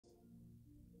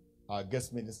our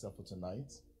guest minister for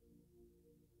tonight.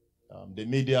 The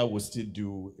media will still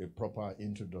do a proper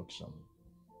introduction.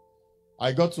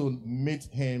 I got to meet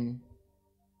him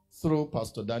through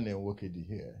Pastor Daniel Wokedi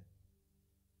here.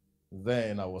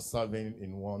 Then I was serving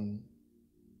in one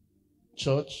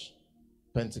church,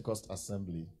 Pentecost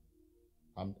Assembly.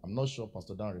 I'm not sure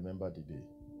Pastor Dan remembered the day.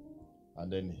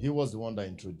 And then he was the one that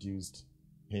introduced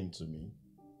him to me.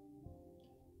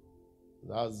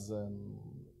 That's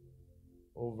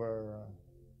over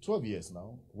 12 years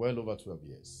now. Well over 12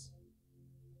 years.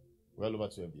 Well over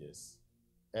 12 years.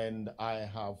 And I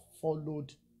have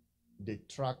followed the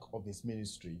track of his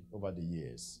ministry over the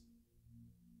years.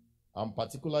 I'm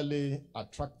particularly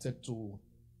attracted to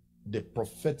the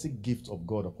prophetic gift of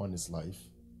God upon his life,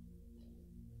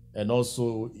 and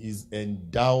also his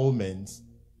endowment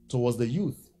towards the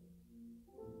youth.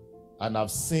 And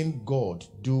I've seen God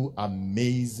do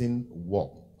amazing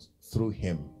work through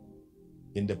him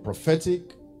in the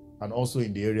prophetic and also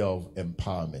in the area of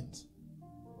empowerment.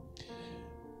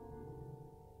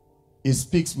 He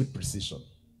speaks with precision.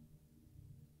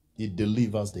 He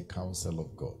delivers the counsel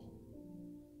of God.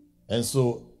 And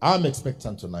so I'm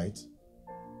expectant tonight,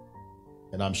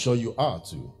 and I'm sure you are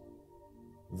too,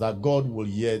 that God will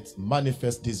yet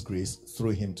manifest this grace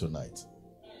through him tonight.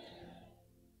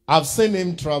 I've seen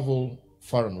him travel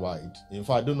far and wide. In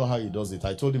fact, I don't know how he does it.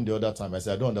 I told him the other time, I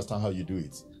said, I don't understand how you do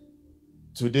it.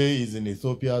 Today he's in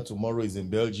Ethiopia, tomorrow he's in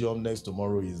Belgium, next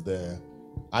tomorrow he's there.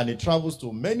 And he travels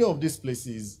to many of these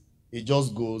places. He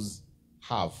just goes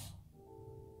half.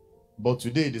 But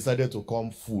today he decided to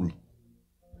come full.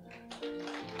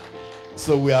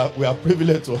 So we are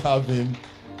privileged to have him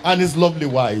and his lovely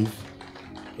wife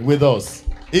with us.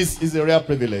 It's a rare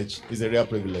privilege. It's a rare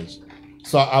privilege.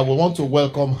 So I will want to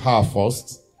welcome her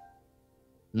first,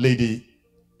 Lady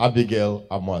Abigail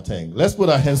Amoateng. Let's put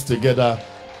our hands together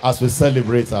as we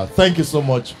celebrate her. Thank you so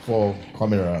much for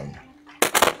coming around.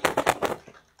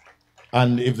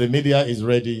 And if the media is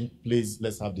ready, please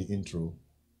let's have the intro,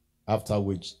 after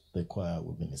which the choir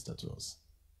will minister to us.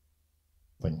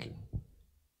 Thank you.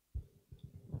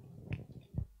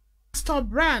 Pastor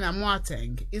Brian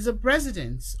Amoateng is the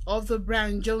president of the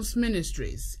Brian Jones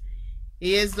Ministries.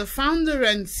 He is the founder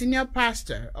and senior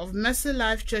pastor of Mercy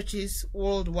Life Churches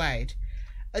Worldwide,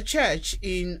 a church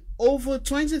in over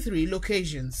 23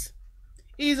 locations.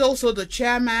 He is also the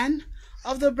chairman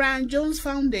of the Brian Jones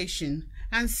Foundation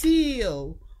and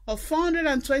CEO of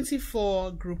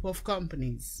 424 group of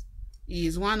companies. He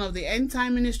is one of the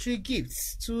end-time ministry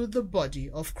gifts to the body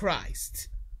of Christ.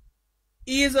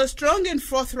 He is a strong and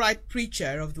forthright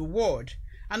preacher of the word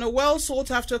and a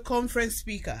well-sought-after conference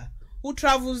speaker who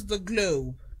travels the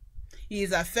globe. He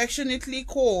is affectionately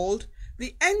called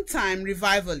the end-time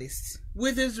revivalist.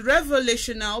 With his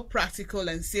revelational, practical,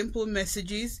 and simple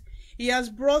messages, he has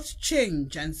brought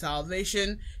change and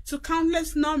salvation to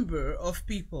countless number of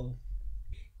people.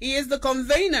 He is the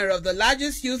convener of the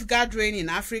largest youth gathering in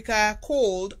Africa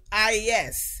called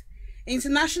IES,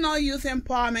 International Youth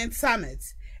Empowerment Summit,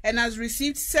 and has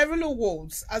received several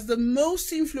awards as the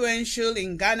most influential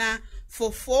in Ghana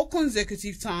for 4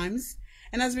 consecutive times,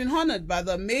 and has been honored by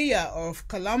the mayor of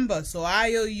Columbus,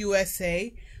 Ohio,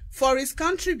 USA, for his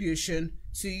contribution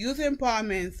to youth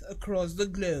empowerment across the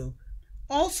globe.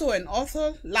 Also an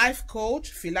author, life coach,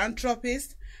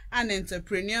 philanthropist, and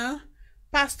entrepreneur,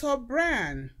 Pastor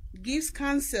Brian gives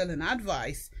counsel and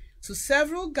advice to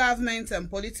several government and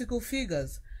political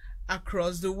figures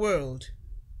across the world.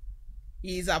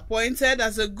 He is appointed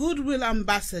as a Goodwill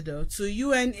Ambassador to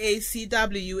UNACWA.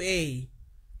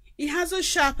 He has a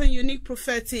sharp and unique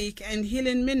prophetic and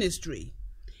healing ministry.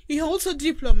 He holds a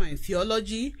diploma in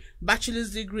theology,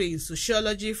 bachelor's degree in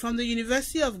sociology from the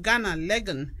University of Ghana,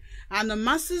 Legon, and a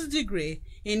master's degree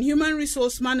in human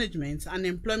resource management and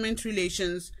employment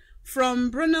relations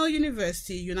from Brunel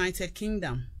University, United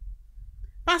Kingdom.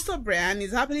 Pastor Brian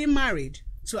is happily married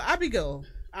to Abigail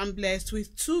and blessed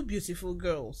with 2 beautiful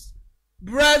girls.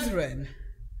 Brethren,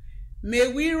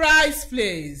 may we rise,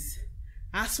 please,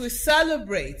 as we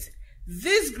celebrate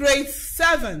this great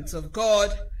servant of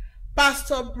God,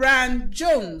 Pastor Brian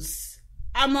Jones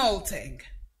Amoateng.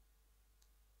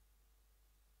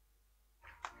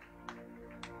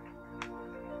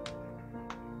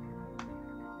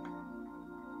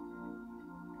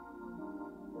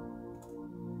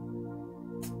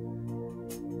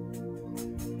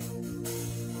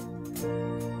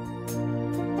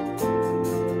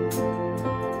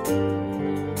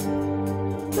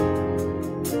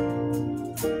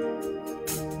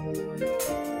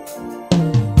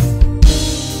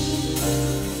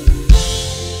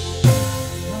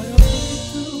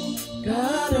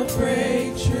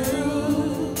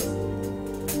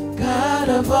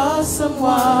 of awesome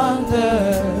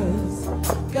wonders,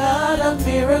 God of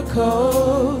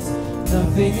miracles,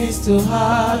 nothing is too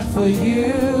hard for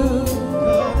you.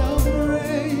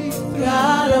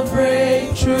 God of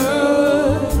breakthroughs,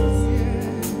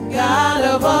 God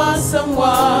of awesome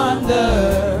wonders,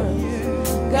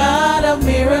 God of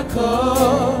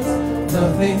miracles,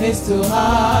 nothing is too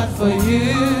hard for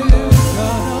you.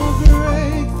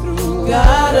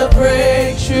 God of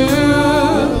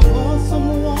breakthrough,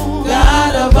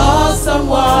 God of awesome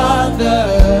wonders,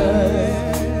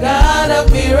 God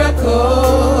of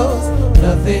miracles,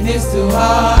 nothing is too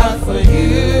hard for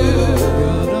you.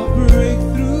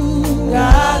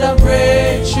 God of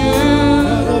breakthrough,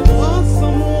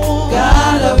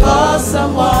 God of awesome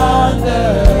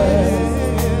wonders,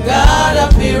 God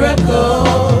of miracles,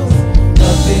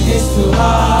 nothing is too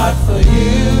hard for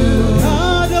you.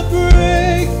 God of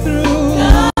breakthrough,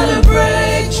 God of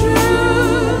breakthrough,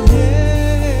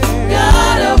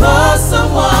 God of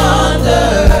awesome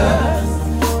wonders,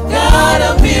 God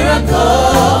of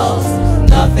miracles,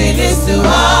 nothing is too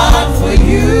hard for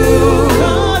you.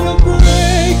 God of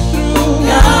breakthrough,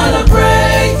 God of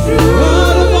breakthrough,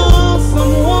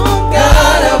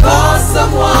 God of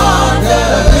awesome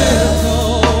wonders,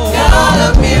 God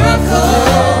of miracles,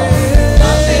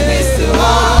 nothing is too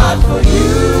hard for you.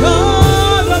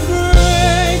 God of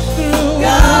breakthrough,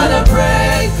 God of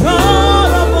breakthrough,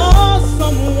 God of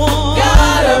awesome wonders,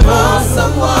 God of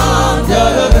awesome wonders,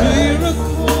 God of miracles,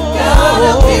 God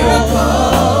of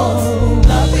miracles,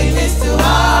 nothing is too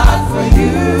hard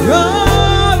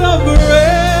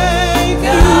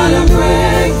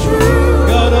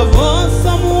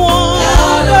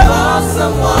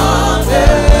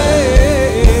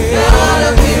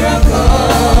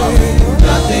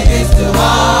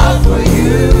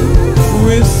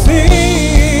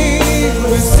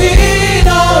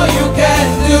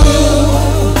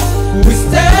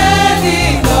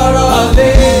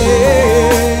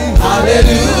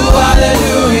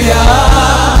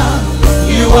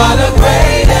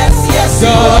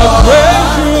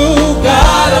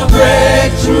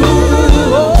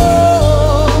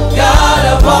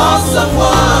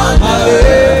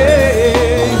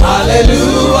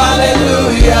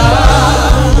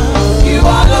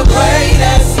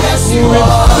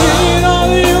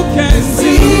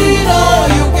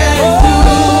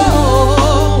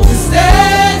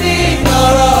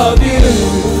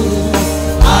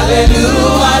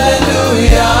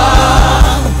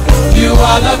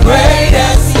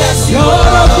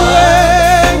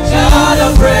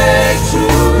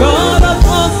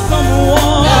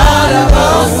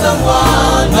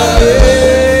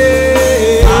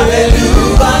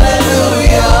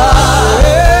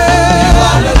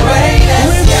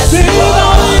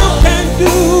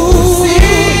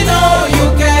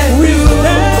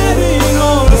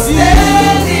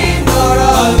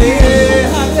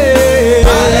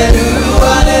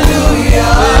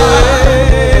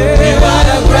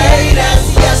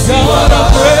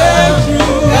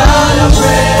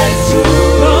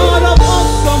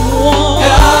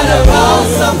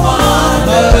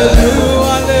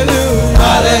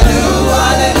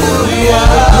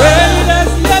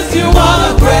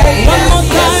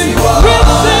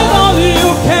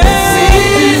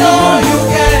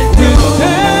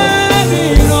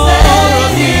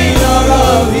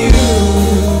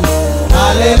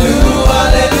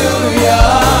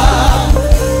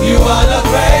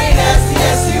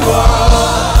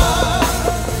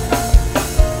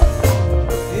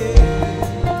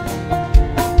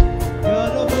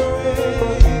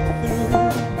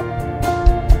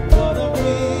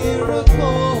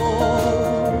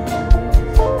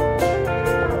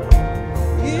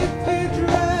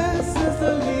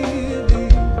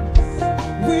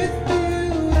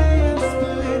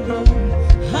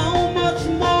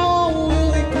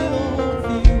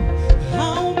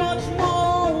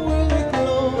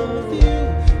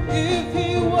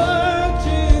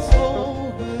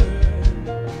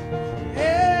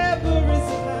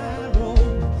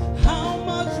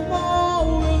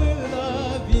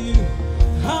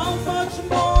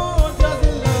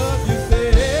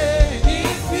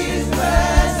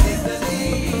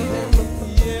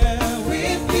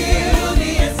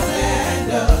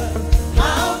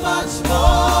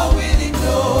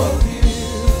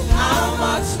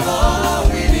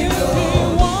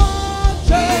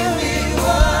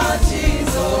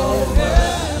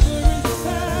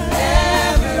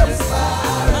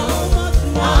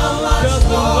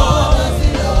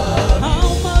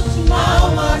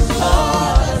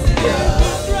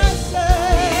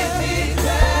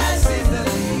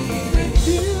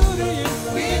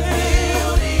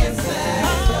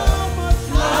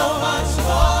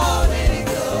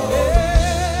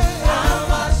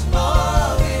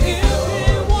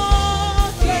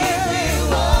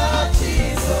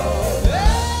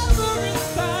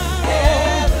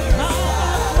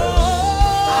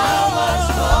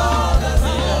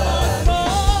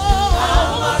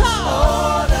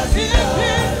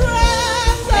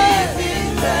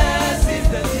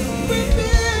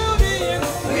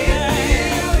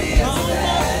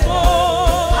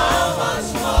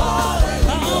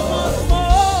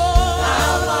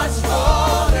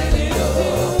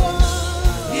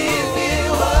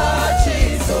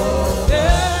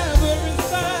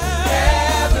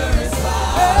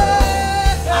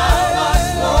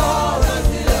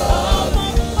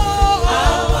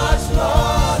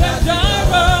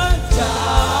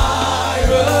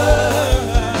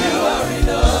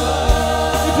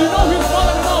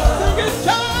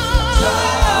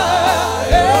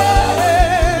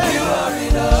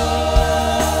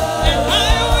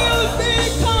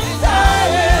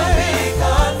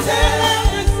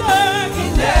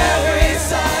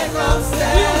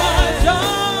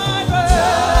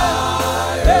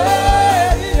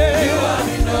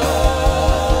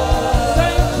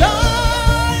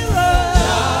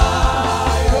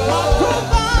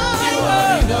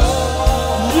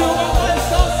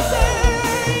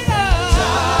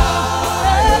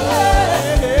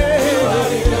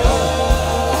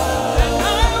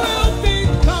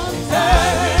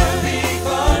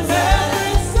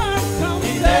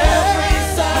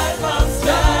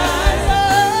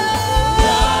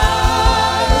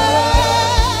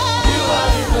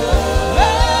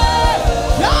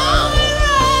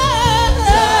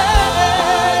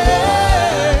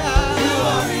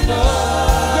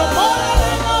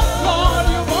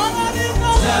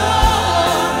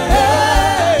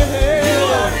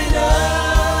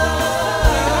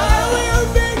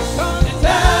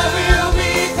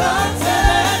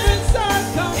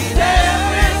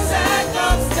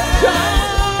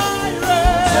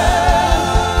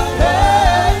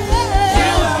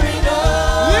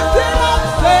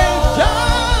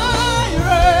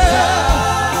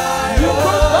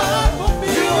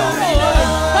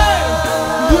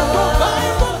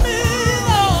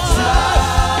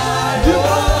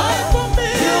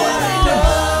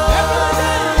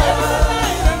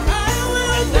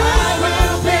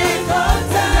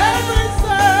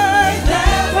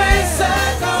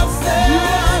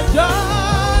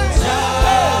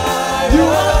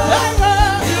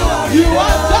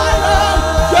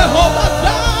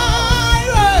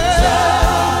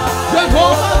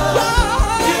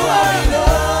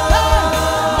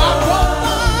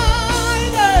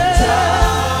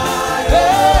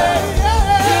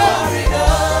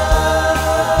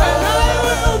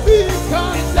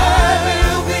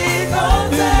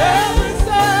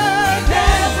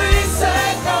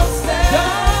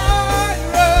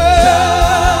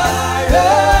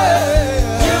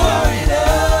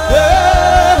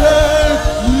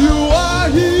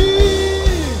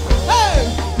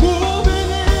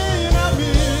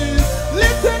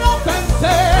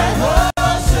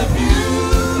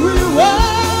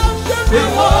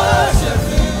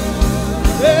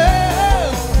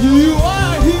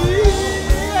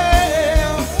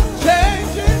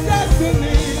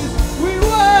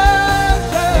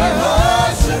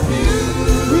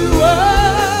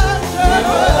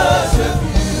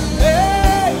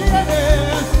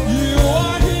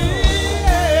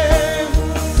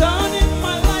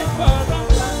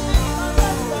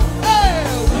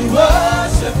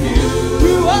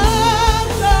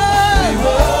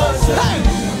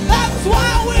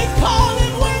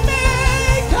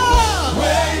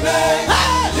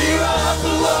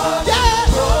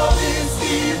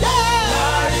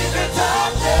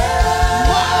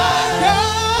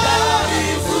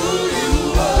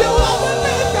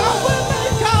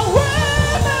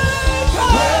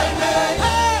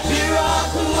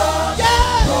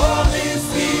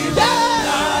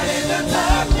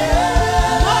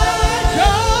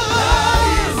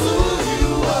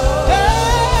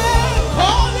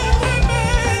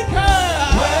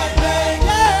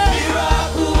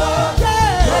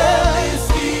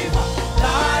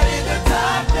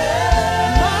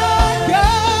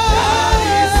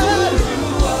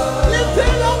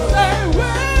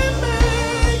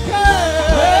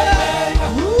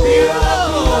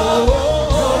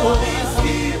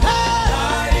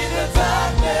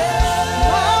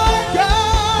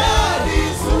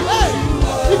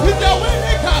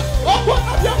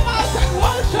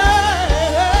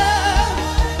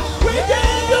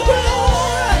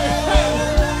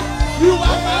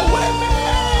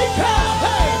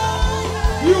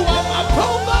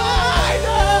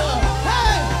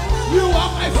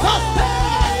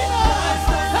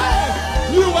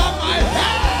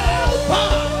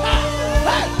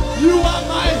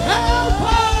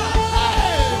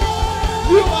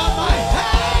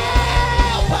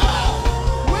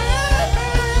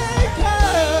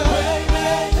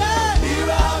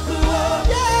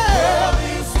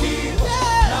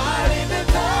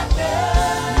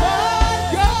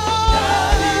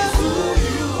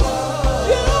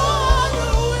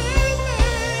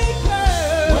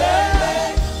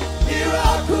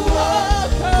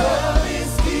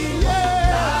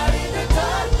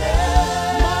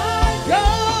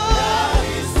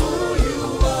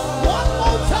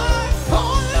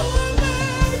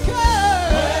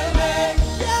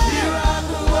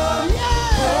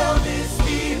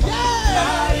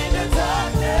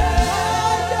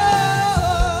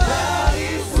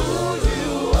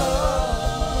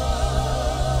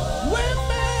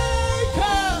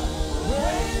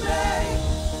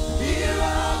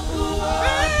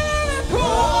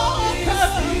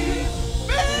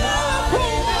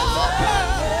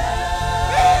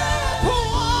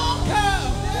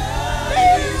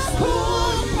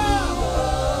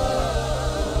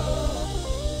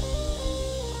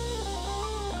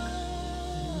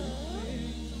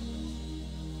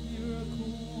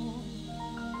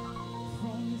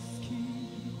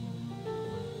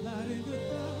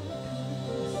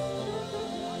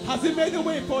Has he made a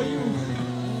way for you?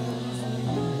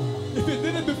 If he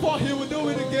did it before, he will do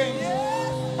it again.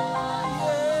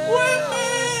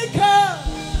 Waymaker,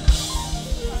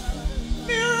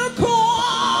 miracle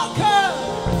worker,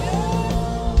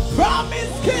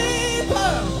 promise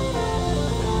keeper,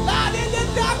 light in the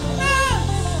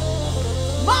darkness.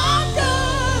 My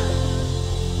God,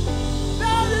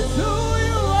 that is who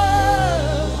you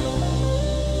are.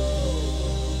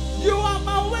 You are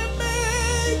my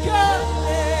waymaker.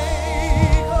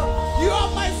 You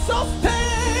are my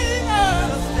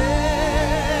sustainer.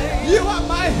 You are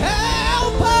my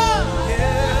helper.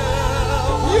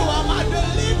 You are my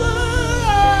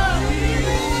deliverer.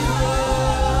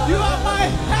 You are my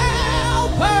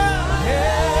helper.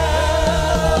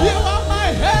 You are my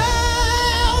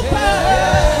helper.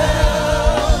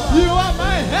 You are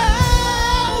my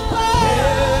helper.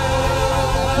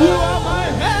 You are my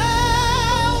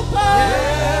helper.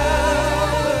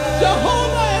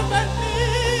 Jehovah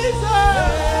Ebenezer.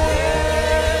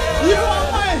 You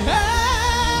are my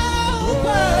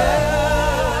helper.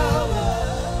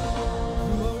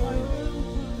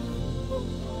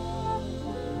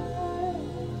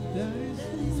 That is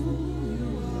who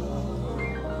you are.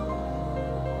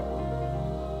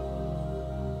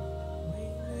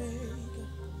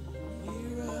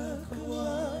 Miracle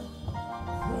worker,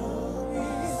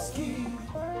 promise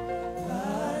keeper,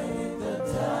 light in the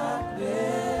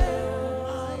darkness.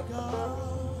 My God,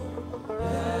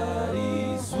 that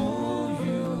is who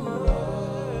you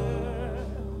are.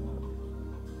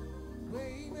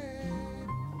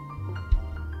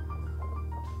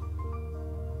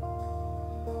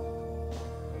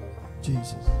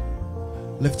 Jesus.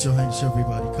 Lift your hands,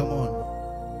 everybody. Come on.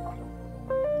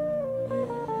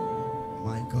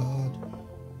 My God.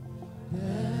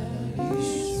 That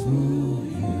is who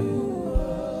you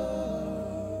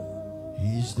are.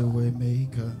 He's the way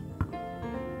maker.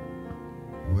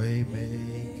 Way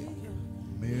maker.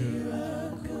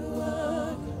 Miracle.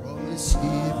 Promise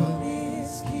keeper.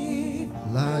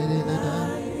 Light in the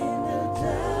dark.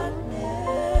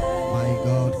 My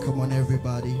God. Come on,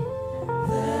 everybody.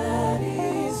 That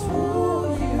is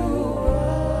who you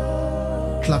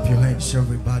are. Clap your hands,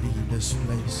 everybody in this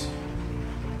place.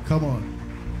 Come on.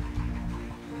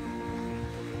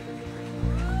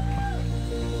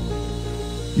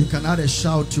 You can add a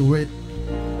shout to it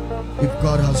if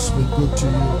God has been good to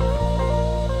you.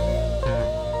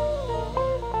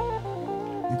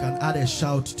 You can add a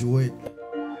shout to it.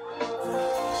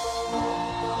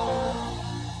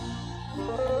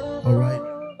 All right.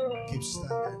 Keep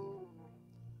standing.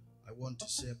 I want to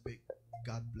say a big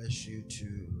God bless you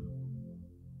to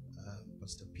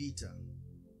Pastor Peter.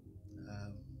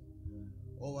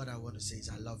 All what I want to say is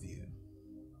I love you.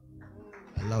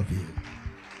 I love you.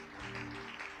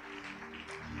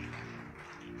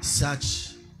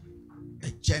 Such a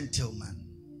gentleman.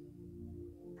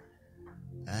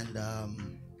 And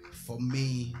for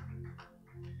me,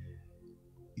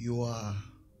 you are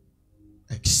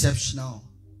exceptional.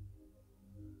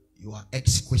 You are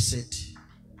exquisite.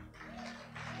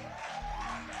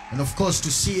 And of course, to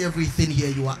see everything here,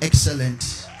 you are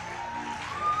excellent.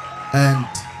 And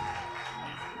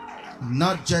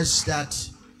not just that,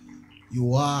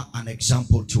 you are an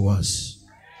example to us.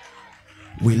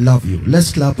 We love you.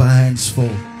 Let's clap our hands for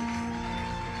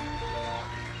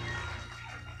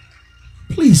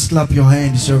Please clap your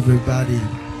hands, everybody.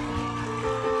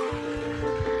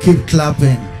 Keep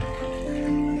clapping.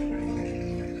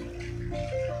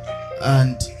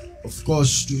 And of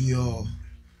course, to your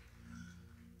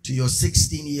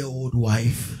 16-year-old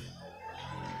wife,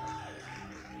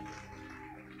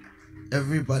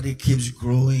 everybody keeps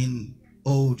growing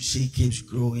old, she keeps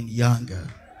growing younger.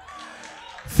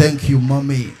 Thank you,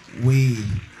 mommy. We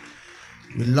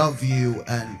love you,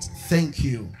 and thank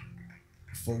you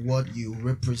for what you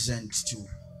represent to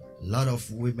a lot of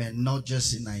women, not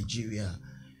just in Nigeria,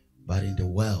 but in the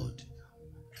world.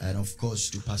 And of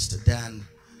course, to Pastor Dan.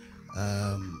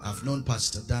 I've known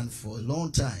Pastor Dan for a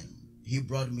long time. He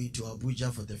brought me to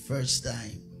Abuja for the first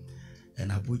time,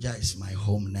 and Abuja is my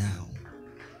home now.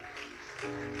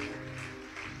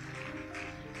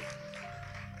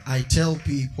 I tell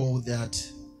people that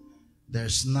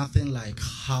there's nothing like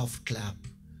half clap.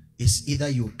 It's either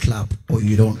you clap or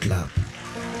you don't clap.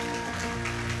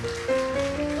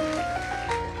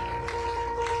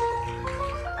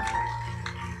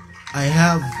 I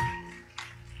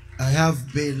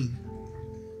have been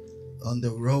on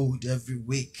the road every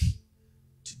week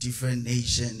to different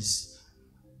nations.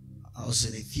 I was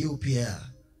in Ethiopia.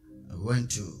 I went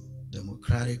to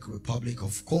Democratic Republic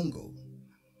of Congo.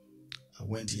 I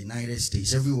went to United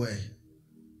States, everywhere.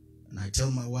 And I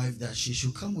tell my wife that she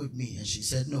should come with me, and she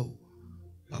said no.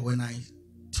 But when I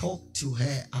talked to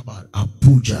her about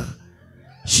Abuja,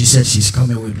 she said she's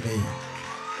coming with me.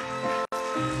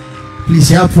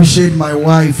 Please appreciate my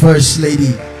wife, First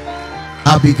Lady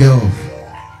Abigail.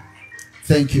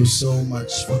 Thank you so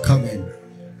much for coming.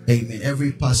 Amen.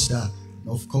 Every pastor,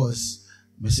 of course,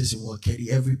 Mrs. Wakedi,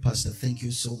 every pastor, thank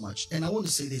you so much. And I want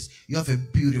to say this, you have a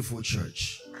beautiful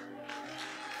church.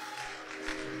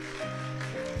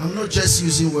 I'm not just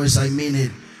using words, I mean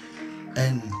it.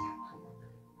 And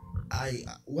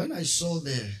when I saw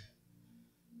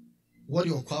what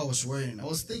your choir was wearing, I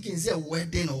was thinking, is it a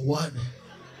wedding or what?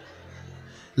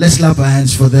 Let's clap our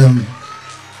hands for them.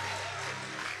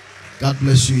 God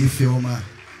bless you, Ifeoma.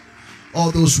 All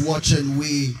those watching,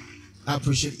 we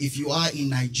appreciate. If you are in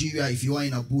Nigeria, if you are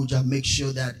in Abuja, make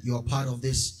sure that you are part of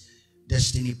this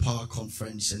Destiny Power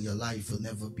Conference, and your life will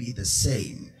never be the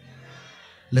same.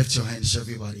 Lift your hands,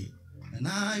 everybody. And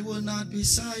I will not be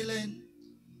silent.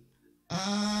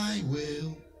 I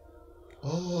will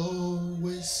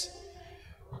always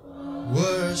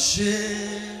worship.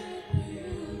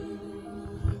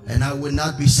 And I will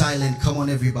not be silent. Come on,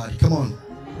 everybody. Come on.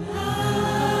 I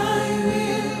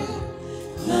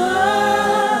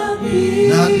will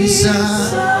not be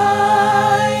silent.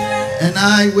 And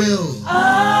I will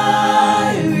always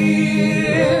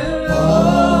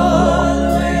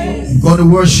I'm going to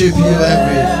worship you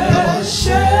every. Come on.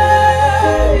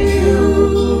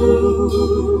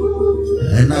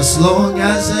 And as long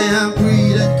as I am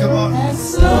breathing, come on.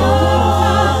 As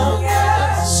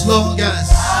long as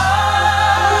I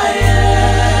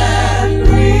am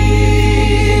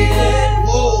breathing,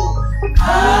 I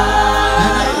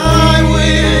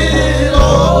will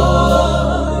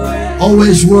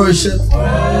always worship you.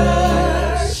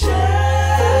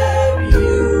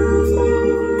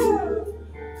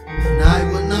 And I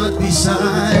will not be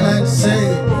silent.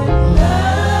 Say,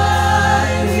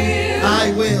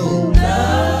 I will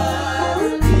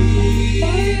not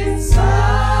be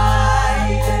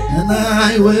silent. and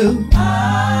I will.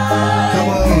 Come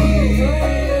on.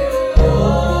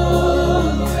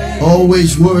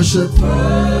 Always worship.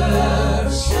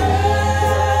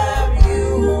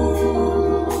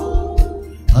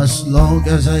 As long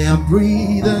as I am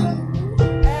breathing,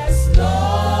 As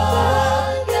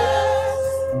long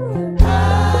as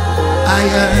I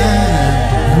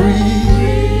am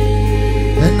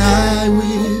breathing, and I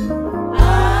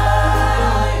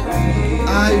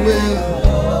will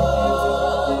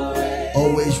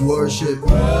always worship.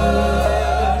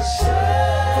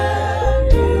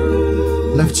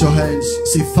 Lift your hands.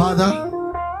 Say, Father,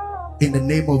 in the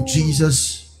name of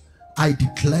Jesus, I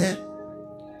declare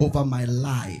over my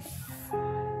life,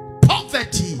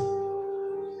 poverty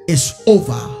is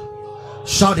over.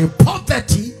 Shouting,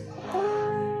 poverty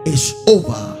is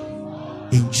over.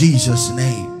 In Jesus'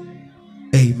 name,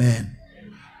 amen.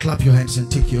 Clap your hands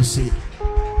and take your seat.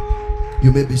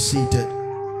 You may be seated.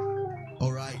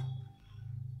 All right.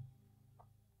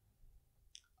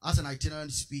 As an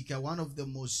itinerant speaker, one of the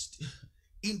most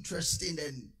interesting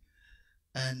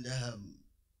and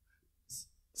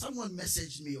someone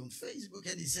messaged me on Facebook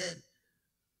and he said,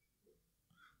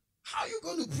 how are you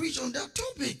going to preach on that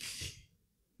topic?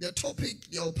 The topic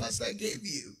your pastor gave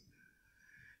you.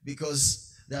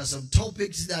 Because there are some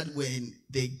topics that when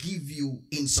they give you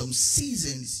in some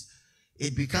seasons,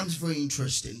 it becomes very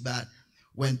interesting. But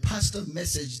when Pastor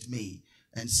messaged me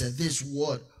and said, this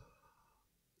word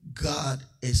God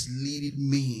is leading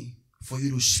me for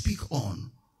you to speak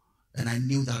on, and I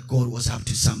knew that God was up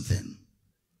to something.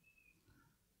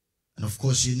 And of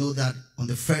course, you know that on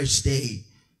the first day,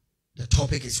 the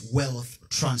topic is wealth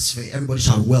transfer. Everybody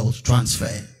shout wealth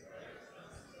transfer.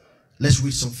 Let's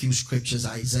read some few scriptures.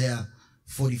 Isaiah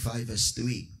 45 verse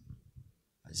 3.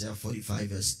 Isaiah 45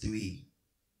 verse 3.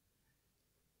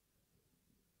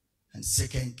 And 2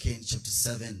 Kings chapter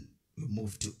 7. We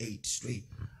move to 8 straight.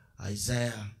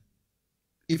 Isaiah.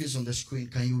 If it's on the screen,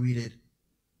 can you read it?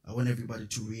 I want everybody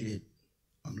to read it.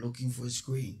 I'm looking for a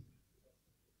screen.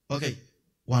 Okay.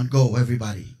 One go,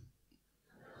 everybody.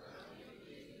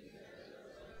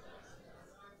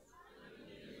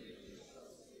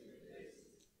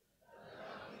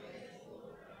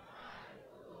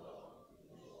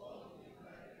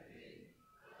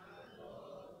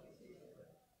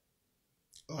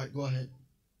 All right, go ahead.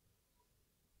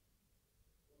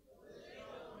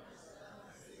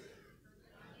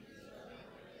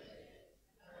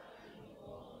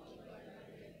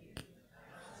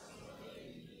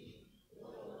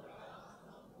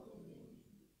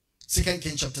 Second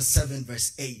Kings chapter 7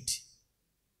 verse 8.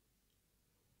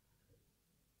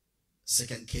 2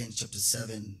 Kings chapter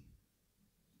 7.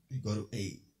 We go to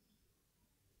 8.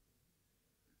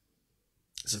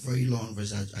 It's a very long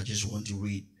verse. I just want to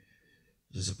read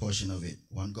just a portion of it.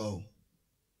 One go.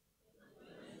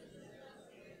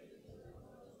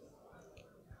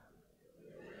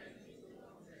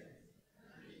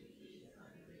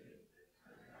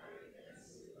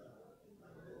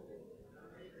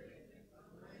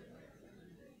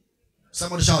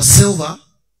 Somebody shout silver,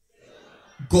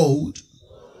 gold,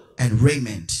 and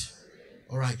raiment.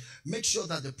 All right. Make sure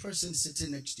that the person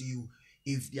sitting next to you,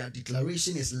 if their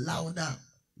declaration is louder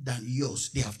than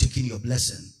yours, they have taken your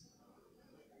blessing.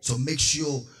 So make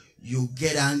sure you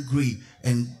get angry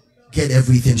and get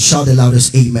everything. Shout the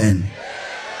loudest amen.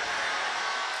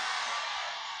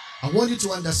 I want you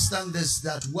to understand this,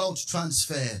 that wealth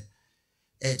transfer,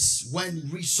 it's when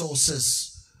resources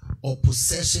or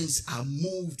possessions are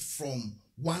moved from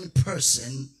one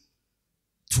person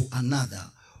to another,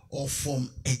 or from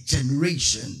a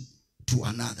generation to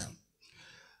another.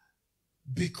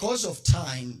 Because of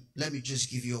time, let me just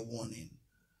give you a warning.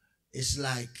 It's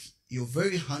like you're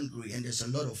very hungry and there's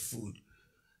a lot of food.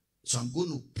 So I'm going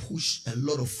to push a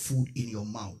lot of food in your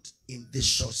mouth in this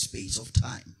short space of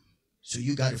time. So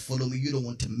you got to follow me. You don't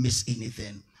want to miss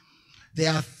anything.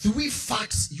 There are 3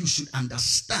 facts you should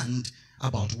understand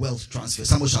about wealth transfer.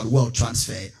 Someone shout wealth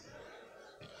transfer.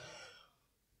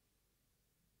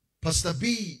 Pastor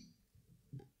B,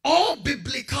 all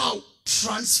biblical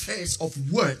transfers of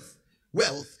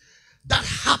wealth that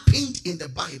happened in the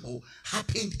Bible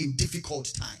happened in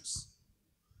difficult times.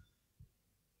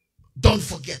 Don't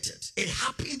forget it. It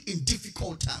happened in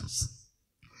difficult times.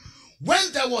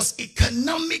 When there was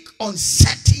economic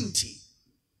uncertainty,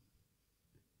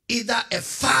 either a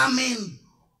famine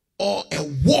or a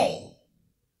war,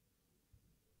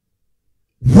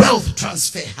 wealth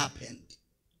transfer happened.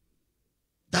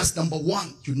 That's number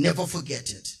 1. You never forget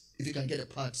it. If you can get a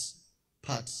parts.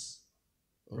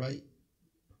 All right?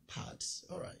 Parts.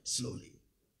 All right. Slowly.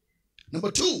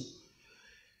 Number 2.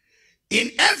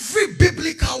 In every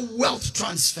biblical wealth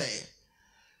transfer,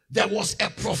 there was a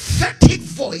prophetic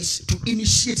voice to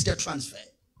initiate the transfer.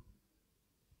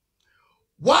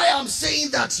 Why I'm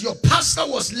saying that your pastor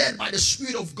was led by the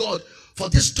Spirit of God for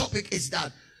this topic is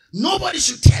that nobody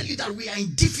should tell you that we are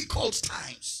in difficult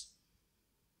times.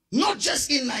 Not just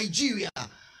in Nigeria.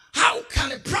 How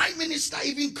can a prime minister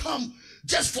even come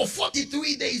just for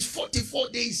 43 days, 44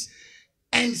 days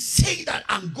and say that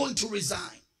I'm going to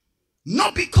resign?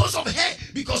 Not because of her,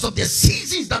 because of the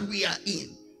seasons that we are in.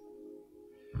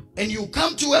 And you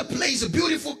come to a place, a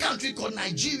beautiful country called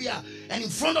Nigeria, and in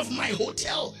front of my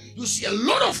hotel, you see a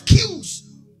lot of queues,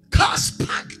 cars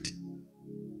packed.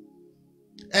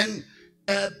 And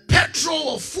petrol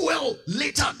or fuel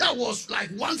later, that was like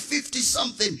 150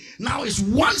 something. Now it's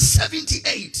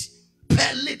 178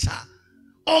 per liter,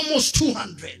 almost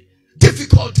 200.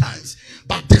 Difficult times.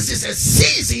 But this is a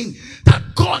season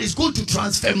that God is going to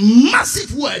transfer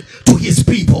massive word to his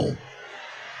people.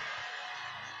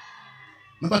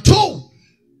 Number 2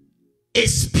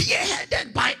 is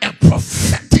spearheaded by a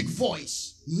prophetic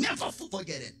voice. Never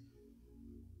forget it.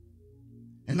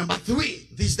 And number 3,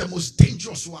 this is the most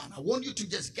dangerous one. I want you to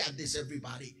just get this,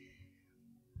 everybody.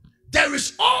 There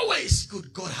is always,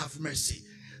 good God have mercy,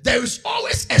 there is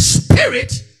always a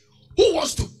spirit who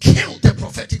wants to kill the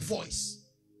prophetic voice.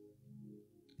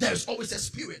 There is always a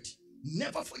spirit.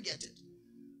 Never forget it.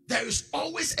 There is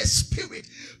always a spirit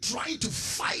trying to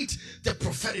fight the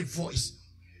prophetic voice.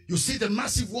 You see the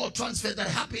massive wealth transfer that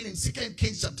happened in 2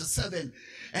 Kings chapter 7.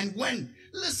 And when,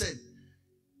 listen,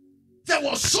 there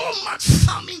was so much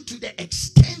famine to the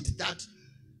extent that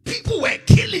people were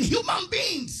killing human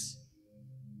beings.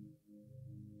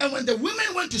 And when the women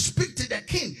went to speak to the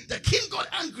king got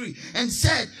angry and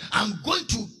said, I'm going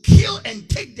to kill and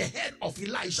take the head of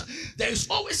Elisha. There is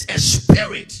always a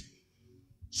spirit.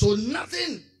 So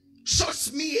nothing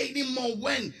shocks me anymore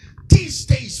when these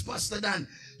days, Pastor Dan,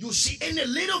 you see any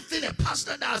little thing a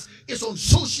pastor does is on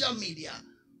social media.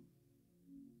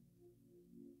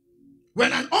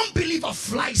 When an unbeliever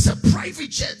flies a private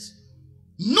jet,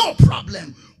 no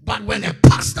problem. But when a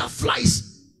pastor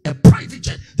flies a private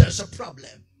jet, there's a problem.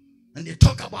 And they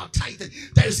talk about tithing.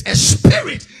 There is a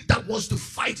spirit that wants to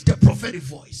fight the prophetic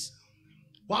voice.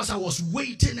 Whilst I was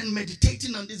waiting and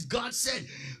meditating on this, God said,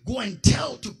 go and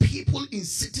tell to people in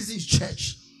Citizens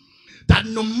Church that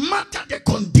no matter the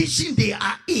condition they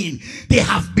are in, they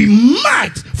have been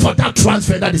marked for that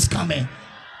transfer that is coming.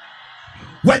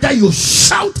 Whether you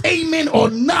shout amen or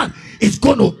not, it's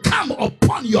going to come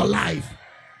upon your life.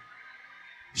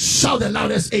 Shout the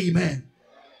loudest amen.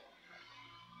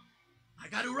 I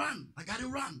got to run. I got to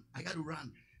run. I got to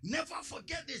run. Never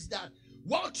forget this, that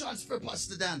wealth transfer,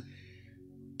 Pastor Dan,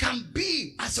 can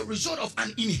be as a result of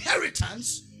an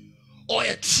inheritance or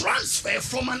a transfer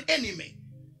from an enemy.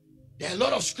 There are a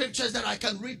lot of scriptures that I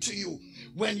can read to you.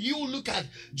 When you look at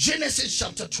Genesis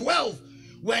chapter 12,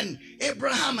 when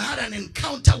Abraham had an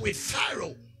encounter with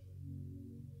Pharaoh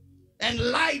and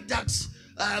lied that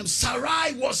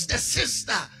Sarai was the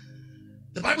sister,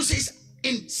 the Bible says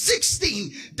in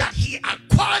 16 that he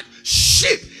acquired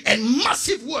sheep and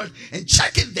massive wealth. And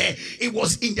check it there, it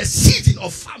was in the season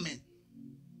of famine.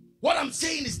 What I'm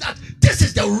saying is that this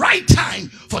is the right time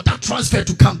for that transfer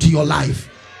to come to your life.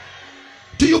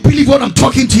 Do you believe what I'm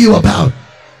talking to you about?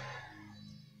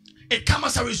 It comes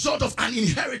as a result of an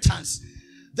inheritance.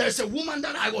 There's a woman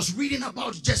that I was reading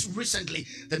about just recently.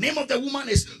 The name of the woman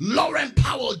is Lauren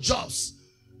Powell Jobs.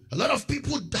 A lot of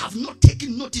people have not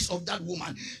taken notice of that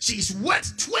woman. She is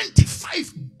worth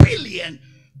 $25 billion.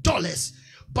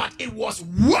 But it was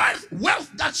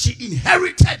wealth that she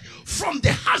inherited from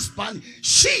the husband.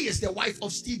 She is the wife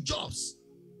of Steve Jobs.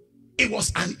 It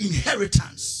was an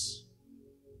inheritance.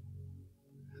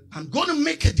 I'm going to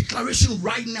make a declaration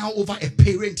right now over a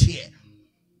parent here.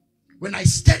 When I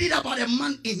studied about a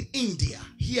man in India,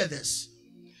 hear this.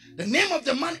 The name of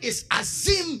the man is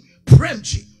Azim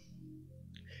Premji.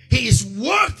 He is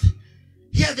worth,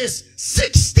 hear this,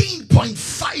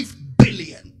 $16.5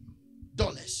 billion.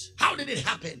 How did it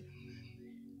happen?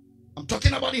 I'm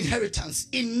talking about inheritance.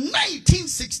 In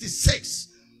 1966,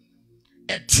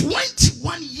 a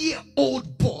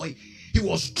 21-year-old boy, he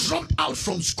was dropped out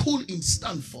from school in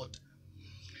Stanford,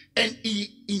 and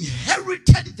he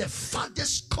inherited the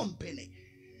father's company.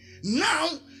 Now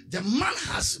the man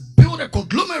has built a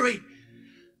conglomerate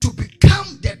to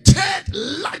become the third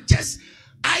largest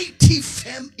IT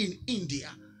firm in India.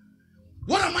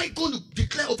 What am I going to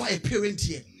declare over a parent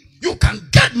here? You can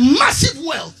get massive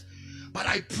wealth, but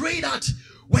I pray that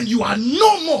when you are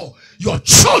no more, your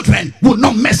children will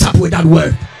not mess up with that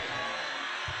wealth.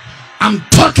 I'm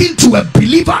talking to a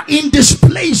believer in this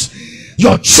place.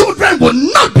 Your children will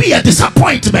not be a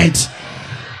disappointment.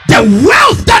 The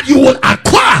wealth that you will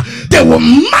acquire, they will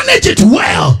manage it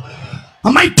well.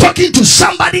 Am I talking to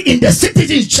somebody in the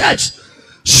Citizens Church?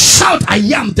 Shout, I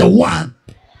am the one.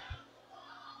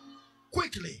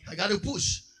 Quickly, I got to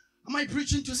push. Am I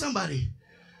preaching to somebody?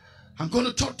 I'm going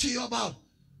to talk to you about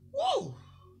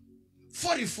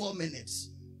 44 minutes.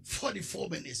 44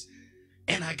 minutes.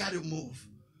 And I got to move.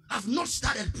 I've not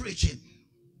started preaching.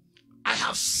 I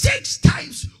have 6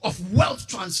 types of wealth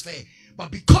transfer.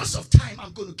 But because of time,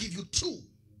 I'm going to give you 2.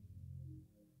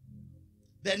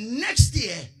 The next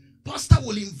year, Pastor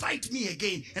will invite me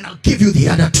again and I'll give you the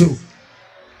other 2.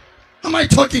 Am I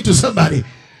talking to somebody?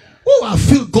 Oh, I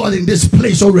feel God in this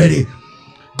place already.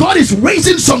 God is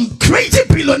raising some crazy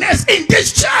billionaires in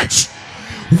this church.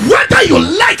 Whether you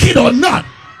like it or not,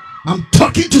 I'm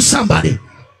talking to somebody.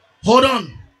 Hold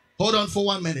on. Hold on for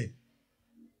 1 minute.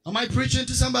 Am I preaching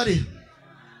to somebody?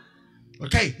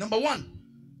 Okay, number 1.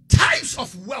 Types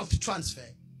of wealth transfer.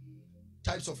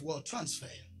 Types of wealth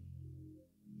transfer.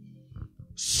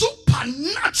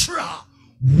 Supernatural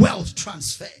wealth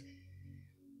transfer.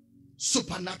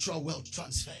 Supernatural wealth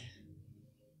transfer.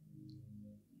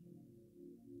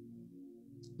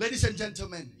 Ladies and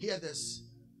gentlemen, hear this.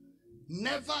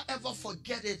 Never ever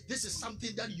forget it. This is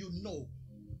something that you know.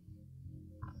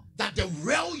 That the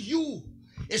real you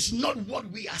is not what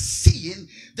we are seeing.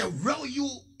 The real you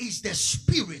is the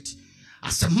spirit.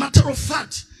 As a matter of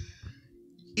fact,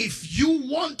 if you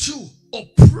want to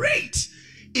operate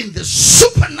in the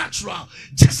supernatural,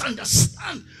 just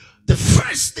understand the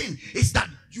first thing is that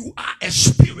you are a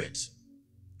spirit.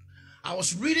 I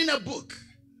was reading a book,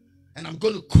 and I'm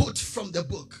going to quote from the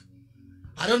book.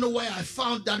 I don't know where I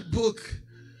found that book,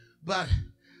 but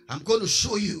I'm going to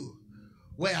show you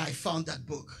where I found that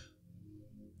book.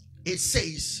 It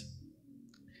says,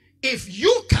 if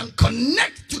you can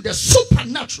connect to the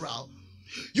supernatural,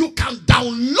 you can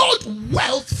download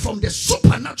wealth from the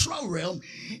supernatural realm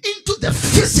into the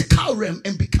physical realm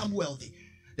and become wealthy.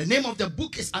 The name of the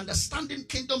book is Understanding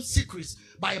Kingdom Secrets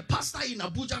by a pastor in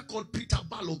Abuja called Peter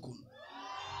Balogun.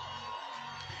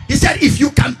 He said, if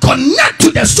you can connect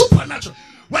to the supernatural.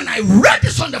 When I read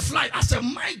this on the flight, I said,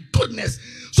 my goodness.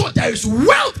 So there is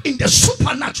wealth in the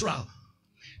supernatural.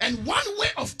 And one way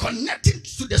of connecting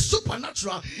to the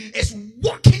supernatural is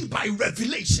walking by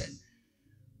revelation.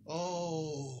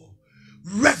 Oh,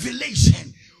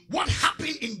 revelation. What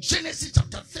happened in Genesis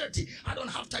chapter 30? I don't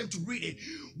have time to read it.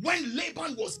 When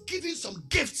Laban was giving some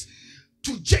gifts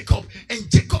to Jacob, and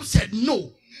Jacob said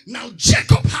no. Now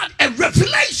Jacob had a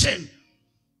revelation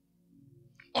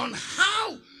on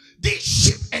how these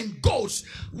sheep and goats,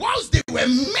 whilst they were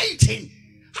mating,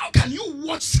 how can you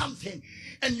watch something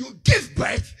and you give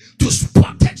birth to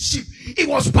spotted sheep? It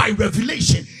was by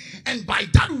revelation. And by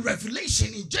that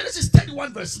revelation in Genesis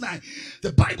 31 verse 9,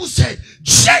 the Bible said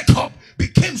Jacob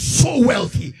became so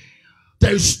wealthy.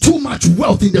 There is too much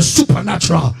wealth in the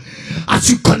supernatural. As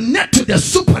you connect to the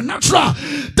supernatural,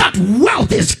 that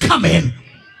wealth is coming.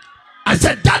 I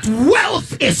said that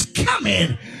wealth is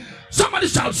coming. Somebody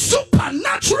shout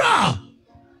supernatural.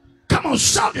 Come on,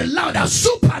 shout it louder.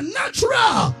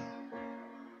 Supernatural.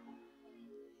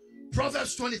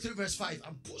 Proverbs 23 verse 5.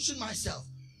 I'm pushing myself.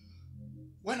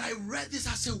 When I read this,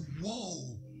 I said,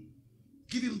 whoa.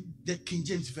 Give him the King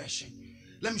James Version.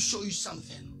 Let me show you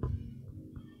something.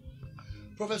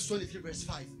 Proverbs 23 verse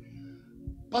 5.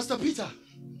 Pastor Peter,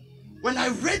 when I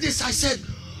read this, I said,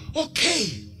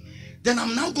 okay, then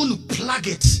I'm now going to plug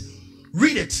it.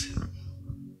 Read it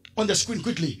on the screen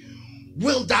quickly.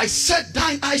 Will thy set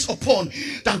thine eyes upon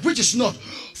that which is not?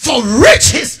 For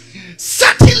riches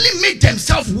certainly make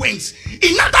themselves wings.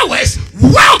 In other words,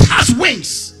 wealth has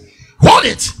wings. Hold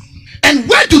it. And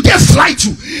where do they fly to?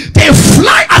 They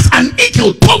fly as an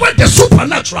eagle toward the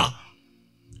supernatural.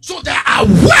 So there are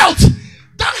wealth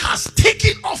that has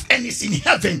taken off and is in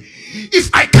heaven. If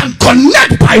I can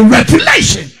connect by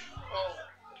revelation,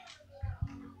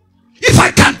 if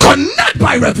I can connect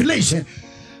by revelation,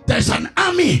 there's an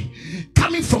army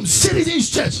coming from Citizens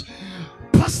Church.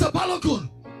 Pastor Balogun,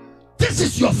 this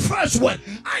is your first word.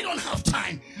 I don't have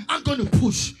time. I'm going to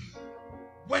push.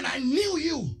 When I knew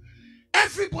you,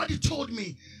 everybody told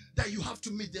me that you have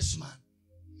to meet this man.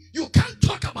 You can't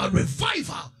talk about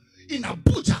revival in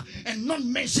Abuja and not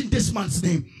mention this man's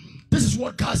name. This is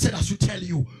what God said I should tell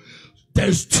you. There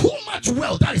is too much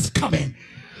wealth that is coming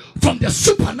from the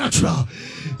supernatural.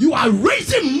 You are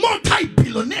raising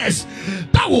multi-billionaires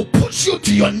that will push you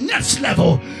to your next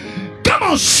level. Come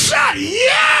on, shout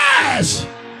yes.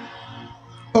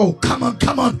 Oh, come on,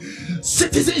 come on.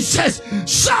 Citizens says,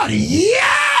 shout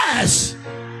yes.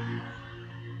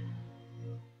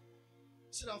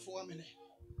 Sit down for 1 minute.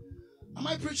 Am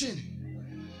I preaching?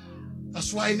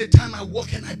 That's why anytime I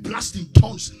walk and I blast in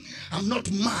tongues, I'm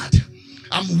not mad.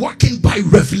 I'm walking by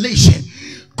revelation.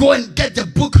 Go and get the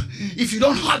book. If you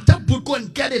don't have that book, go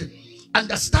and get it.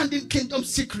 Understanding Kingdom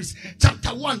Secrets, chapter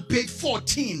 1, page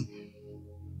 14.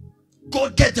 Go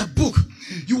get the book.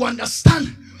 You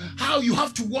understand how you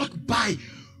have to walk by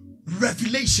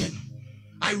revelation.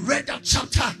 I read that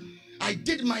chapter. I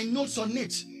did my notes on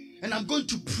it. And I'm going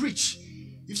to preach.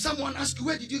 If someone asks,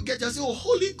 where did you get it? I say, oh,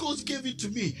 Holy Ghost gave it to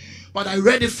me. But I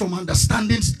read it from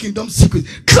Understanding Kingdom Secrets.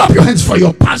 Clap your hands for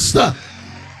your pastor.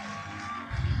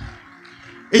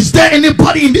 Is there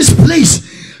anybody in this place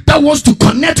that wants to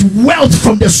connect wealth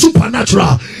from the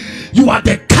supernatural? You are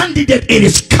the candidate. It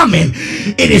is coming.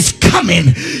 It is coming.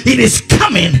 It is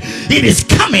coming. It is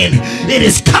coming. It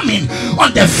is coming.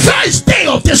 On the first day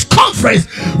of this conference,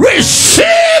 receive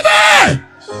it.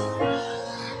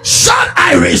 Shout,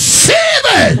 I receive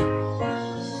it.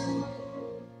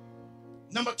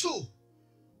 Number 2.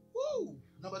 Woo.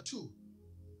 Number 2.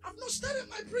 I've not started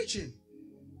my preaching.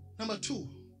 Number 2.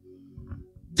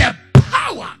 The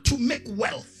power to make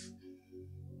wealth.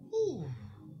 Ooh.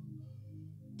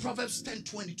 Proverbs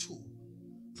 10:22.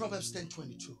 Proverbs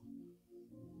 10:22.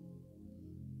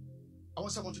 I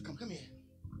want someone to come. Come here.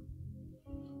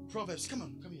 Proverbs, come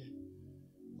on, come here.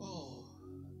 Oh.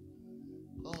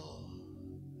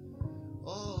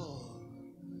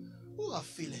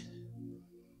 feel it.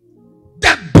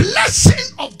 The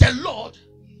blessing of the Lord,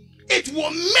 it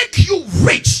will make you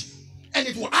rich and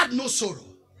it will add no sorrow.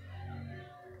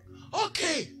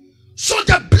 Okay, so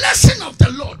the blessing of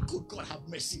the Lord, good God have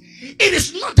mercy, it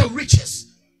is not the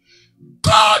riches.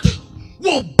 God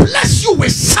will bless you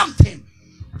with something.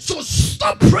 So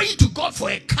stop praying to God for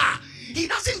a car. He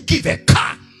doesn't give a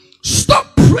car.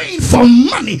 Stop praying for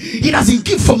money. He doesn't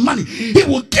give for money. He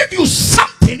will give you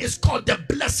something. It's called the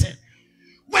blessing.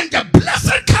 When the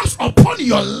blessing comes upon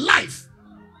your life,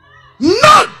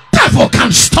 no devil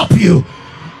can stop you.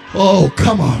 Oh,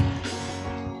 come on.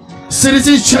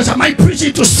 Citizens Church, am I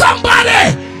preaching to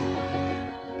somebody?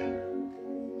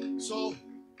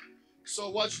 So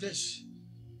watch this.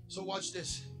 So watch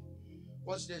this.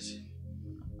 Watch this.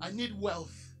 I need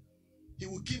wealth. He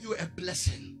will give you a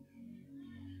blessing.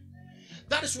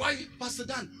 That is why, Pastor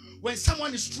Dan, when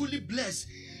someone is truly blessed,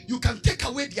 you can take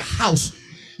away their house,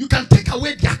 you can take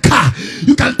away their car,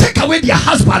 you can take away their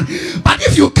husband. But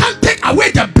if you can't take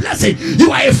away the blessing,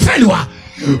 you are a failure.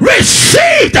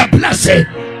 Receive the blessing.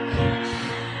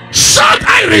 Shout,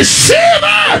 I receive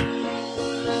it.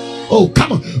 Oh,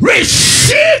 come on.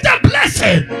 Receive the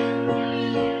blessing.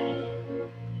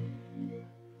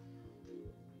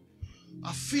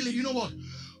 I feel it. You know what?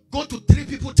 Go to 3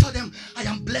 people, tell them, I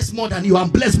am blessed more than you. I'm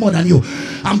blessed more than you.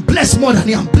 I'm blessed more than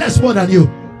you. I'm blessed more than you.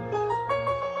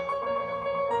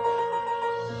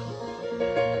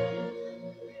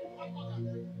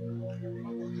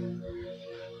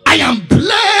 I am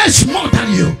blessed more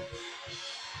than you.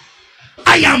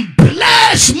 I am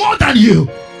blessed more than you.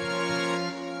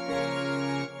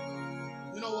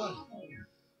 You know what?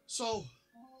 So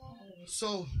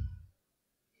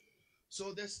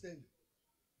this thing.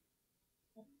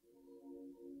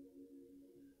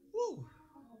 Woo.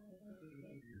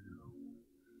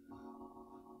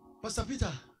 Pastor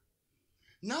Peter,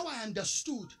 now I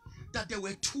understood that there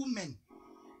were 2 men,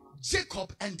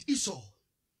 Jacob and Esau.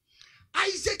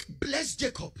 Isaac blessed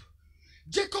Jacob.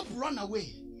 Jacob ran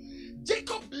away.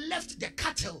 Jacob left the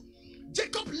cattle.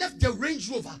 Jacob left the Range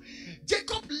Rover.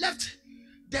 Jacob left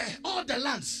all the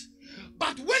lands.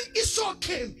 But when Esau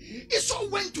came, Esau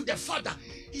went to the father.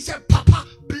 He said, Papa,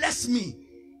 bless me.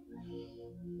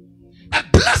 A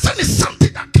blessing is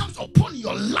something that comes upon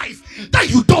your life that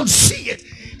you don't see it,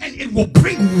 and it will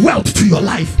bring wealth to your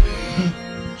life.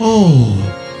 Oh,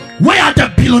 where are the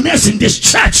billionaires in this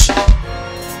church?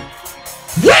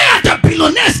 Where are the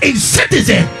billionaires in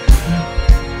Citizen?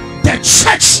 The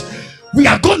church, we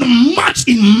are going to march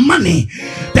in money.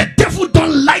 The devil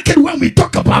don't like it when we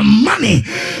talk about money,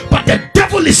 but the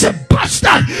devil is a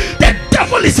bastard. The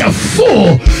devil is a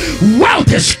fool.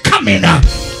 Wealth is coming.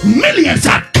 Millions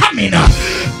are coming.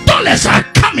 Dollars are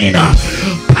coming.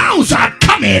 Pounds are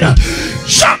coming.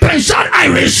 Jump and shout, I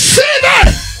receive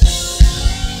it.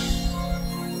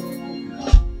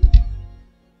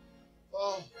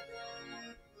 Oh,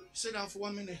 sit down for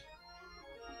 1 minute.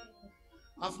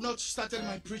 I've not started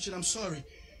my preaching. I'm sorry.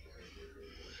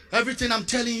 Everything I'm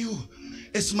telling you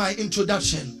is my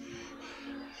introduction.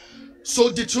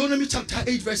 So Deuteronomy chapter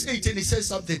 8 verse 18, he says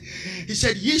something. He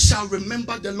said, ye shall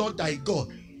remember the Lord thy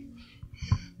God,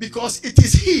 because it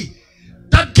is he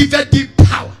that giveth thee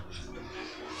power.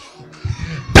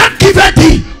 That giveth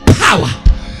thee power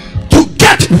to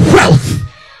get wealth.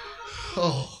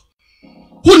 Oh,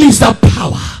 who needs that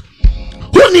power?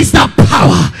 Who needs that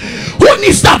power? Who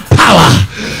needs that power?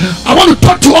 I want to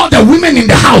talk to all the women in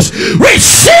the house.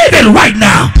 Receive it right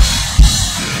now.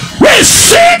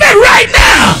 Receive it right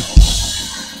now.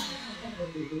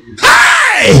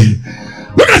 Hey!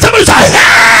 Look at somebody say,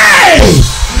 hey!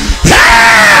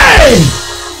 Hey!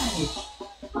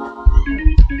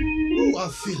 Ooh, I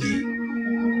feel it.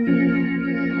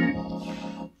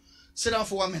 Sit down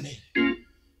for 1 minute.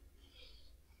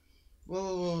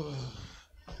 Whoa.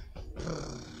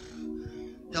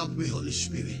 Help me, Holy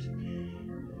Spirit.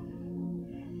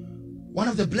 One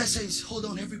of the blessings, hold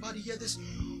on, everybody hear this.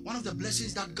 One of the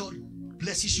blessings that God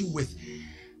blesses you with.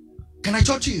 Can I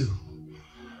talk to you?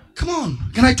 Come on,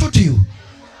 can I talk to you?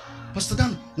 Pastor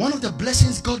Dan, one of the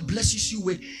blessings God blesses you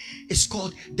with is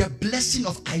called the blessing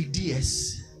of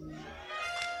ideas.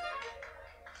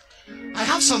 I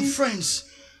have some friends,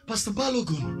 Pastor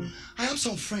Balogun, I have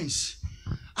some friends.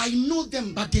 I know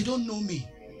them, but they don't know me.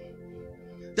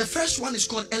 The first one is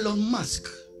called Elon Musk.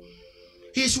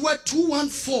 He is worth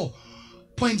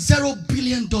 $214.0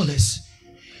 billion.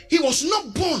 He was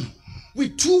not born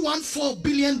with $214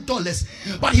 billion,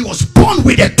 but he was born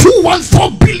with a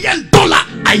 $214 billion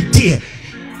idea.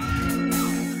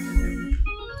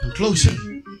 I'm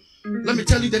closing. Let me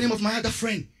tell you the name of my other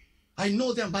friend. I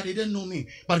know them, but they didn't know me.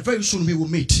 But very soon we will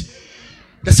meet.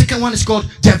 The second one is called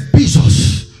Jeff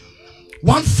Bezos.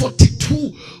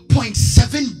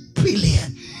 142.7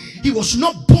 billion. He was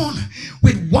not born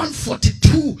with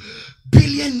 142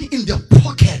 billion in the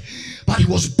pocket, but he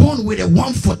was born with a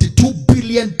 $142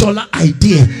 billion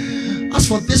idea. As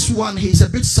for this one, he's a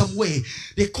bit some way.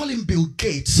 They call him Bill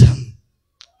Gates.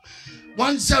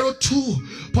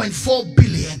 102.4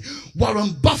 billion.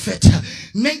 Warren Buffett,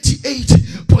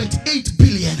 98.8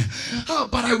 billion.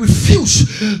 But I refuse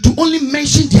to only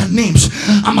mention their names.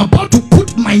 I'm about to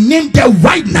put my name there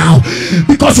right now,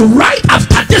 because right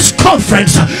after this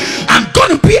conference, I'm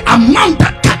going to be among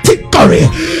that category.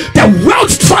 The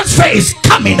wealth transfer is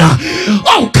coming.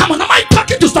 Oh, come on. Am I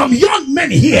talking to some young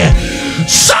men here?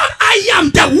 Son, I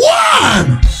am the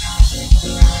one.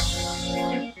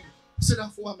 Sit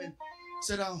down for a minute.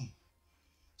 Sit down.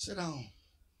 Sit down.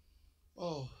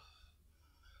 Oh,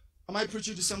 am I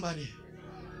preaching to somebody?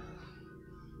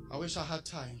 I wish I had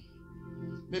time.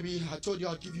 Maybe I told you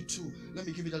I'll give you 2. Let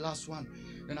me give you the last one.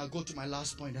 Then I'll go to my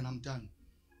last point and I'm done.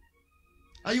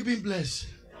 Are you being blessed?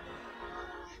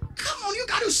 Come on, you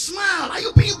got to smile. Are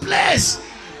you being blessed?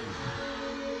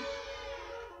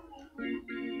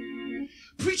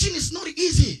 Preaching is not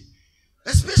easy,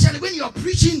 especially when you are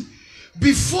preaching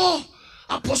before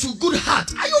Apostle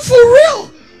Goodheart. Are you for real?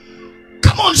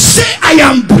 Come on, say I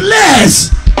am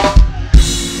blessed.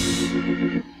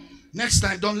 Next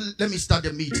time, don't let me start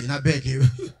the meeting. I beg you.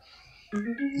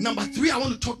 Number 3, I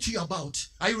want to talk to you about.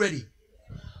 Are you ready?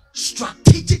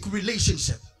 Strategic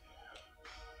relationship.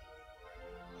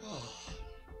 Oh.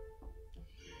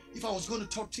 If I was going to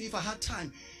talk to you, if I had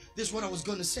time, this is what I was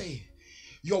going to say.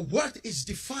 Your worth is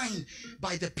defined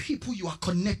by the people you are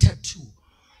connected to.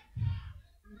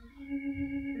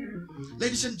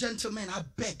 Ladies and gentlemen, I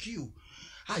beg you.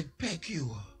 I beg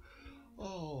you.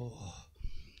 Oh,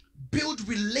 build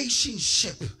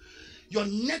relationship. Your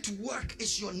network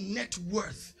is your net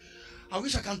worth. I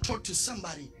wish I can talk to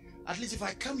somebody. At least if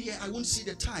I come here, I won't see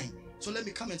the time. So let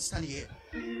me come and stand here.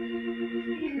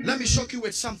 Let me shock you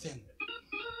with something.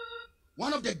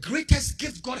 One of the greatest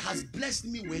gifts God has blessed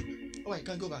me with. Oh, I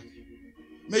can go back.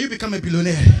 May you become a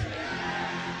billionaire.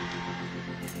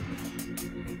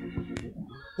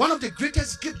 One of the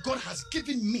greatest gifts God has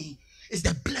given me is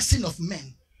the blessing of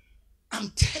men.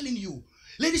 I'm telling you,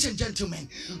 ladies and gentlemen,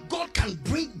 God can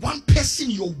bring one person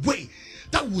your way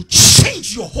that will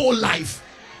change your whole life.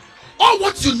 All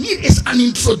what you need is an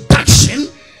introduction.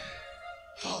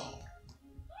 Oh.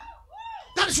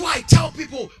 That is why I tell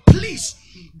people, please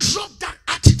drop that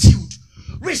attitude.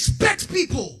 Respect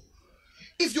people.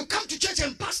 If you come to church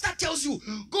and pastor tells you,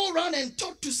 go around and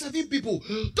talk to 7 people,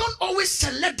 don't always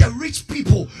select the rich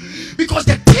people, because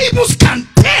the tables can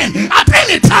turn at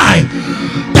any time.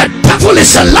 The devil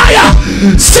is a liar.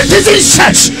 Citizen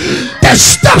Church, the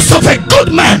steps of a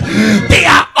good man, they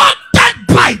are ordered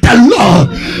by the Lord.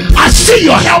 I see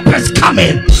your helpers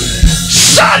coming.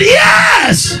 Shout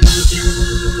yes.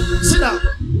 Sit down.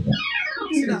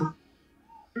 Sit down.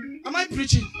 Am I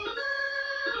preaching?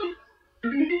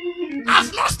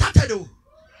 I've not started though.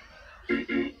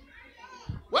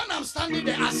 When I'm standing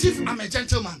there as if I'm a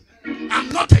gentleman, I'm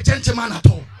not a gentleman at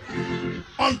all.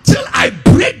 Until I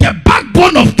break the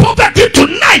backbone of poverty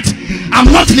tonight,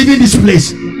 I'm not leaving this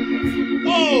place.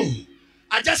 Oh,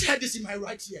 I just heard this in my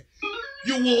right ear.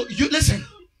 You listen.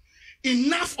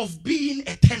 Enough of being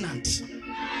a tenant.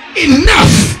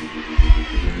 Enough.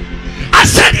 I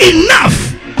said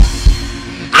enough.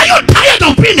 Are you tired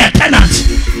of being a tenant?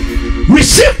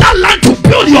 Receive that land to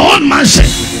build your own mansion.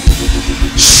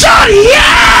 Shout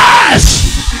yes.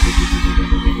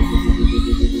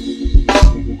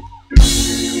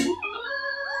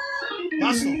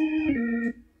 Pastor,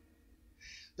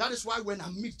 that is why when I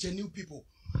meet genuine people,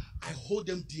 I hold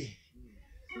them dear.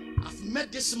 I've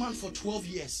met this man for 12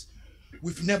 years.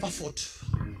 We've never fought.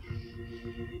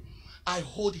 I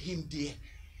hold him dear.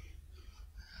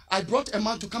 I brought a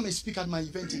man to come and speak at my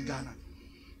event in Ghana.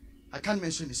 I can't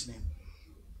mention his name.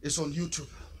 It's on YouTube.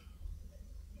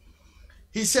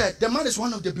 He said, the man is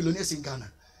one of the billionaires in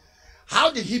Ghana. How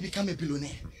did he become a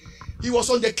billionaire? He was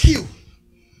on the queue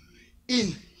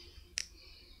in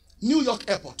New York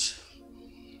airport.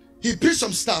 He paid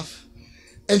some stuff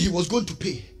and he was going to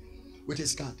pay with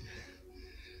his card.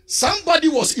 Somebody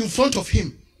was in front of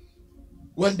him.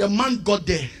 When the man got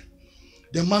there,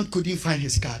 the man couldn't find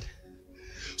his card.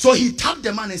 So he tapped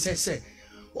the man and said, sir,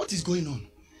 what is going on?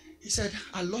 He said,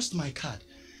 I lost my card.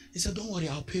 He said, don't worry,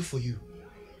 I'll pay for you.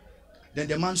 Then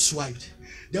the man swiped.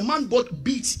 The man bought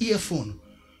Beats earphone.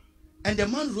 And the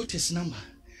man wrote his number.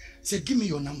 He said, give me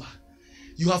your number.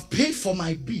 You have paid for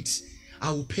my Beats.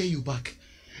 I will pay you back.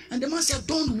 And the man said,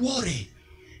 don't worry.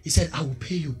 He said, I will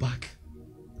pay you back.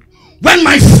 When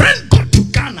my friend got to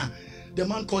Ghana, the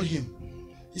man called him.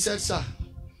 He said, sir,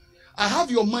 I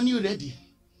have your money ready,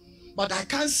 but I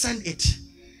can't send it.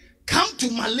 Come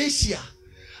to Malaysia.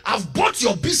 I've bought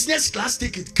your business class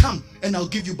ticket. Come and I'll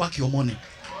give you back your money.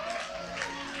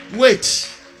 Wait.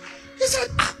 He said,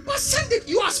 but send it.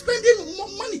 You are spending more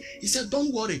money. He said,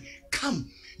 don't worry. Come.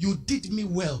 You did me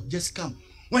well. Just come.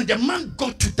 When the man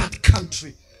got to that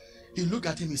country, he looked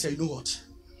at him. He said, you know what?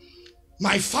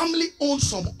 My family owns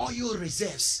some oil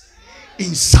reserves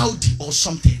in Saudi or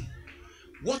something.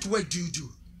 What work do you do?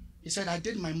 He said, I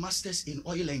did my master's in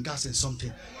oil and gas and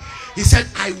something. He said,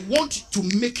 I want to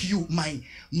make you my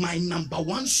number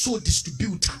one sole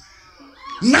distributor.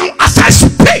 Now as I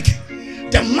speak,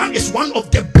 the man is one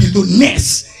of the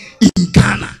billionaires in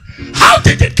Ghana. How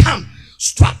did it come?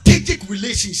 Strategic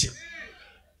relationship.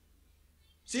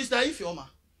 Sister Ifeoma,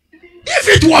 if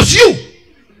it was you,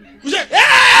 you say,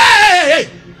 hey,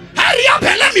 hurry up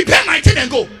and let me pay my thing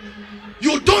and go.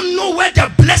 You don't know where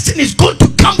the blessing is going to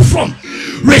come from.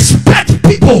 Respect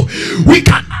people. We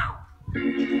can.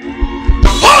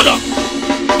 Hold on.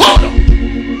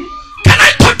 Can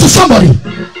I talk to somebody?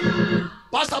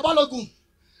 Pastor Balogun,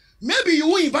 maybe you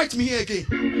will invite me here again.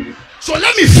 So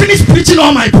let me finish preaching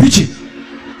all my preaching.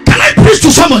 Can I preach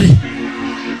to somebody?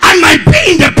 I might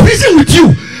be in the prison with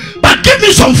you, but give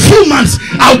me some few months,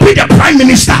 I'll be the prime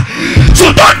minister.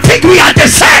 So don't think we are the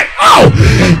same. Oh,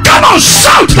 come on,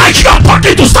 shout like you are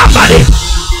talking to somebody.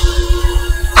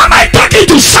 Am I talking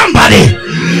to somebody?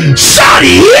 Shout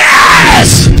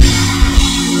yes.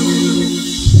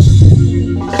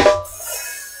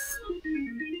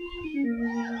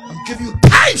 I'm giving you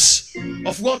types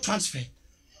of word transfer.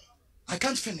 I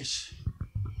can't finish.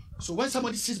 So when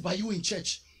somebody sits by you in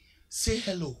church, say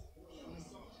hello.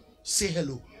 Say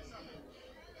hello.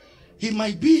 He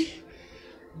might be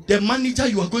the manager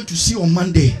you are going to see on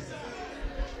Monday.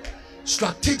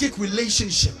 Strategic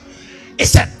relationship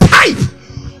is a type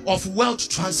of wealth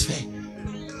transfer.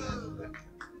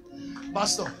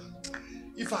 Pastor,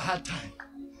 if I had time,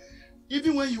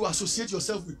 even when you associate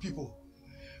yourself with people,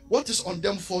 what is on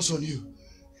them falls on you.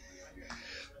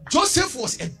 Joseph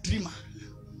was a dreamer.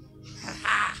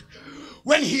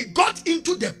 When he got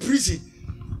into the prison,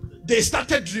 they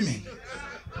started dreaming.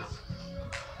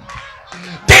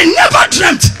 They never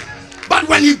dreamt, but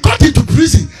when he got into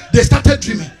prison, they started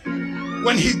dreaming.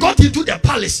 When he got into the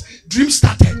palace, dreams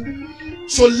started.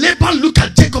 So Laban looked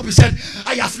at Jacob. He said,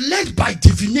 I have learned by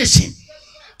divination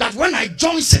that when I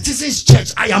join Citizens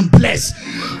Church, I am blessed.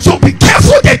 So be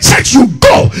careful the church you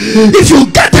go. If you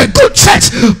get a good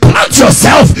church, plant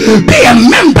yourself, be a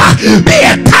member, be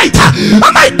a tither.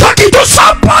 Am I talking to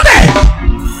somebody?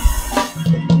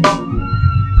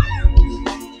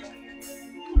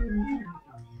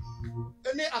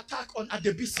 Any attack on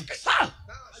Adebisi?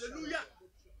 Hallelujah.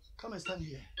 Come and stand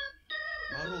here.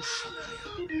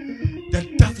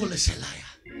 The devil is a liar.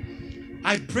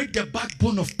 I break the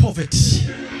backbone of poverty.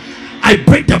 I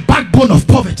break the backbone of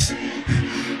poverty.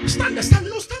 Stand there, stand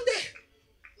there. No, stand there.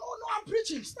 No, I'm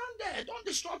preaching. Stand there. Don't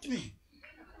distract me.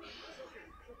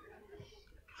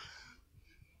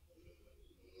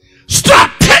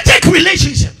 Strategic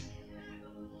relationship.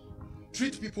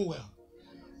 Treat people well.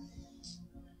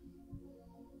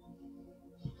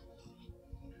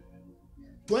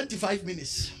 "25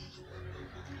 minutes.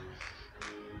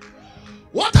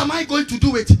 What am I going to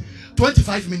do with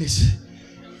 25 minutes?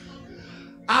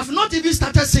 I've not even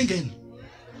started singing.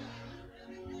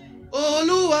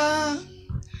 Oluwa,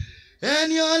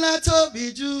 Eniola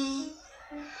Tobiju,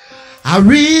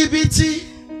 Aribiti,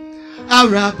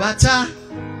 Arabata,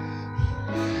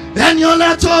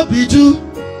 Eniola Tobiju,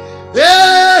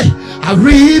 hey,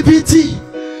 Aribiti,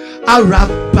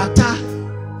 Arabata,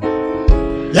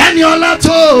 Eniola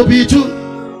Tobiju,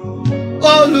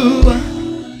 Oluwa.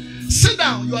 Sit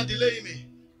down, you are delaying me.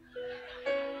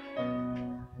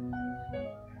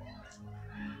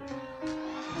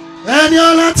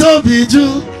 Eniola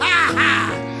Tobiju.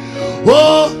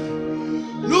 Oh,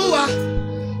 Lua.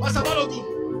 Pastor Balogun.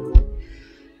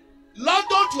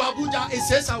 London to Abuja is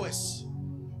 6 hours.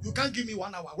 You can't give me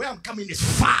 1 hour. Where I'm coming is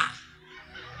far.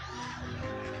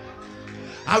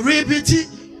 Aribiti,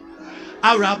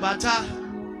 Arabata,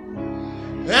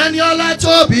 Eniola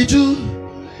Tobiju.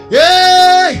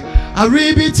 Hey,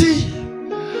 Aribiti,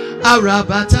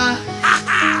 Arabata,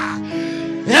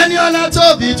 Eniola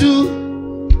Tobiju.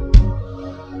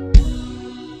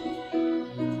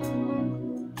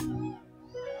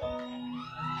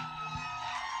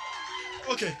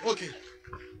 Okay.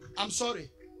 I'm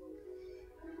sorry.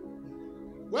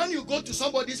 When you go to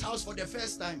somebody's house for the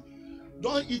first time,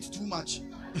 don't eat too much.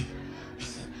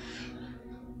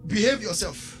 Behave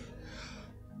yourself.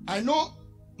 I know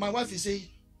my wife is saying,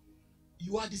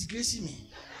 you are disgracing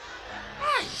me.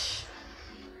 Aye.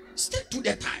 Stick to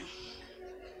the time.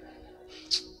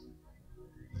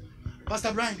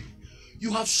 Pastor Brian,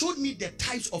 you have showed me the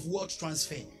types of wealth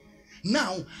transfer.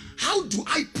 Now, how do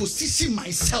I position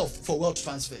myself for wealth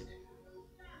transfer?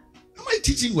 Am I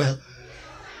teaching well?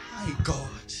 My God.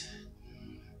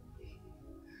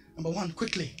 Number one,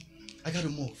 quickly, I got to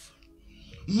move.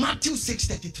 Matthew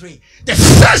 6:33. The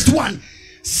first one,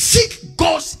 seek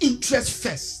God's interest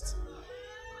first.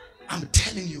 I'm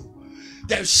telling you,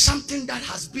 there is something that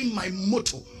has been my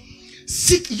motto.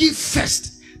 Seek ye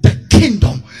first the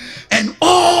kingdom and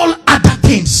all other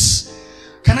things.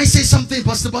 Can I say something,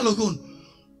 Pastor Balogun?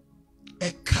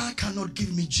 A car cannot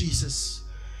give me Jesus.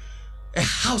 A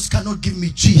house cannot give me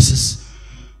Jesus.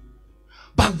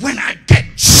 But when I get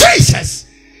Jesus,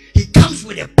 he comes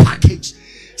with a package.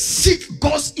 Seek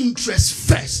God's interest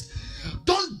first.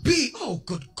 Don't be, oh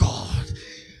good God,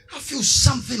 I feel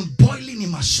something boiling in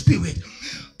my spirit.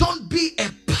 Don't be a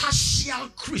partial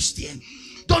Christian.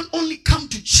 Don't only come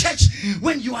to church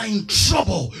when you are in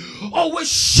trouble. Always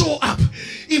show up.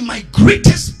 In my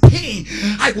greatest pain,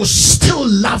 I will still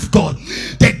love God.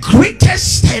 The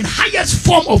greatest and highest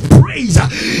form of praise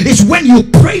is when you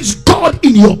praise God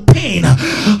in your pain.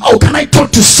 Oh, can I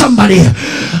talk to somebody?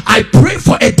 I pray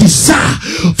for a desire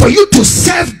for you to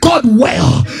serve God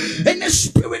well. In the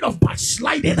spirit of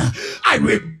backsliding, I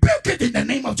rebuke it in the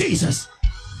name of Jesus.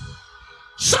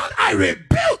 Son, I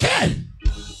rebuke it.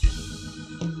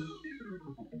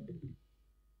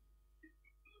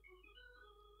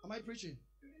 Am I preaching?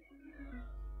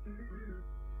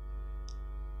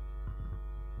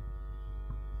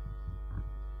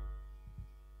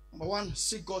 Number one,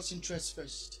 seek God's interest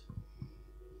first.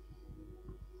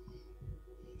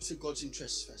 Seek God's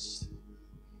interest first.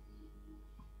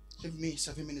 Give me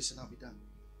 7 minutes and I'll be done.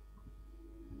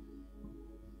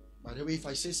 By the way, if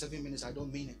I say 7 minutes, I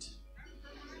don't mean it.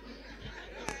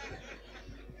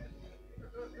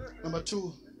 Number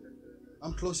two,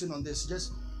 I'm closing on this.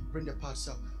 Just bring the parts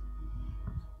up.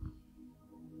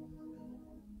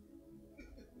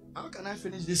 How can I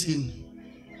finish this in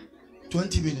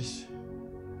 20 minutes?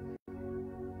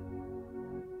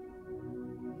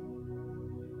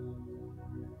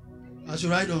 I should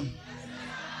write on.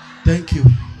 Thank you.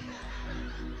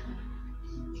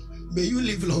 May you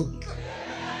live long.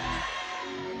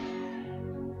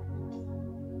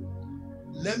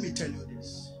 Let me tell you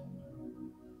this.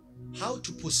 How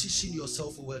to position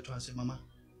yourself for wealth transfer, Mama.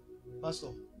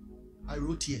 Pastor, I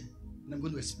wrote here and I'm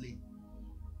going to explain.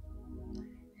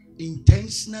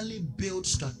 Intentionally build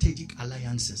strategic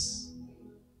alliances.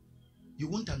 You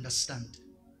won't understand.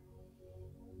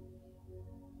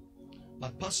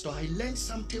 But Pastor, I learned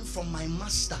something from my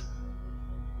master.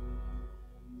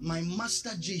 My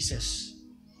master Jesus.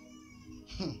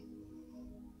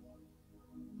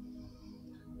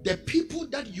 The people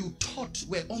that you thought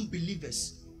were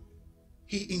unbelievers,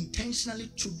 he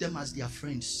intentionally took them as their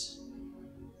friends.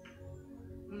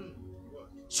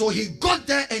 So he got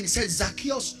there and said,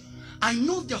 Zacchaeus, I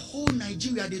know the whole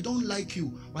Nigeria, they don't like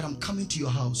you, but I'm coming to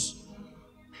your house.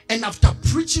 And after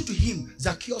preaching to him,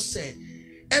 Zacchaeus said,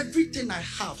 everything I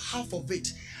have, half of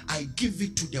it, I give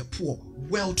it to the poor.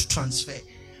 Wealth transfer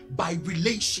by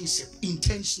relationship,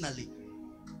 intentionally.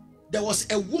 There was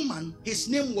a woman, his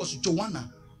name was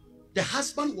Joanna. The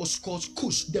husband was called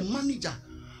Cush, the manager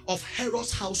of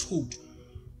Herod's household.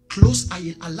 Close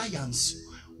alliance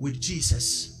with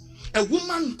Jesus. A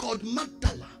woman called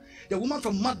Magdala, the woman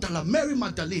from Magdala, Mary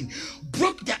Magdalene,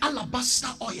 broke the alabaster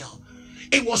oil.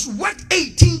 It was worth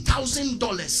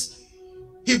 $18,000.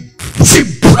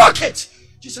 She broke it.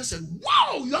 Jesus said,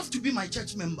 wow, you have to be my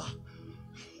church member.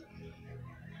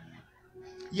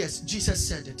 Yes, Jesus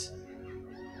said it.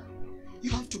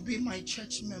 You have to be my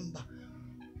church member.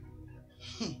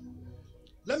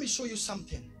 Let me show you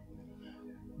something.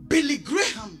 Billy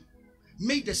Graham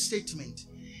made a statement.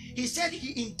 He said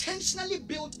he intentionally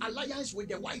built alliance with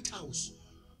the White House.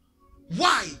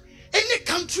 Why? Any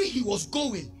country he was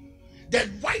going, the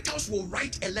White House will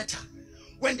write a letter.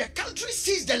 When the country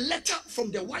sees the letter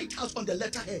from the White House on the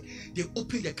letterhead, they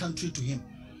open the country to him.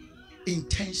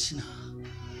 Intentional,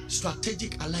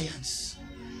 strategic alliance.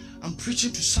 I'm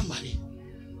preaching to somebody.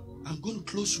 I'm going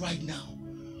to close right now.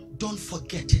 Don't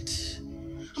forget it.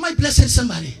 Am I blessing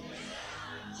somebody?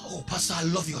 Oh, Pastor, I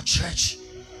love your church.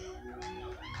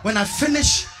 When I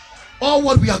finish, all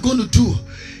what we are going to do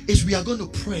is we are going to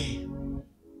pray.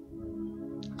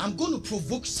 I'm going to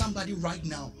provoke somebody right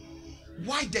now.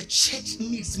 Why the church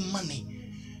needs money.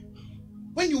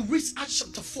 When you read Acts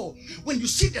chapter 4, when you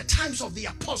see the times of the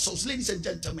apostles, ladies and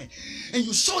gentlemen, and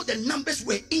you saw the numbers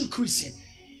were increasing,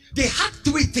 They had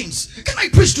three things. Can I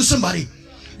preach to somebody?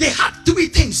 They had three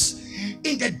things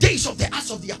in the days of the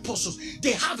Acts of the Apostles.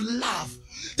 They have love.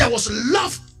 There was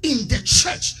love in the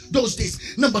church those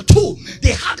days. Number two,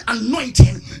 they had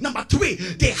anointing. Number three,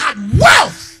 they had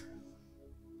wealth.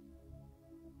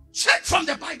 Check from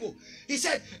the Bible. He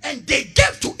said, and they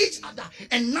gave to each other,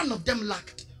 and none of them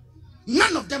lacked.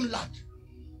 None of them lacked.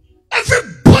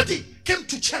 Everybody came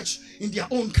to church in their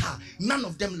own car. None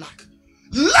of them lacked.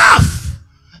 Love,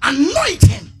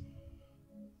 anointing,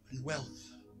 and wealth.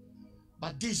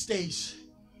 But these days,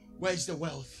 where is the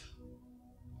wealth?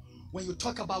 When you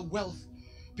talk about wealth,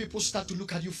 people start to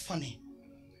look at you funny.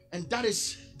 And that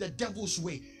is the devil's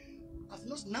way.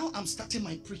 Now I'm starting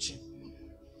my preaching.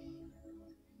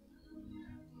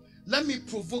 Let me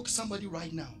provoke somebody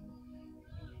right now.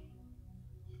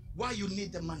 Why you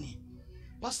need the money?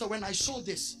 Pastor, when I saw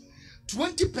this,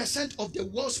 20% of the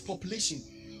world's population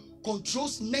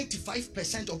controls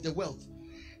 95% of the wealth.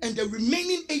 And the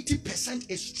remaining 80%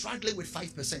 is struggling with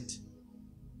 5%.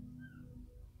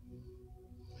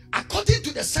 According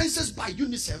to the census by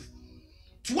UNICEF,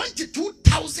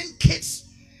 22,000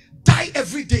 kids die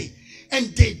every day.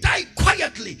 And they die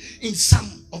quietly in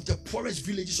some of the poorest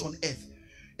villages on earth.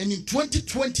 And in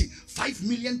 2020, 5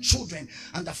 million children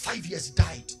under 5 years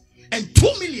died. And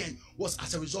 2 million was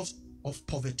as a result of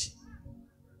poverty.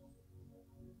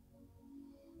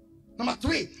 Number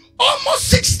three, almost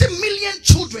 60 million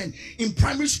children in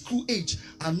primary school age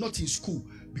are not in school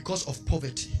because of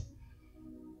poverty.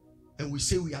 And we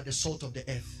say we are the salt of the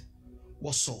earth.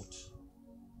 What salt?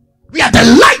 We are the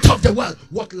light of the world.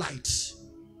 What light?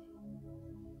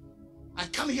 I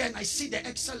come here and I see the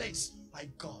excellence.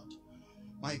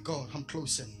 My God, I'm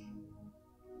closing.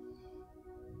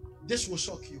 This will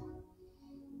shock you.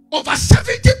 Over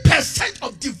 70%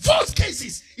 of divorce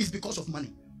cases is because of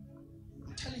money.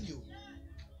 I'm telling you.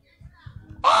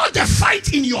 All the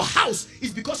fight in your house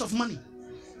is because of money.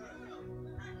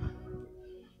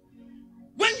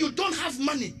 When you don't have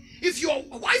money, if your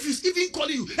wife is even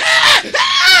calling you, hey,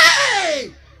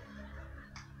 hey,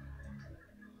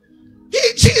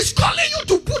 she is calling you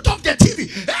to put off the TV,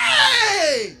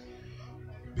 hey,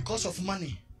 because of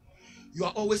money, you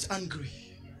are always angry.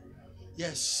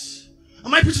 Yes.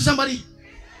 Am I preaching somebody?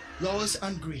 You are always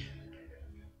angry.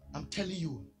 I'm telling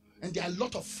you. And there are a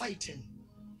lot of fighting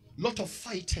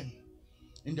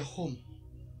in the home.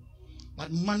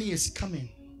 But money is coming.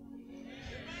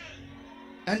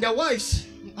 And the wives,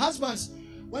 husbands,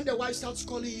 when the wife starts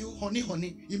calling you honey,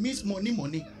 honey, it means money,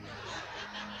 money.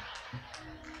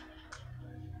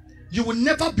 You will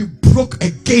never be broke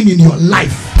again in your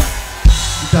life.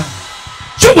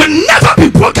 You will never be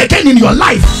broke again in your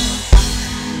life.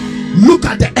 Look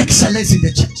at the excellence in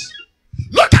the church.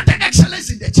 Look at the excellence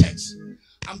in the church.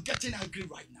 I'm getting angry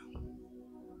right now.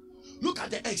 Look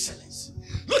at the excellence.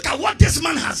 Look at what this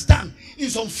man has done in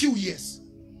some few years.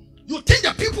 You think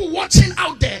the people watching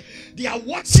out there, they are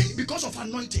watching because of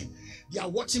anointing. They are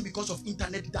watching because of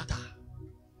internet data.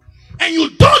 And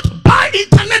you don't buy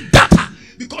internet data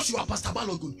because you are Pastor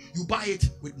Balogun. You buy it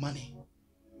with money.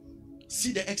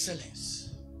 See the excellence.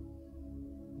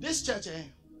 This church,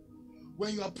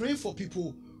 when you are praying for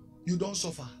people, you don't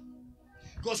suffer.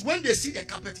 Because when they see the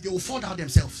carpet, they will fall down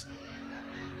themselves.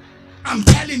 I'm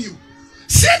telling you.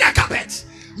 See the carpet.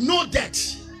 No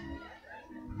debt.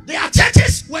 There are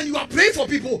churches, when you are praying for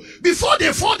people, before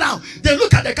they fall down, they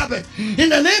look at the carpet. In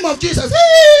the name of Jesus.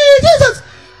 Hey, Jesus.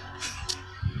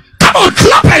 Come on,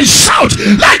 clap and shout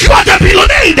like you are the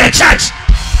billionaire in the church.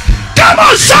 Come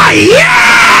on, say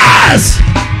yes.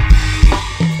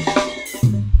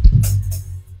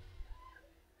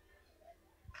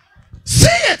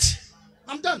 See it.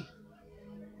 I'm done.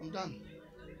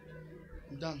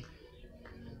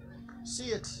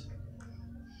 See it.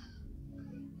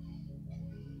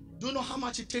 Do you know how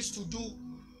much it takes to do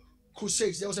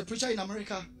crusades? There was a preacher in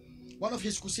America. One of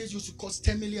his crusades used to cost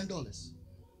 $10 million.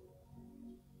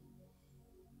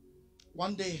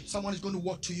 One day, someone is going to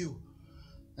walk to you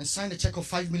and sign a check of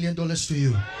 $5 million to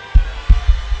you.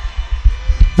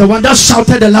 The one that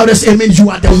shouted the loudest amen, you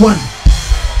are the one.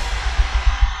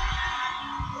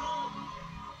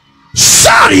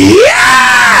 Shout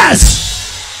yes!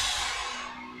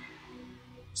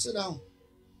 Sit down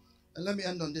and let me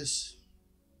end on this.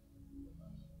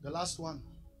 The last one.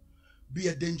 Be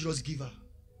a dangerous giver.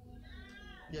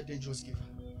 Be a dangerous giver.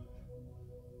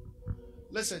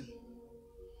 Listen,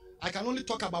 I can only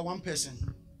talk about one person.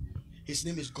 His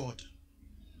name is God.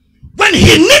 When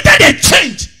he needed a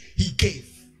change, he gave.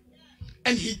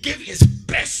 And he gave his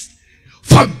best.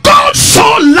 For God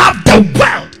so loved the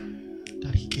world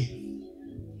that he gave.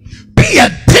 Be a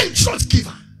dangerous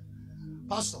giver.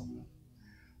 Pastor,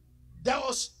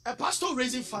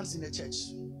 raising funds in the church.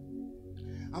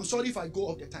 I'm sorry if I go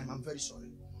off the time. I'm very sorry.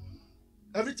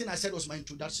 Everything I said was my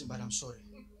introduction, but I'm sorry.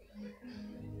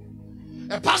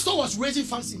 A pastor was raising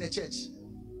funds in the church.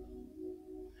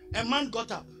 A man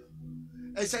got up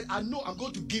and said, I know I'm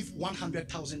going to give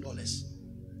 $100,000.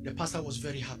 The pastor was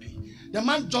very happy. The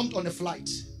man jumped on the flight.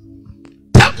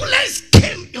 Turbulence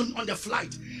came on the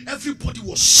flight. Everybody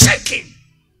was shaking.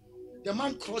 The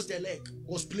man crossed their leg,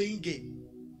 was playing game.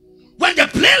 When the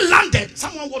plane landed,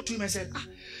 someone walked to him and said,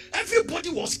 everybody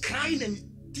was crying and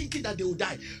thinking that they would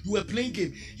die. You were playing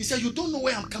game. He said, you don't know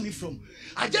where I'm coming from.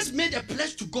 I just made a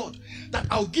pledge to God that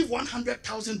I'll give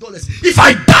 $100,000. If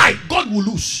I die, God will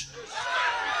lose.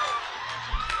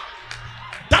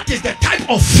 That is the type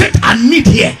of faith I need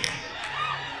here.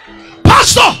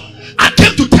 Pastor, I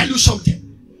came to tell you something.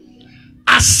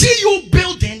 I see you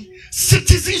building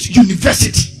Citizens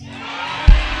University.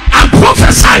 I'm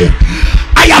prophesying.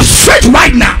 I have faith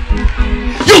right now.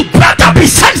 You better be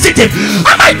sensitive.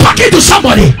 Am I talking to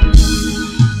somebody?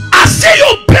 I see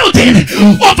you building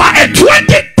over a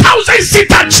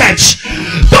 20,000-seater church.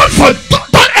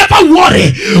 Don't ever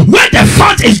worry where the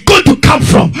fund is going to come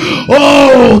from.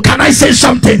 Oh, can I say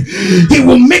something? He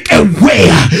will make a way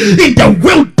in the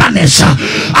wilderness.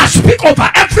 I speak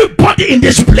over everybody in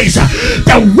this place.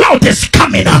 The world is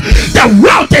coming. The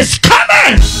world is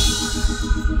coming.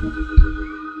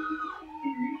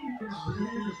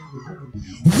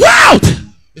 World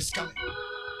is coming.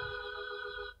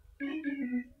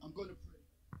 I'm going to pray.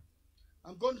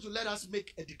 I'm going to let us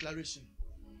make a declaration.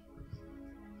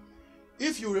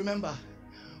 If you remember,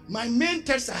 my main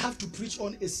text I have to preach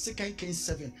on is 2 Kings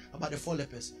 7 about the 4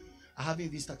 lepers. I haven't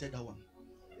even started that one.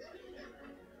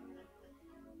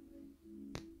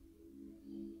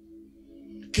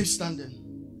 Keep standing.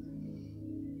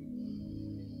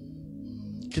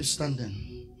 Keep standing.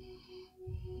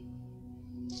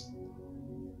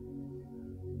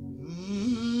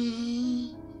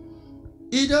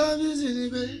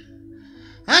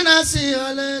 And I say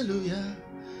hallelujah.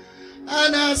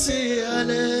 And I say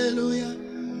hallelujah.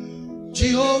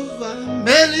 Jehovah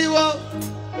Meliwo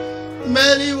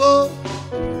Meliwo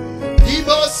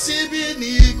Ibo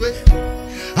Sibinigwe.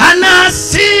 And I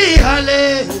say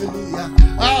hallelujah.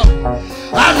 Oh,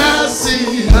 and I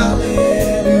say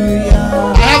hallelujah.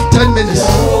 I have 10 minutes.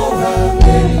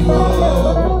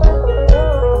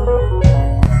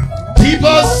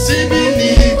 Ibo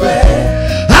Sibinigwe.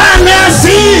 And I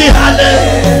say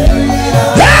hallelujah.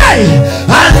 Hey,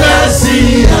 and I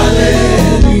say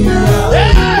hallelujah.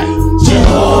 Hey,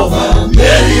 Jehovah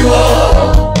Meliwo,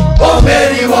 oh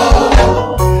Meliwo,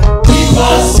 Ibo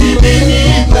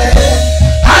Sibinigwe.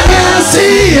 And I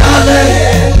say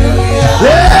hallelujah.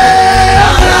 Hey,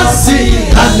 and I say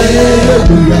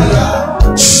hallelujah.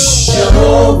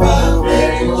 Jehovah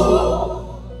Meliwo.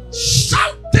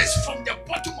 Shout this from the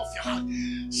bottom of your heart.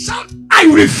 Shout, I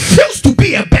refuse to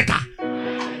be a beggar.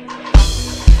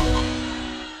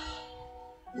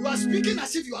 You are speaking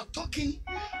as if you are talking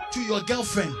to your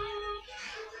girlfriend.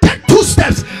 Take 2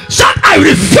 steps. Shout, I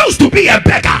refuse to be a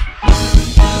beggar.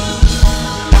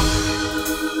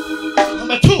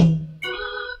 Number 2.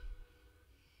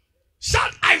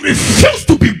 Shout, I refuse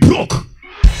to be broke.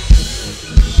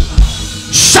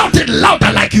 Shout it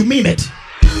louder like you mean it.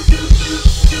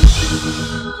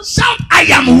 Shout, I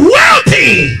am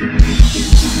wealthy.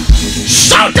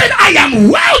 Shout it, I am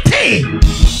wealthy.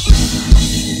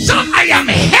 Shout, I am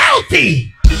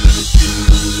healthy.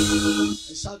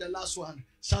 And shout the last one.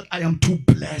 Shout, I am too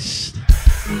blessed.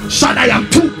 Shout, I am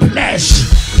too blessed.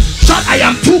 Shout, I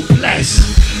am too blessed.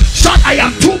 Shout, I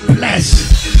am too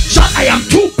blessed. Shout, I am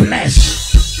too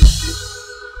blessed.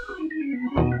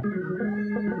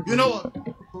 You know what?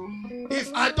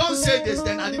 If I don't say this,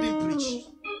 then I didn't preach.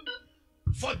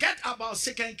 Forget about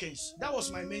 2 Kings. That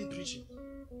was my main preaching.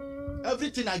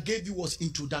 Everything I gave you was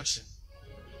introduction.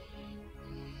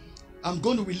 I'm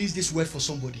going to release this word for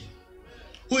somebody.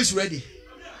 Who is ready?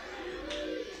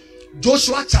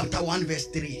 Joshua chapter 1 verse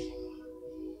 3.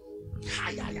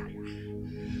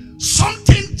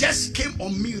 Something just came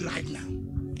on me right now.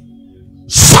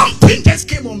 Something just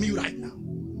came on me right now.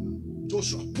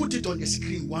 Joshua, put it on the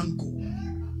screen. One go.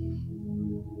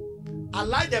 I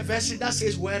like the version that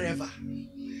says wherever.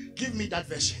 Give me that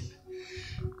version.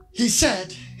 He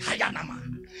said, Hayanama.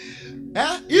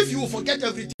 If you forget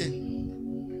everything,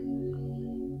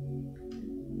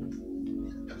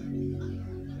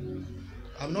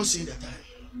 I'm not seeing the time.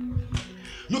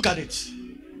 Look at it.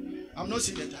 I'm not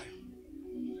seeing the time.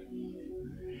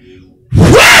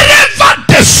 Wherever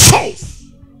the sole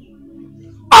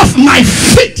of my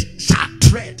feet shall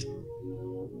tread,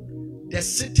 the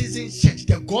citizen church,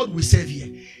 the God we serve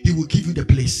here, He will give you the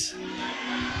place.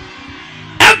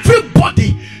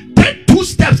 Everybody take 2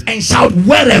 steps and shout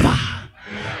wherever.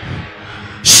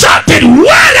 Shout it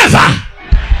wherever.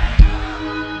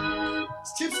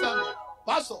 Steve Stanley,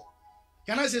 Pastor,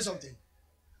 can I say something?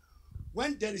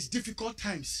 When there is difficult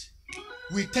times,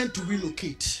 we tend to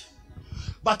relocate.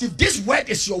 But if this word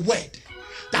is your word,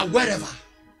 that wherever,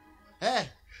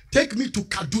 take me to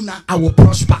Kaduna, I will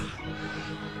prosper.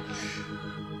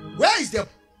 Where is the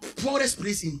poorest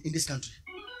place in this country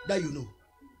that you know?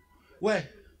 Where?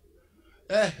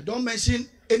 Don't mention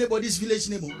anybody's village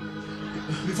name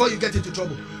before you get into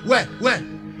trouble. Where?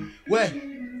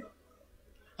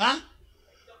 Huh?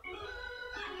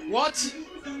 What?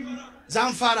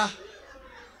 Zamfara.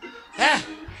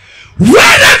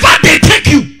 Wherever they take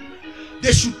you,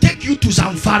 they should take you to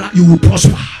Zamfara. You will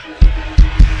prosper.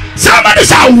 Somebody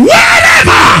shout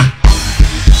wherever.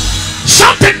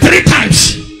 Shout it 3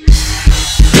 times.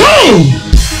 2,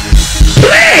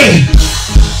 3.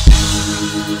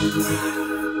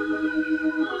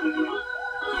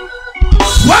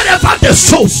 Wherever the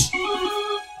souls.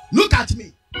 Look at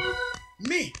me.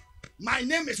 My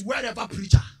name is Wherever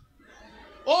Preacher.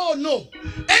 Oh no.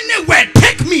 Anywhere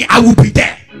take me, I will be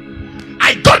there.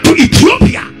 I got to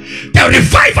Ethiopia. The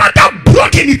revival that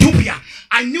broke in Ethiopia.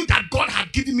 I knew that God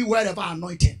had given me wherever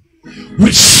anointing.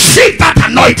 Receive that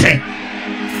anointing.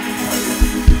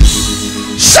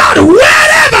 Shout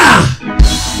wherever.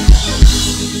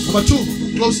 Number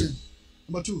 2, closing.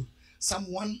 Number 2, Psalm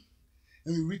 1,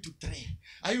 and we read to 3.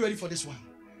 Are you ready for this one?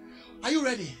 Are you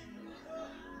ready?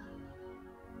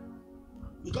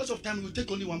 Because of time, we'll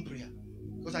take only one prayer.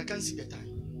 Because I can't see the time.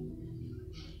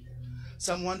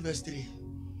 Psalm 1 verse 3.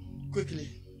 Quickly.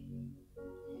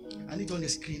 I need it on the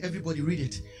screen. Everybody read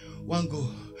it. One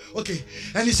go. Okay.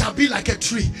 And it shall be like a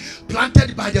tree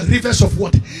planted by the rivers of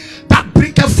water, that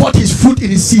bringeth forth his fruit in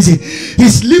his season.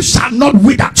 His leaves shall not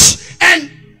wither. And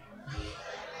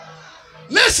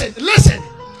listen.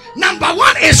 Number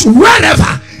 1 is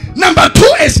wherever. Number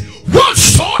 2 is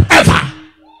whatsoever.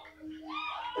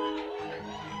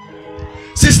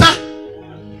 Sister,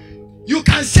 you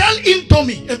can sell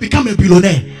Indomie and become a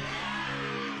billionaire,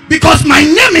 because my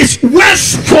name is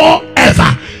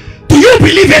whatsoever. Do you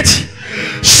believe it?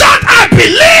 Shout, I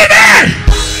believe it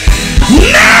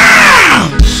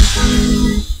now.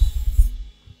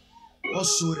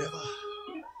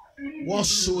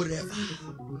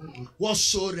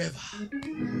 Whatsoever.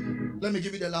 Let me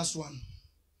give you the last one.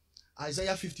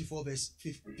 Isaiah 54 verse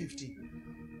 50.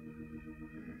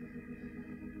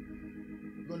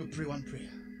 I'm going to pray one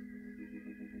prayer.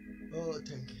 Oh,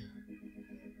 thank you.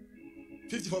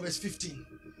 54 verse 15.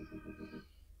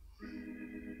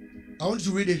 I want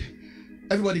you to read it.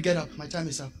 Everybody get up. My time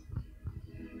is up.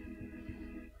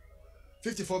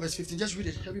 54 verse 15. Just read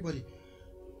it. Everybody.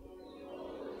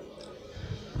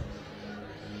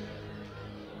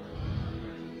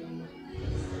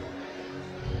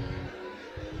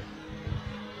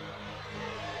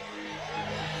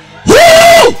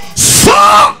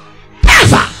 Whosoever.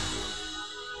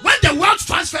 When the wealth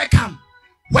transfer come,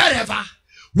 wherever,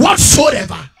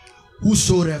 whatsoever,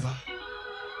 whosoever.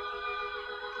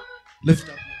 Lift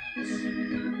up.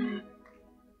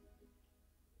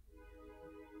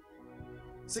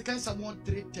 2 Samuel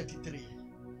 3:33.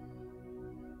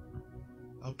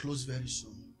 I'll close very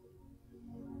soon.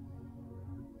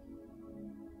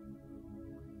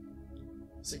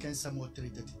 Second Samuel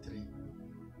 3:33.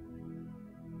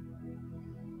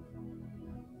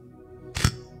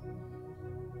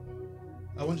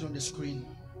 I want you on the screen.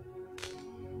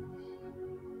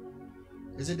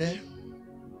 Is it there?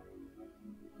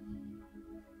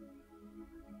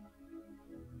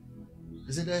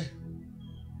 Is it there?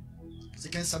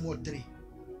 2 Samuel 3.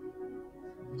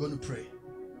 We're going to pray.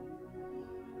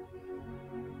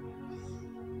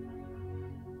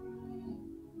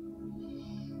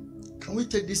 Can we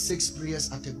take these 6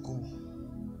 prayers at a go?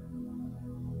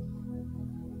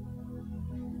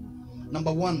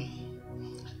 Number 1,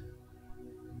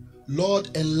 Lord,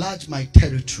 enlarge my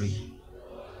territory.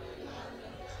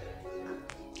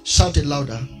 Shout it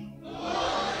louder.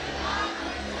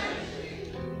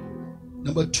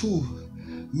 Number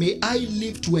 2, may I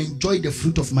live to enjoy the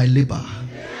fruit of my labor.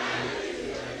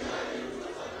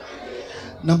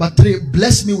 Number 3,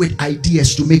 bless me with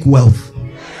ideas to make wealth.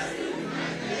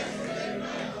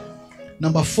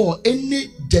 Number 4, any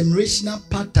generational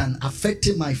pattern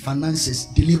affecting my finances,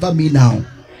 deliver me now.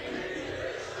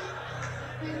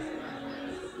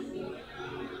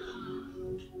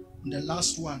 And the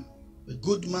last one, a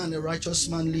good man, a righteous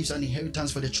man leaves an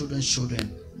inheritance for the children's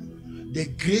children. The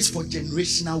grace for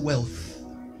generational wealth.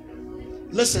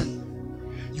 Listen,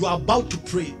 you are about to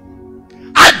pray.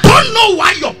 I don't know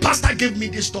why your pastor gave me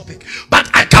this topic, but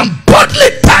I can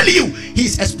boldly tell you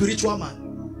he's a spiritual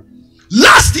man.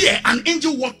 Last year, an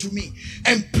angel walked to me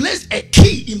and placed a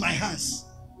key in my hands.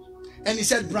 And he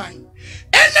said, Brian,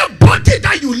 anybody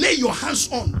that you lay your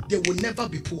hands on, they will never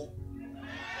be poor.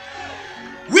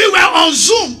 We were on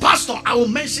Zoom, Pastor. I will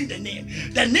mention the name.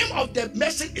 The name of the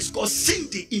message is called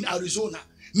Cindy in Arizona.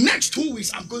 Next 2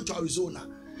 weeks, I'm going to Arizona.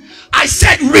 I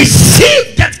said,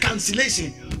 receive debt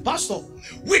cancellation. Pastor,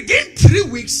 within 3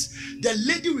 weeks, the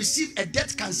lady received a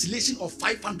debt cancellation of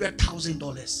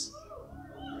 $500,000.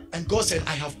 And God said,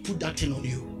 I have put that thing on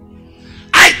you.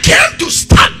 I came to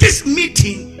start this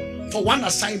meeting for one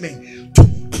assignment, to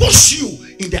push you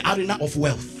in the arena of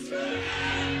wealth.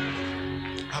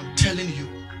 I'm telling you.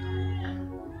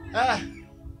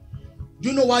 Do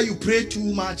you know why you pray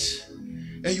too much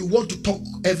and you want to talk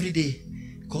every day?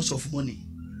 Because of money.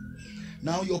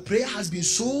 Now your prayer has been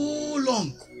so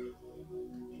long,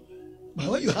 but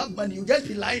when you have money, you just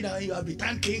be lying down and you have been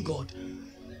thanking God.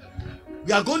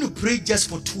 We are going to pray just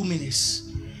for 2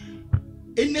 minutes.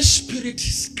 Any spirit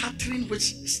scattering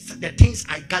which the things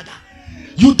I gather,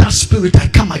 you that spirit, I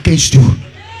come against you.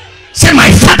 Say, my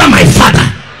father, my father.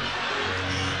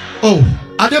 Oh,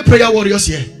 are there prayer warriors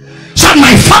here? Say,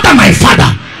 my father, my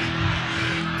father.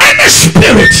 Any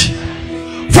spirit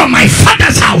from my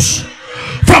father's house,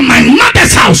 from my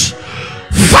mother's house,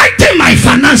 fighting my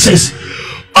finances,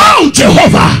 oh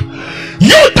Jehovah,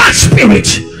 you that spirit,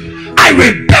 I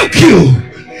rebuke you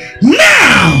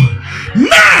now,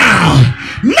 now,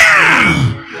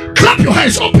 now. Clap your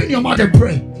hands, open your mouth and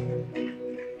pray.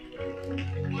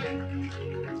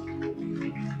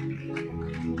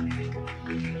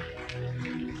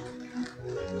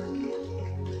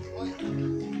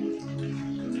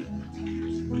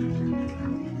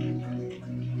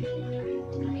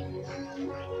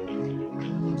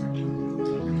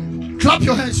 Clap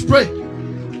your hands, pray.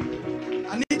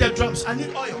 I need the drums, I need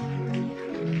oil.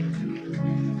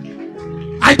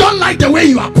 I don't like the way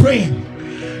you are praying.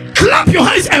 Clap your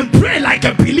hands and pray like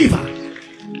a believer.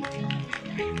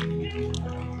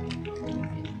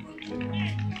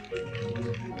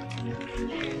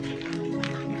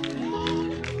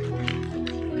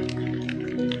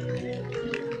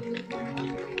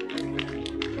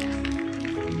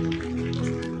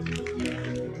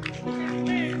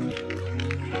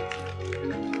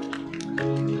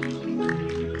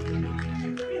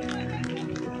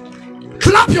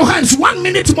 Clap your hands. 1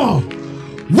 minute more.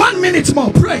 1 minute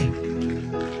more. Pray.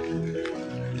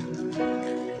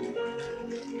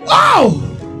 Oh,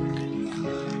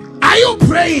 are you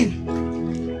praying?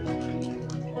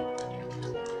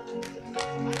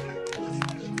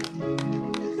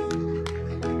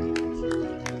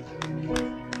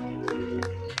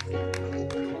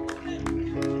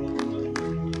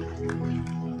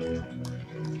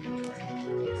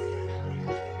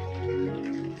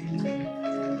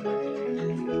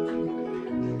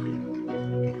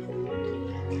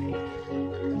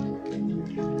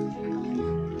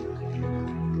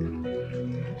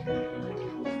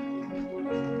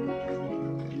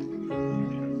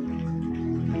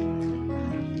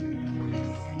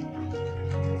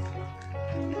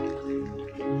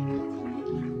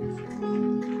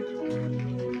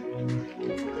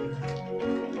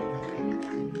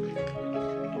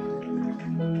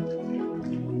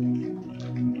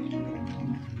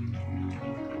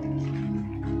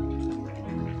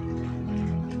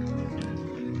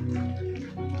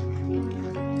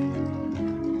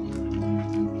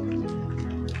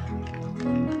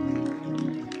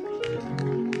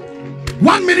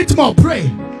 One minute more, pray.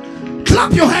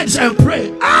 Clap your hands and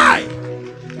pray. Aye.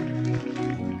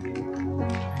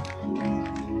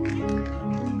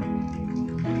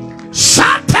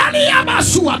 Shatalia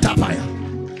Masuatapaya.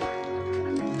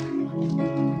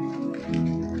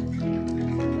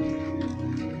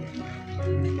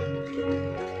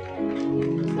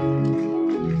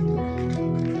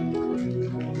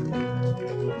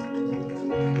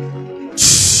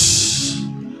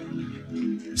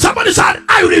 Somebody said,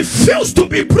 I refuse to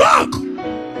be broke.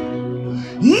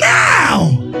 Now,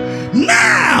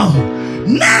 now,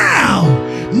 now,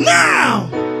 now.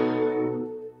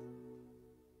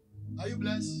 Are you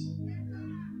blessed?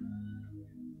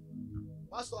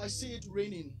 Pastor, I see it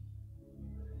raining.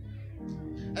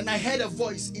 And I heard a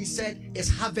voice. He said, it's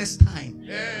harvest time.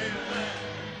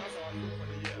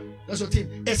 That's your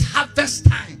team. It's harvest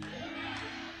time.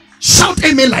 Shout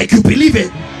amen like you believe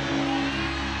it.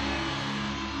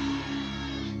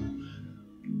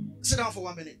 Sit down for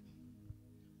 1 minute.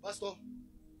 Pastor,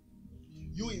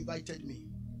 you invited me.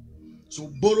 So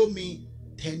borrow me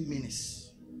 10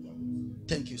 minutes.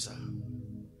 Thank you, sir.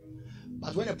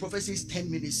 But when a prophecy is 10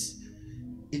 minutes,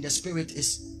 in the spirit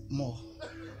is more.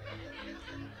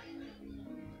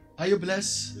 Are you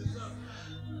blessed?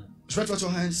 Stretch out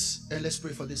your hands and let's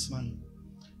pray for this man.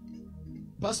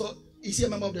 Pastor, is he a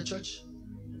member of the church?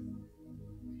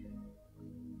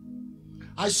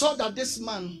 I saw that this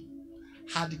man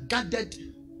had gathered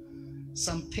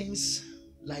some things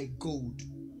like gold,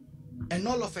 and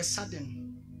all of a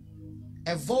sudden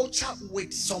a vulture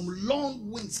with some long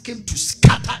wings came to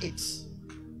scatter it.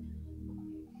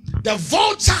 The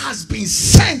vulture has been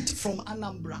sent from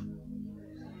Anambra.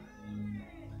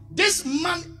 This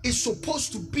man is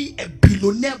supposed to be a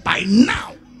billionaire by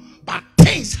now, but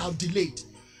things have delayed.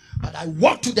 But I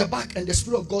walked to the back and the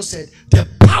Spirit of God said, the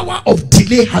power of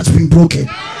delay has been broken.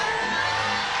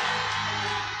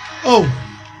 Oh,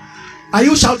 are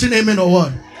you shouting amen or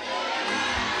what?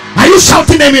 Are you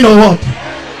shouting amen or what?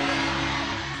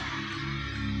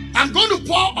 I'm going to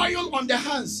pour oil on the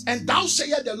hands, and thou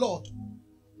sayest the Lord,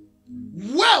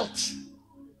 wealth.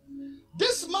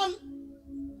 This man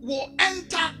will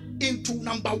enter into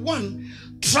number 1,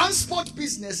 transport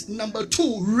business, number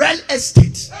 2, real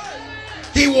estate.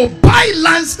 He will buy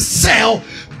lands, sell,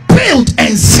 build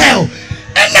and sell.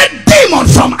 Any demon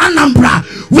from Anambra,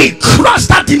 we crush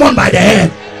that demon by the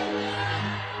head.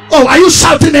 Oh, are you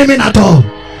shouting amen at all?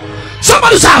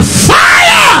 Somebody say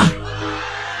fire!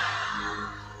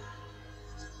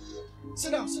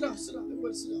 Sit down, sit down, sit down.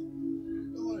 Everybody sit down.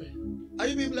 Don't worry. Are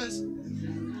you being blessed?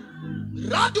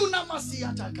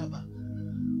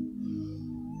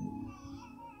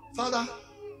 Father,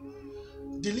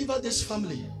 deliver this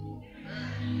family.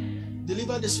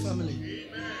 Deliver this family.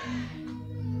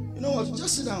 You know what?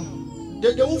 Just sit down.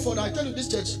 They won't fall. I tell you, this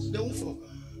church, they won't fall.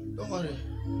 Don't worry.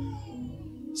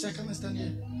 Say, come and stand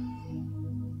here.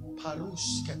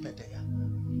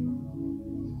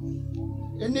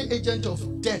 Any agent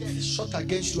of death shot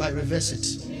against you, I reverse it.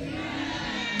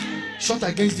 Shot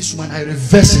against this woman, I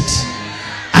reverse it.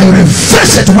 I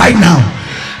reverse it right now.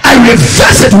 I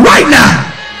reverse it right now.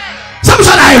 Somebody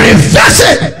said, I reverse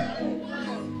it.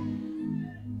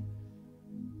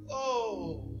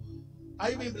 Oh,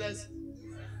 are you being blessed?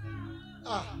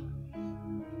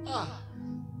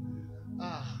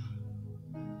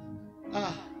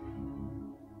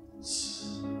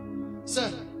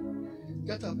 Sir,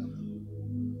 get up.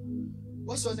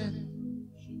 What's your name?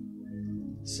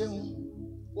 Say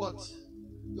what?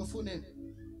 Your full name.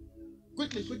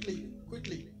 Quickly, quickly,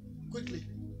 quickly, quickly.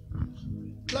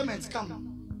 Clement,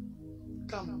 come.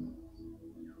 Come.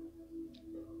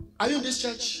 Are you in this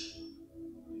church?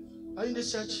 Are you in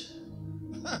this church?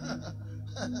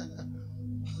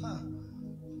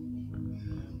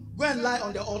 Go and lie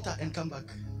on the altar and come back.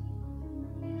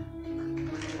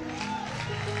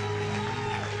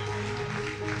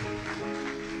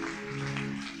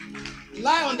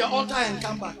 Lie on the altar and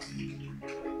come back.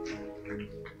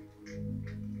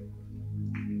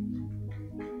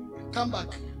 Come back.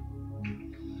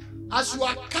 As you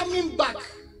are coming back,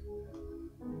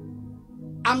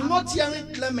 I'm not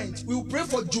hearing Clement. We will pray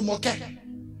for Jumoke.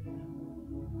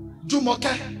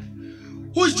 Jumoke.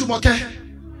 Who is Jumoke?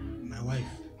 My wife.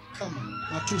 Come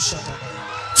on.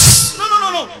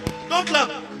 No. Don't clap.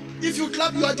 If you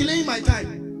clap, you are delaying my time.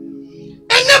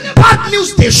 Any bad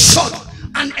news they shot,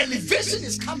 an elevation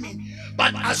is coming.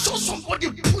 But I saw somebody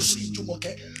pushing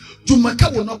Jumoke.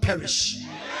 Jumoke will not perish.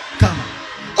 Come on.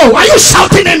 Oh, are you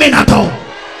shouting amen at all?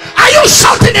 Are you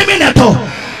shouting amen at all?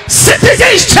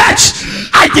 Citizens Church,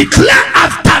 I declare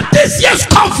after this year's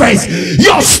conference,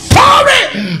 your story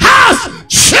has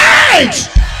changed.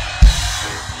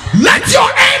 Let your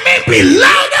amen be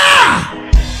louder.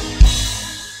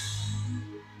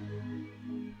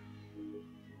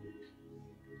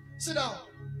 Sit down.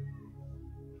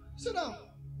 Sit down.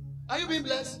 Are you being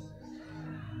blessed?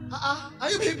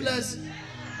 Are you being blessed?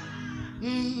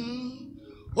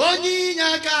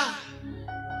 Oninyaka,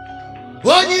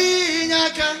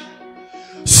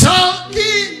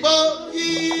 Soki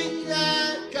Oninyaka,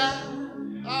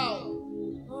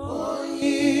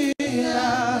 Oninyaka,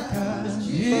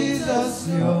 Jesus,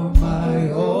 you're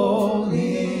my all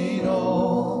in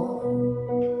all.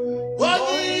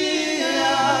 Oninyaka,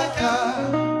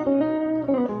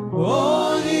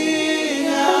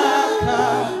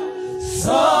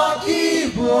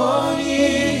 Soki Oninyaka.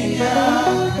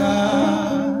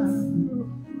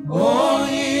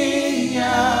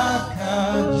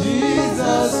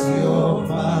 Jesus, you're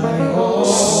my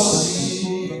all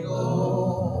in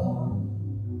all.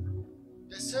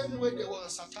 The same way they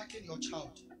was attacking your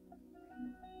child,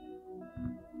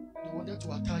 they wanted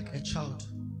to attack a child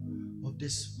of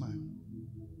this man.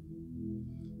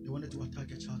 They wanted to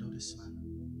attack a child of this man.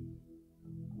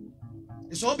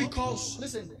 It's all because,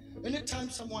 listen, anytime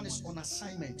someone is on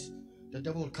assignment, the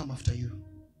devil will come after you.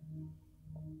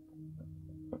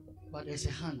 But there's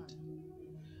a hand.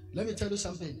 Let me tell you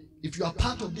something. If you are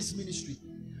part of this ministry,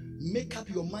 make up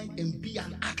your mind and be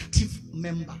an active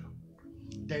member.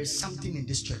 There is something in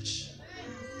this church.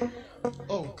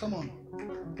 Oh, come on.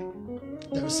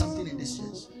 There is something in this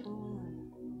church.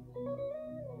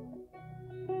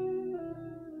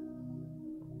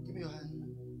 Give me your hand.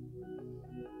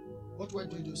 What word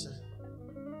do you do, sir?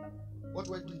 What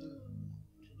word do you do?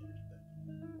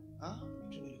 Huh?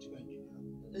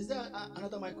 Is there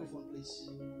another microphone,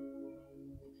 please?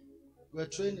 We're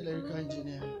trained electrical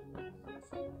engineer.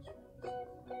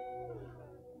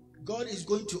 God is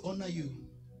going to honor you.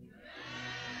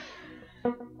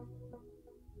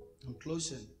 I'm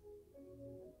closing.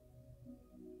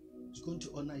 He's going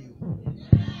to honor you.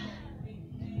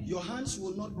 Your hands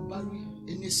will not bury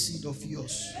any seed of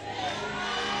yours.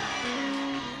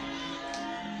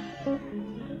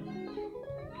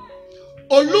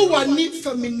 Oluwa ni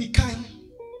feminikai.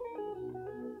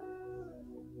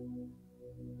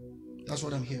 That's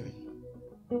what I'm hearing.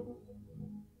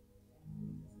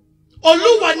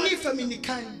 Oluwa ni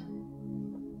feminikai.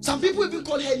 Some people even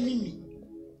call her Nini.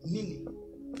 Nini.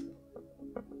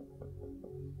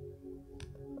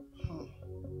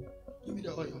 Give me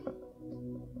the oil.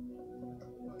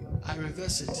 I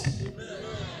reverse it.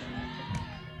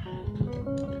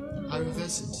 I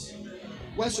reverse it.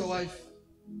 Where's your wife?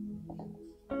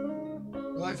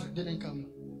 Your wife didn't come.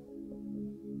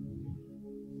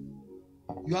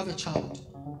 You have a child.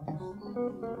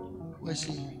 Where's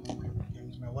she?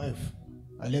 My wife.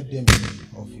 I left them in the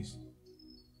office.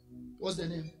 What's the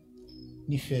name?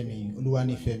 Nifemi. Oluwa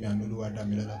Nifemi and Oluwa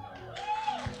Damilola.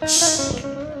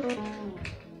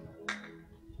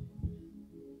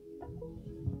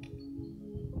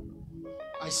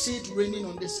 I see it raining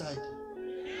on this side.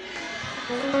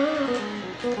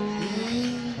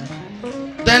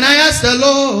 Then I asked the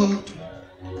Lord,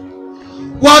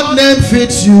 what name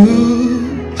fits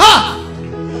you? Ha!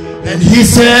 And he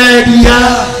said,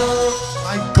 yeah,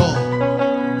 my God.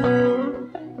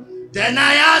 Then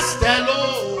I asked the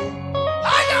Lord,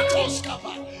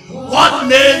 what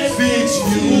name fits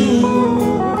you?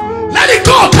 Let it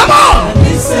go, come on. And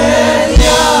he said,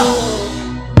 yeah.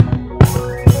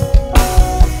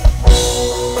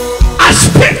 I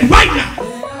speak right now.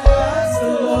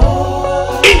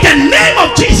 In the name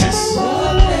of Jesus.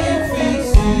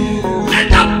 Let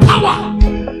that power.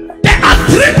 There are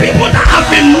 3 people that have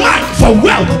been marked for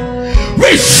wealth.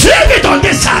 Receive it on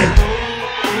this side.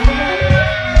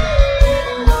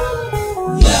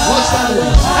 What's that?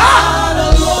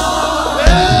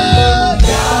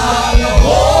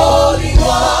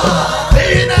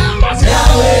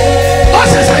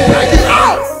 Moses, I break it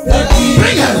out.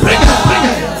 Bring her, bring her, bring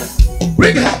her.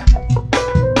 Bring her.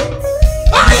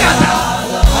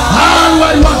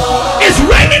 It's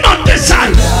raining on this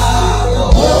side.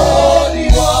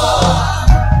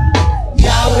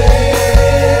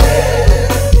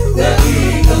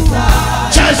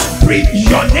 Just breathe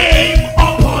your name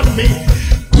upon me.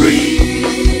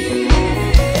 Breathe.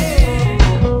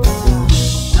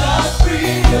 Just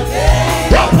breathe your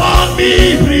name upon me.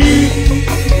 Breathe.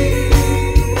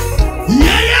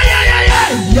 Yeah, yeah, yeah, yeah, yeah.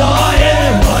 Your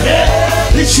name,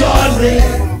 it's your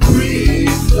name.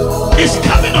 It's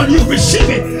coming on you. Receive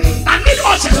it. I need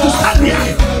us to stand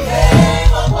behind.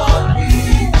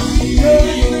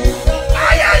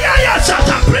 Shut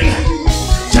up, bring it.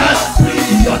 Just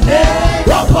breathe your name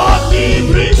upon me.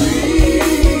 Breathe.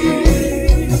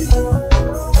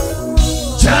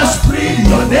 Just breathe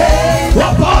your name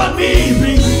upon me.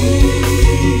 Breathe.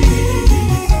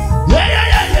 Yeah, yeah,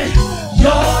 yeah, yeah.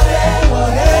 Your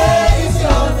name is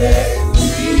your name.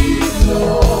 Breathe,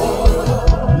 Lord.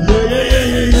 Yeah, yeah, yeah,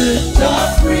 yeah, yeah.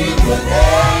 Just breathe your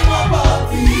name upon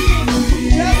me.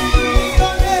 Just breathe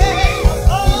your name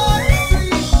upon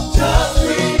me. Just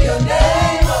breathe your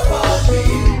name upon me.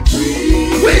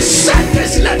 We set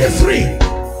this lady free.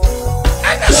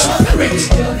 And the spirit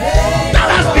that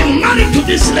has been married to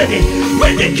this lady, we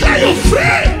declare you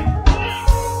free.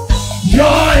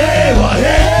 Your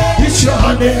name, it's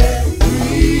your name.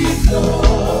 Breathe,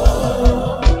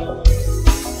 Lord.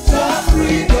 Just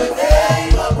breathe your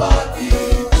name upon me.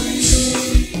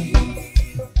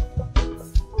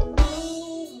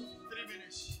 3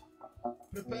 minutes.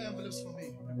 Prepare envelopes for me.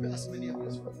 Prepare as many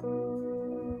envelopes for me.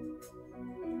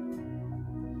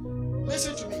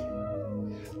 Listen to me.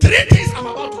 3 things I'm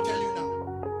about to tell you now.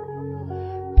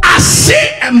 I see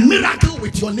a miracle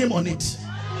with your name on it.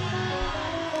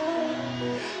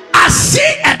 I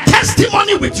see a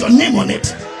testimony with your name on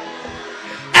it.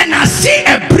 And I see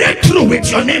a breakthrough with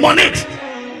your name on it.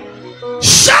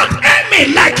 Shout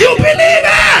amen like you believe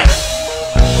it.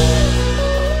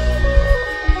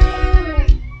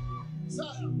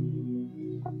 Sir,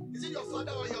 is it your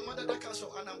father or your mother that comes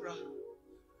from Anambra?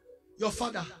 Your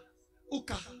father,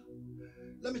 Uka.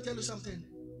 Let me tell you something.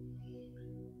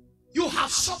 You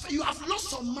have suffered, you have lost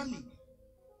some money.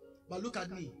 But look at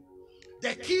me.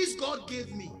 The keys God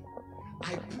gave me,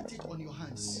 I put it on your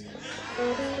hands.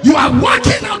 You are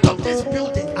walking out of this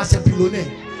building as a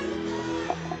billionaire.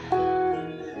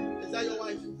 Is that your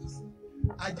wife?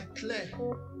 I declare.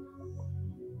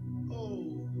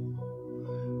 Oh,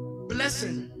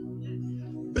 blessing,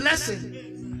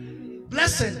 blessing,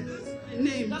 blessing.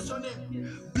 Name. That's your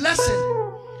name. Blessing.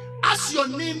 As your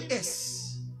name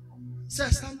is. Sir,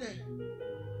 stand there.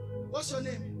 What's your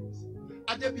name?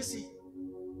 Adebisi.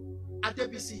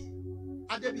 Adebisi.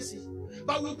 Adebisi.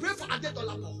 But we'll pray for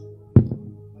Adedolapo.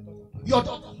 Your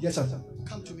daughter. Yes, sir.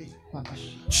 Come to me.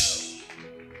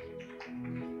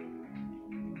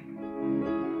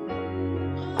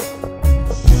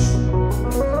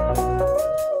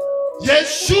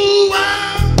 Yeshua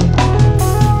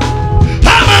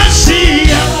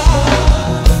Hamashiach,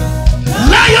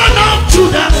 Lion of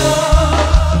Judah,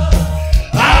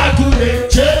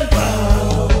 Agudecheba.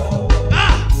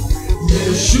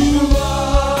 Yeshua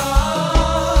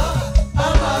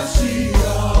Hamashiach,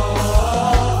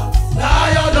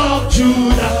 Lion of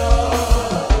Judah,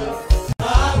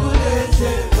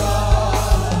 Agudecheba.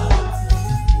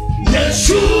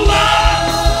 Yeshua,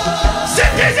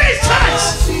 Citizen Church,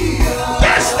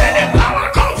 Destiny Power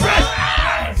Conference.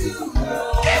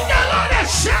 Give the Lord a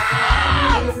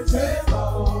shout.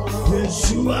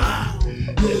 Yeshua,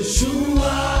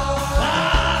 Yeshua,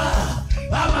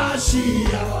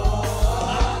 Hamashiach,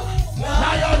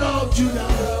 Lion of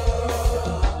Judah.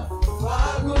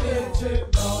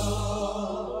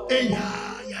 Hey ya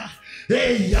ya,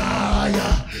 hey ya ya,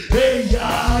 hey ya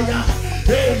ya,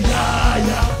 hey ya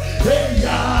ya, hey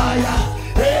ya ya,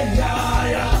 hey ya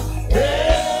ya, hey.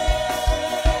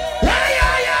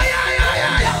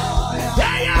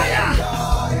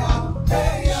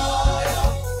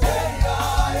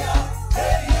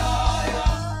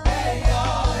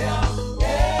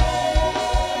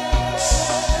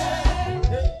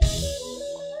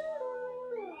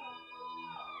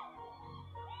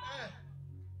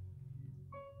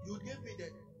 You gave me the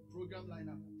program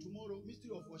lineup. Tomorrow,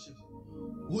 Mystery of Worship.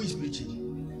 Who is preaching?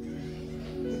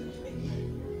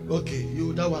 Okay,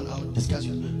 you that one I'll discuss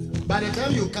with. By the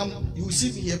time you come, you will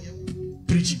see me here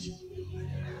preaching.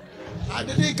 I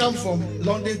didn't come from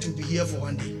London to be here for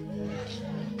one day.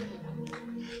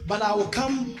 But I will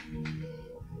come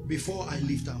before I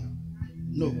leave town.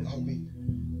 No,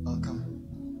 I'll come.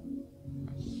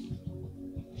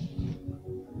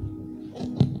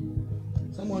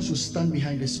 Someone should stand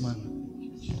behind this man.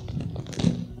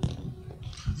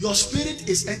 Your spirit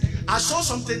is. I saw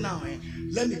something now.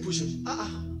 Let me push it.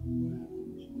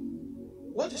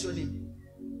 What is your name?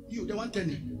 You, the one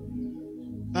turning.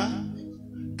 Huh?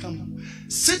 Come.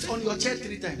 Sit on your chair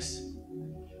 3 times.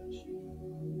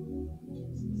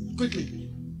 Quickly.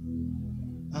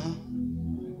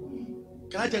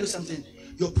 Can I tell you something?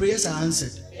 Your prayers are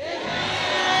answered.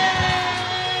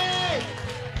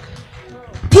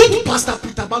 Put Pastor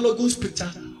Peter Balogun's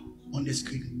picture on the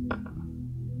screen.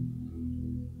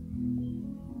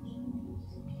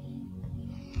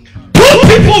 Two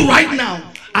people right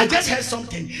now. I just heard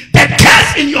something. The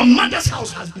curse in your mother's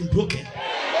house has been broken.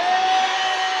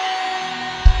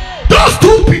 Those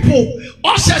 2 people,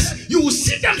 ushers, you will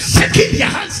see them shaking their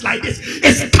hands like this.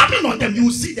 It's coming on them. You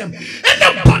will see them.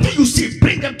 Anybody you see,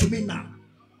 bring them to me now.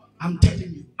 I'm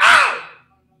telling you. Ow!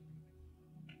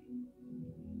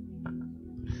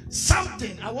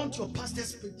 Something. I want your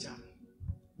pastor's picture.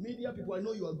 Media people, I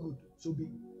know you are good. So be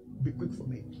quick for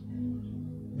me.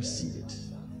 Receive it.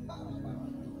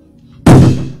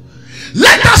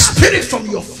 Let that spirit from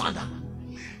your father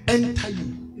enter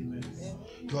you.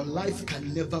 Your life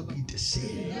can never be the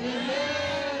same.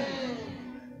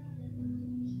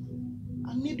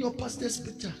 I need your pastor's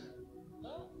picture.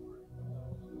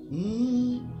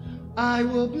 I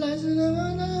will bless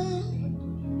the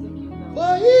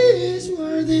for he is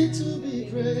worthy to be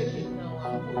praised.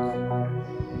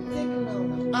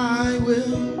 I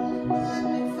will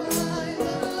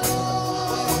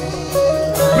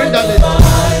bring that later.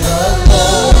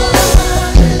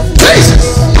 Jesus.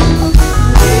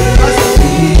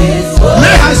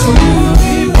 Lay hands on you.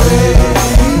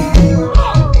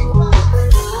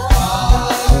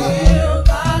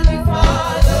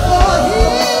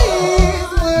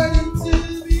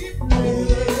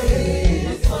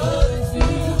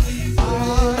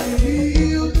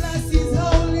 Bless his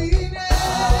holy name.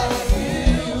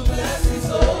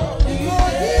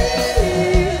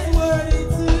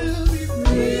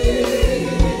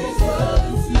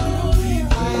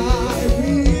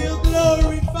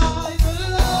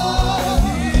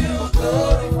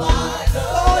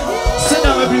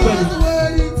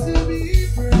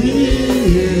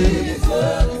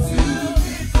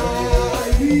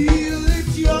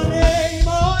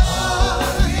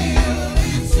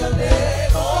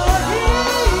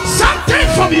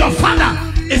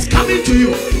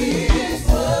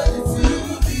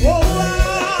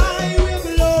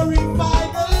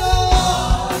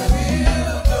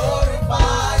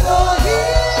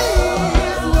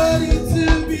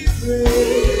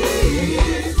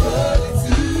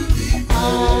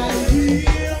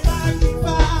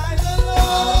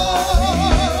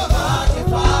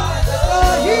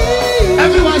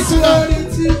 Everyone sit down.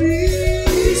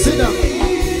 Sit down.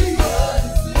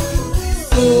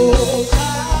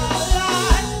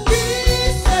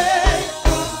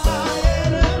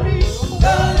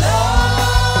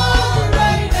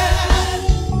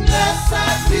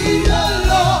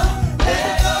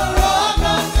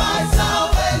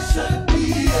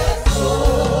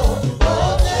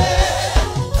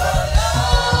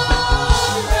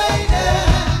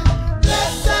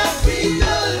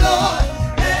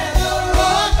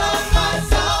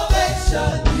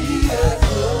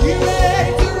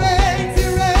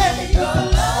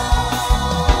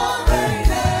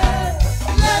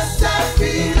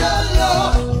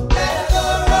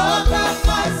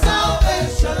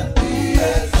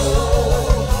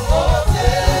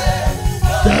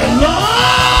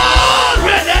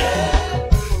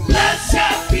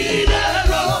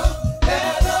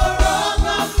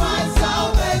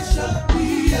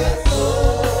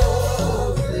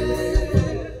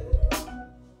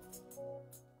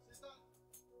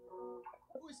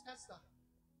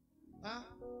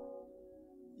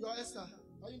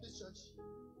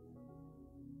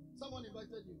 Someone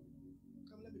invited you.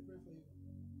 Come, let me pray for you.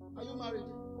 Are you married?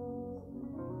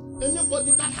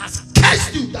 Anybody that has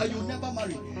cursed you that you never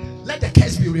marry, let the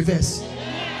curse be reversed.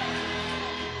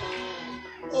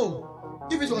 Oh,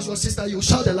 if it was your sister, you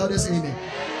shout the loudest amen.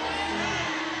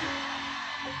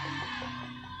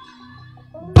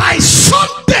 By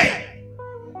Sunday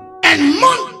and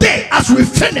Monday, as we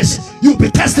finish, you'll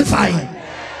be testifying.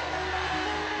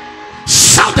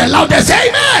 Shout the loudest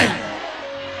amen.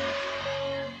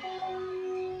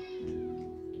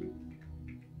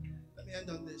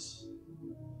 On this,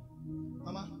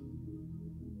 Mama,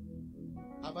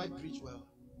 have I preached well?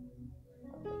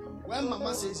 When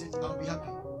Mama says it, I'll be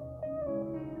happy.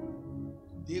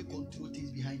 They control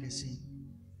things behind the scene.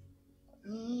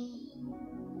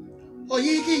 Oh,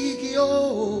 yiki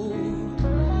oh,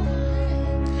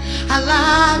 I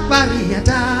like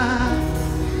Bariata.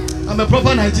 I'm a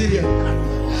proper Nigerian.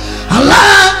 I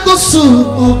like the soup.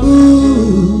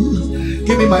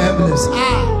 Give me my emblems.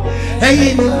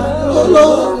 Hey,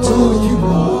 hello to you.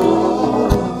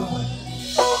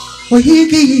 Oh,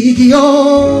 yiki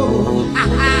oh,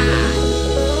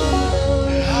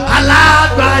 I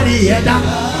like Bariata.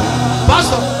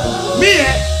 Pastor, me,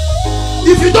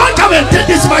 if you don't come and take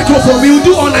this microphone, we will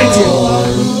do all night here.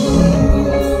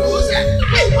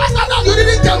 Hey, Pastor, you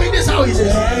didn't tell me this. How is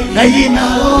it? Hey,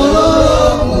 now,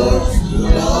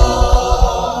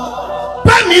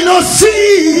 let me no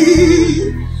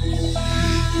see.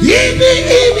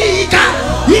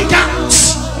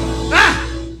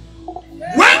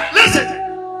 When, listen,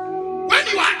 when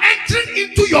you are entering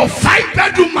into your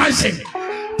 5-bedroom mansion,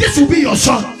 this will be your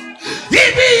song.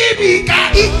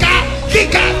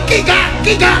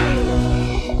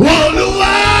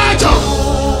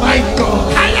 My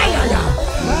God.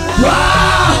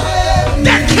 Wow.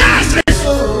 The curses.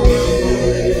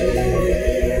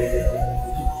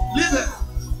 Listen.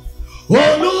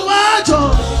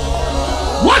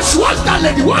 What's that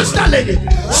lady? What's that lady?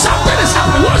 Something is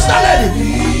happening. What's that lady?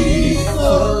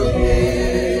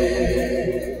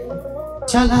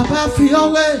 Chalaba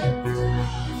fiyowe,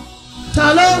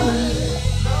 chalowe,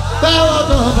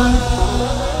 bawodoba.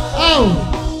 Oh,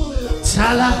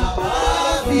 chalaba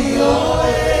fiyowe.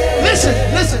 Listen.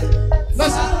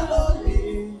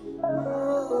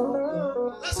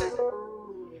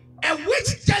 A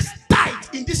witch just died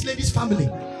in this lady's family.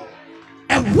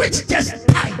 A witch just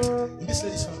died in this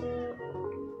lady's family.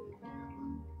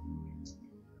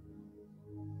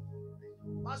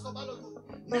 Pastor Bludo,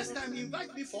 next time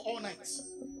invite me for all nights.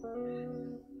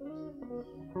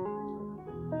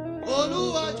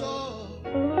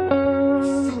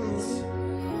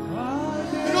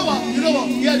 You know what?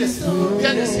 Hear this.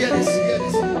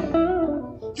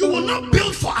 You will not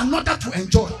build for another to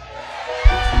enjoy.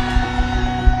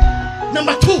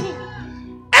 Number 2,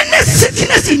 any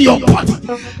sickness in your body,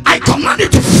 I command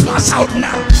it to flush out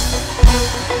now.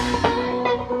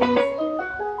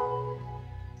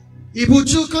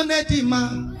 Ibuchukonedima,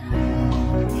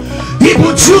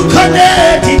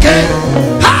 Ibuchukonedike,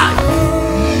 ha,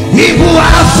 Ibu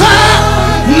Alpha,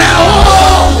 now,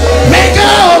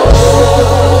 Mega,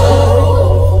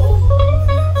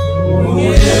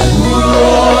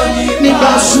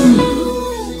 Nibasu,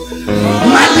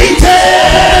 Malite,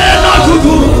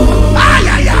 Nogugu,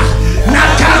 Ayaya,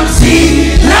 Nakamsi,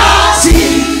 Nasi,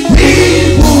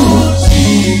 Nibu.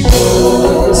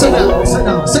 Sit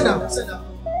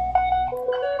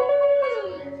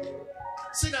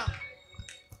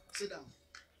down.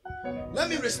 Let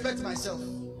me respect myself,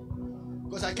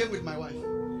 because I came with my wife.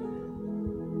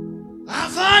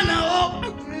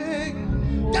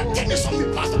 The That thing is on me,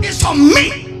 Pastor. It's on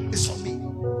me. It's on me.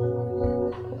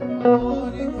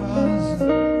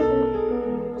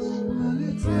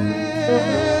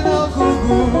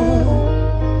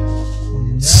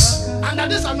 Under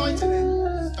this anointing,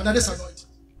 under this anointing,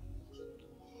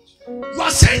 you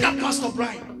are saying that, Pastor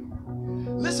Brian.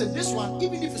 Listen, this one,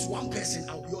 even if it's one person,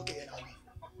 I'll be okay. And I'll be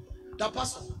that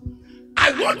pastor.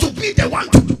 I want to be the one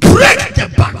to break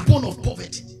the backbone of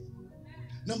poverty.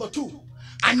 Number two,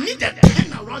 I need a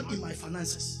turnaround in my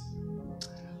finances.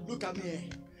 Look at me.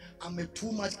 I'm a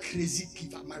too much crazy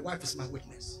giver. My wife is my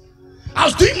witness. I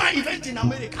was doing my event in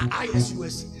America,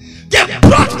 ISUSC. They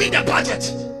brought me the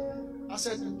budget. I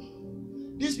said,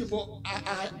 these people,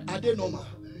 are they normal?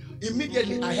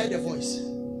 Immediately, I heard a voice.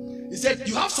 He said,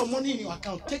 you have some money in your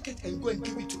account. Take it and go and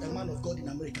give it to a man of God in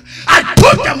America. I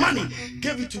took the money,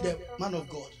 gave it to the man of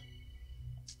God.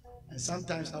 And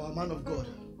sometimes our man of God,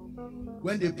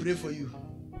 when they pray for you,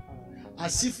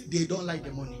 as if they don't like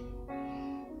the money.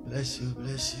 Bless you,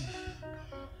 bless you.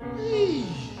 Hey.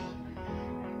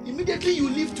 Immediately you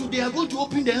leave to, they are going to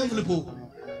open the envelope.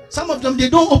 Some of them, they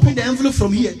don't open the envelope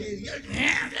from here.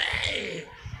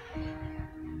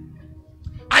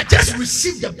 I just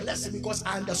received the blessing because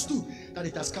I understood that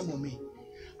it has come on me.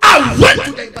 I went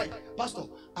to the event. Pastor,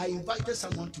 I invited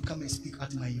someone to come and speak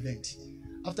at my event.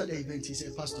 After the event, he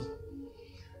said, Pastor,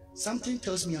 something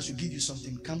tells me I should give you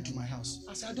something. Come to my house.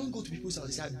 I said, I don't go to people's house.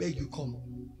 He said, I beg you, come.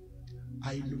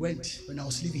 I went. When I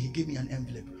was leaving, he gave me an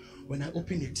envelope. When I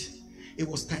opened it, it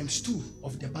was ×2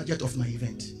 of the budget of my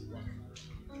event.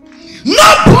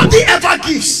 Nobody ever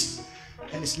gives,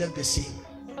 and it's left the same.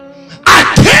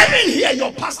 I came in here,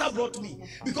 your pastor brought me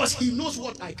because he knows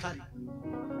what I carry.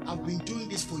 I've been doing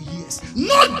this for years.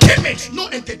 No gimmick, no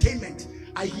entertainment.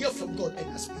 I hear from God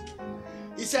and I speak.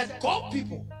 He said, call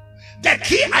people. The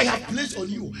key I have placed on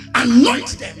you,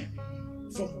 anoint them.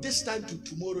 From this time to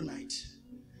tomorrow night,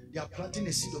 they are planting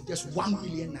a seed of just 1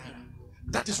 million naira.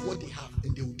 That is what they have,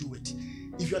 and they will do it.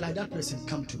 If you're like that person,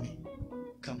 come to me.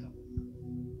 Come.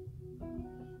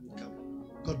 Come.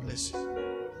 God bless you.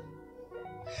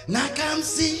 Now come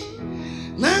see.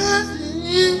 Now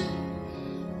see.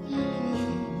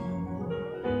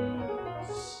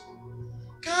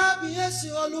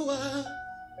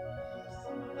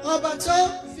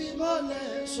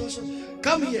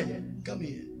 Come here. Come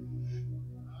here.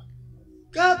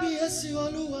 Come.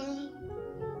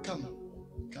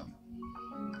 Come.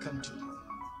 Come to me.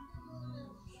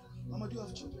 Mama, do you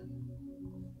have children?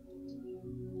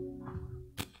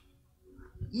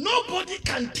 Nobody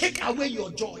can take away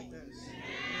your joy.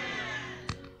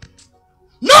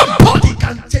 Nobody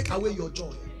can take away your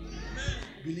joy.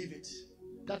 Believe it.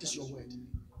 That is your word.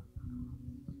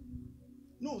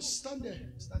 No, stand there.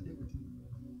 Stand there with me.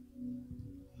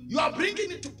 You are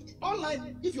bringing it to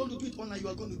online. If you want to do it online, you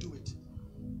are going to do it.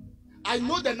 I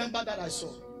know the number that I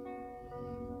saw.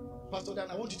 Pastor Dan,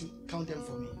 I want you to count them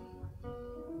for me.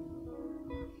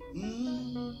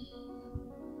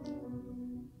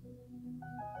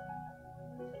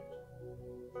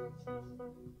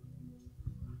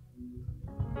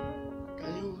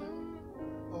 Can you?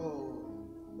 Oh,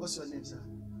 what's your name, sir?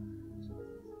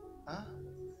 Huh?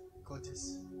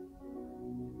 Curtis.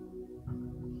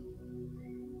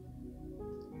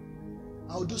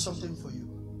 I'll do something for you.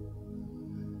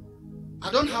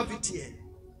 I don't have it here.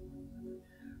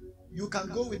 You can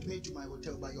go with me to my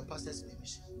hotel by your pastor's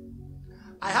permission.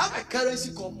 I have a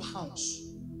currency called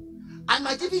pounds. I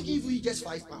might even give you just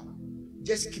 £5.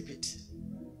 Just keep it.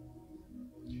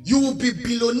 You will be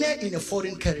billionaire in a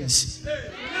foreign currency.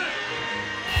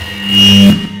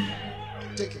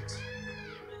 Take it.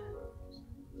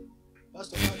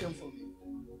 Pastor, count them for me.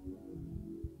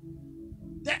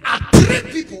 There are 3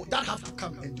 people that have to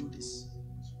come and do this.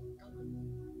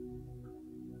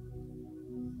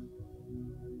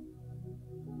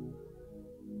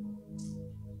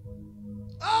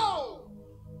 Oh!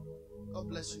 God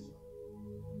bless you.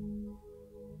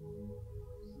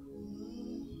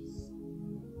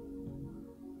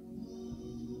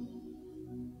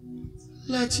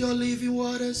 Let your living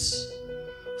waters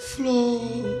flow.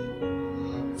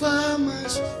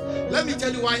 Let me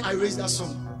tell you why I raised that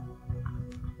song.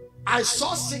 I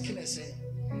saw sickness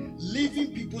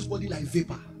leaving people's body like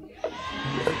vapor.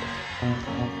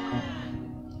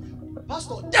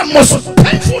 Pastor, the most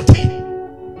painful thing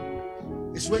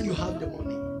is when you have the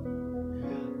money.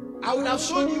 I would have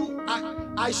shown you,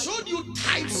 I showed you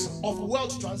types of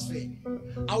wealth transfer.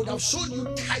 I would have shown you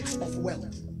types of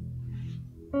wealth.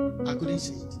 I couldn't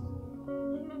see it.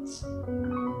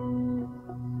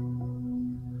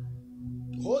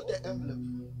 Hold the envelope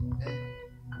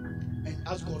and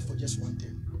ask God for just one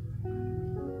thing.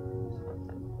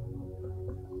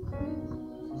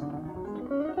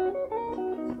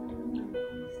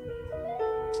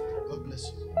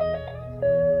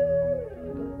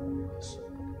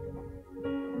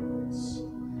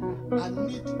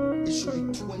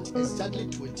 want exactly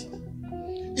 20.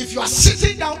 If you are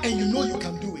sitting down and you know you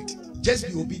can do it, just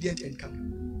be obedient and come.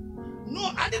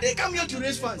 No, I didn't come here to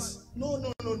raise funds.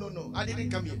 No. I didn't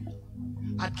come here.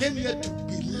 I came here to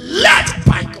be led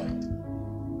by God.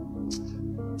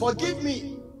 Forgive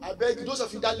me. I beg you, those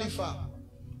of you that live far.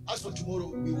 As for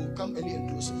tomorrow, we will come early and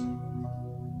close it.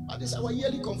 And this is our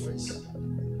yearly conference.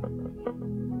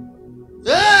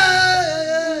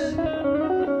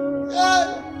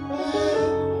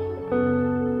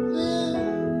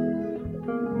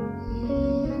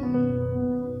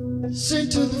 Sing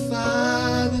to the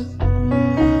Father,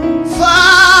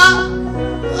 Father.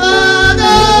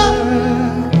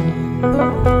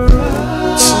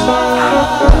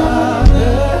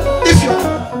 If you,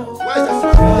 why is the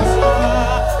flag?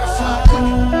 The flag.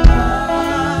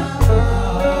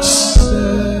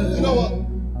 You know what?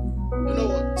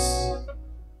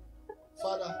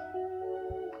 Father,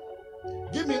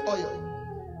 give me oil.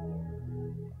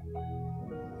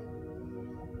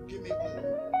 Give me oil.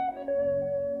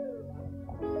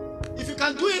 If you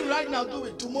can do it right now, do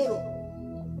it tomorrow.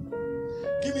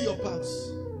 Give me your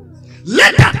palms.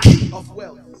 Let that key of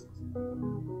wealth,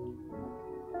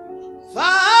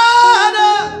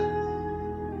 Father,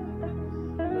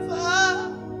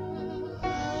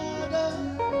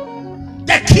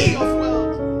 the key of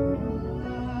wealth.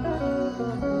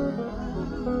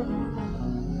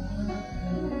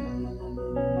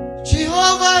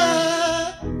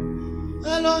 Jehovah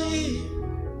Elohim,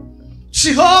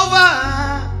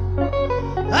 Jehovah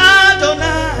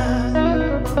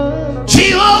Adonai,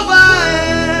 Jehovah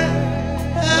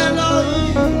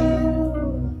Elohim,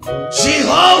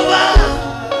 Jehovah.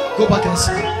 Go back and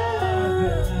sing.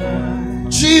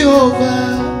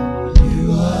 Jehovah,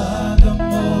 you are the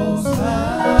most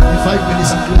high. In 5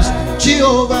 minutes I'm close.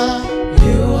 Jehovah,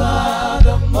 you are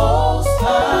the most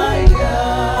high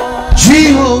God.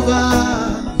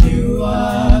 Jehovah, you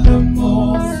are the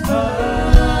most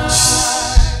high.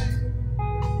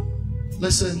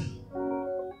 Listen,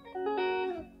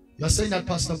 you are saying that,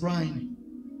 Pastor Brian,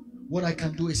 what I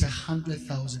can do is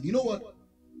 100,000. You know what?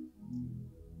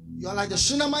 You are like the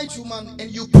Shunammite woman,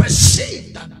 and you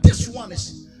perceive that this one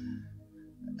is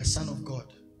a son of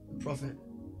God, a prophet.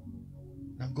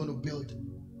 I'm going to build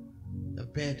a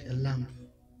bed, a lamp,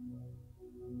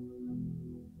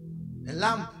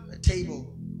 a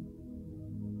table.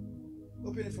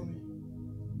 Open it for me.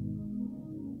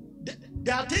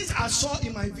 There are things I saw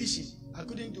in my vision. I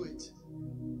couldn't do it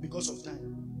because of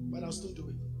time, but I'll still do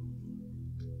it.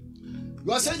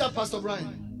 You are saying that, Pastor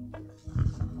Brian?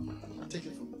 Take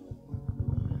it from me.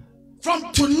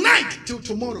 From tonight till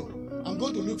tomorrow, I'm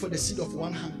going to look for the seed of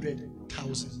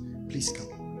 100,000. Please come.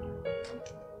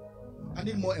 I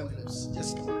need more envelopes.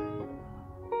 Just come.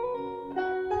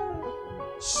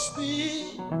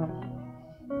 Speak.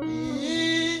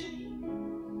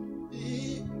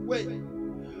 Wait.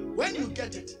 When you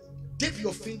get it, dip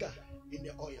your finger in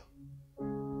the oil.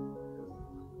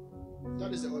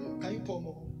 That is the oil. Can you pour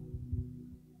more?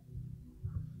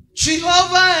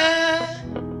 Jehovah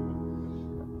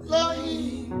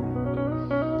Elohim,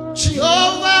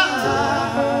 Jehovah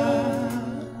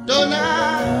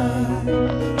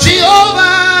Adonai, Jehovah.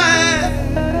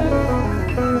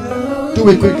 Do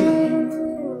it quickly.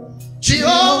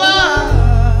 Jehovah,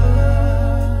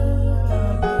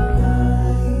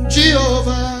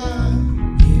 Jehovah.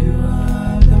 You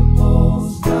are the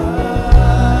most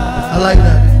high. I like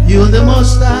that. You are the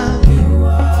most high. You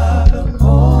are the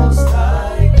most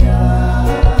high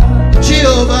God.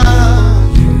 Jehovah.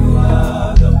 You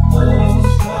are the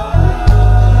most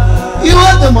high. You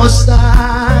are the most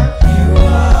high. You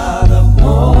are the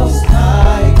most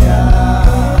high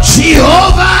God.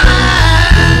 Jehovah.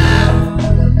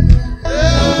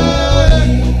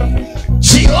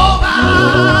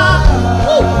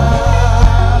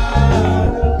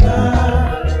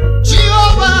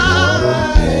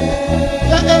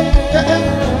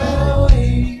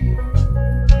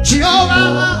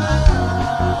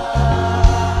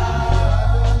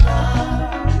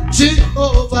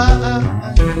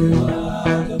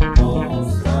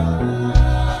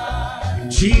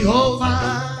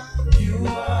 Jehovah, you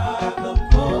are the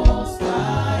most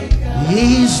high God.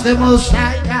 He's the most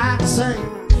high God. Say,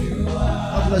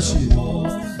 God bless you. You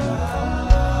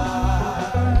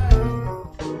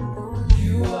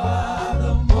are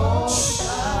the most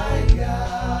high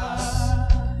God.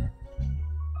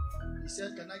 He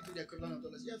said, can I give the equivalent of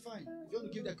dollars? Yeah, fine. If you want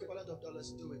to give the equivalent of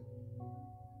dollars, do it.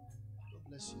 God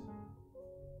bless you.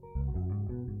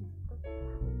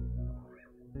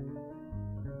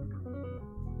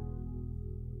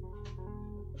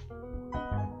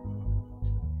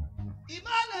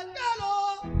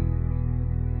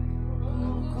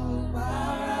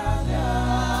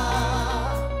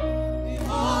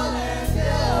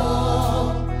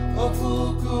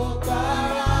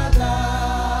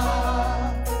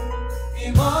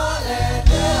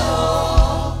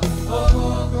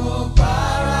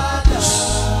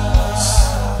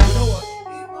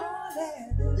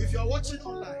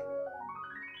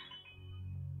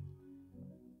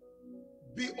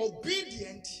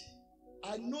 obedient,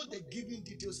 I know the giving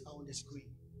details are on the screen.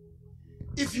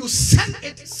 If you send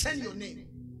it, send your name.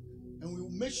 And we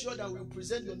will make sure that we will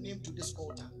present your name to this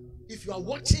altar. If you are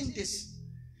watching this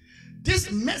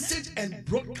message and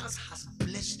broadcast has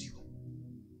blessed you.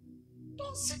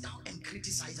 Don't sit down and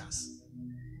criticize us.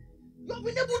 You have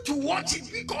been able to watch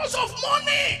it because of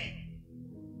money.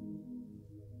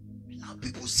 Now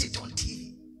people sit on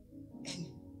TV and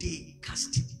they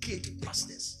castigate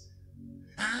pastors.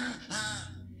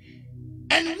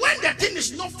 And when the thing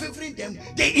is not favoring them,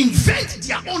 they invent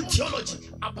their own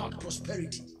theology about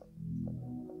prosperity.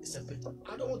 It's a bit.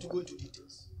 I don't want to go into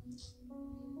details.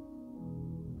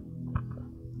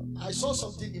 I saw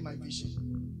something in my vision.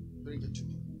 Bring it to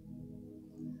me.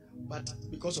 But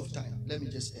because of time, let me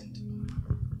just end.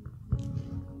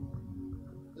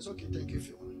 It's okay. Thank you,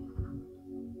 Phil.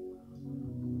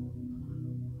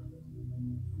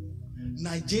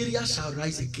 Nigeria shall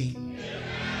rise again.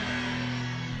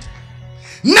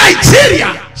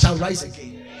 Nigeria shall rise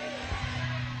again.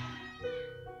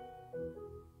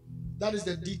 That is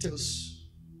the details.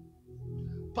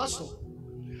 Pastor,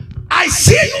 I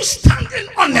see you standing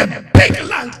on a big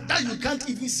land that you can't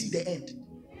even see the end.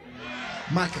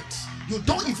 Market. You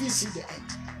don't even see the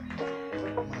end.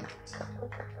 Market.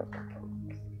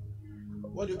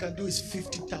 What you can do is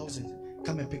 50,000.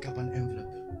 Come and pick up an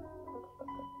envelope.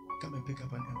 Come and pick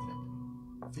up an envelope.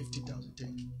 50,000.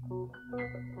 Thank you.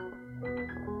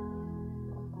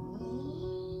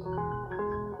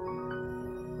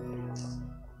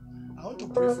 I want to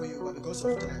pray for you, but because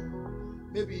of time,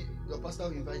 maybe your pastor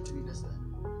will invite me next time.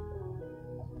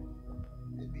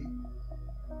 Maybe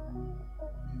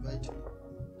invite me.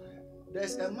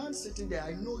 There's a man sitting there.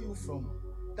 I know you from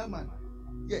that man.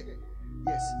 Yeah.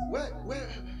 Yes.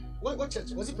 What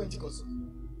church? Was it Pentecostal?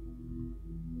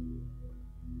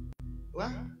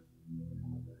 What?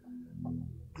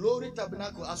 Glory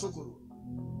Tabernacle Asokoro.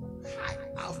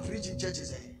 I've preached in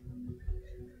churches there.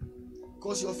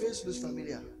 Because your face looks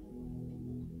familiar.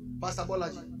 Pastor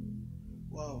Bolaji.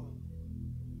 Wow.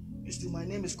 My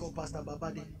name is called Pastor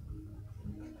Babade.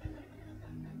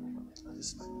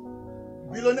 This man.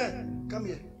 Billionaire, come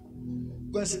here.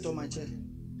 Go and sit on my chair.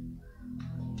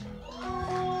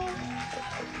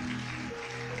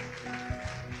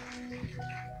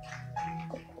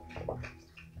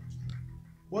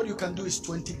 What you can do is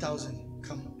 20,000.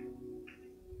 Come.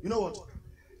 You know what?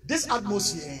 This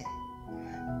atmosphere,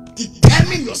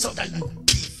 determine yourself that you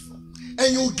give.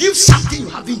 And you give something you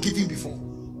haven't given before.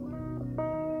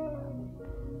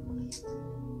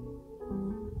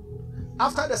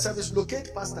 After the service,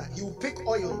 locate pastor. He will pick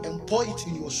oil and pour it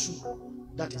in your shoe.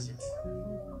 That is it.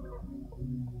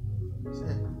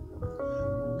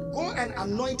 Go and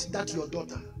anoint that your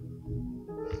daughter.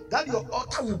 That your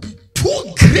altar will be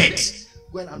too great.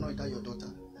 Go and anoint that your daughter.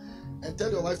 And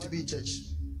tell your wife to be in church.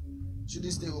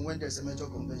 Shouldn't stay home when there's a major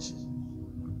convention.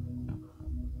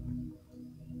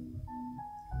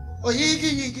 Oh,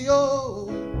 yigi oh.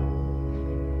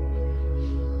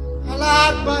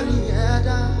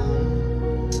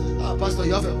 Pastor,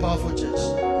 you have a powerful church.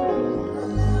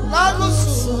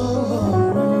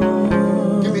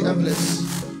 Give me envelopes.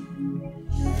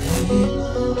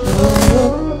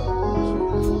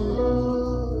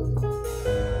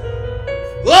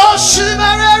 Oh,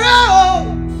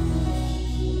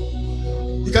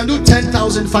 you can do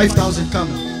 10,000, 5,000. Come.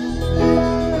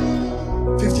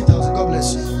 50,000. God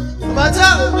bless you.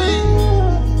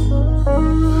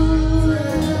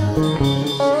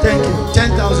 Thank you.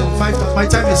 10,000, 5,000. My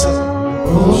time is up.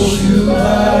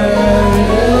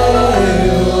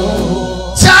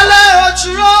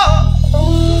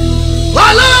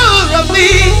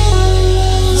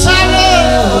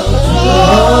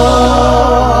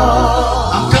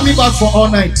 I'm coming back for all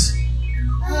night.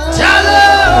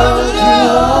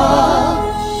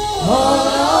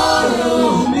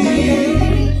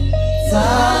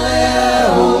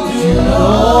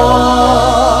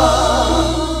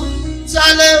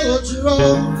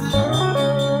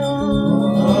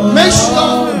 Make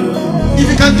sure if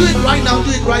you can do it right now,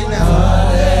 do it right now.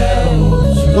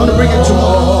 You want to bring it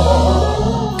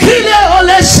tomorrow.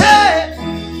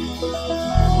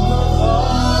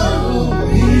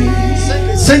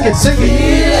 Sing it, sing it.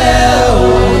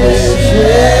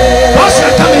 Once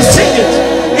you come and sing it,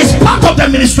 it's part of the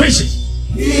administration.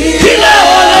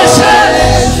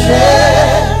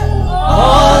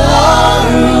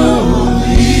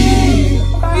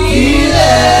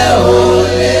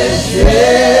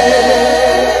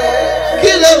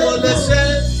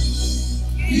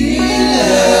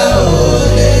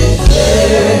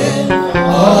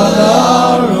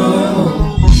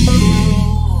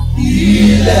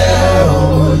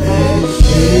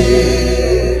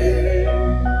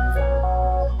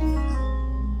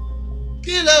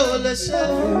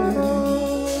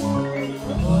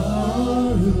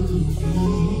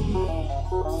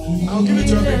 I'll give it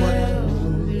to everybody.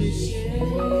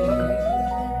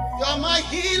 You are my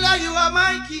healer, you are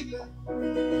my keeper,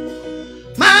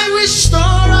 my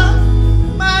restorer,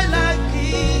 my life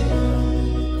giver.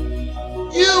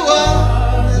 You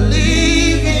are the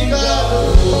living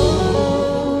God.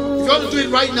 If you want to do it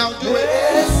right now, do it.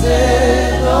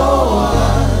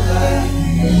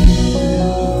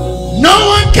 No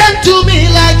one can do me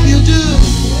like you do.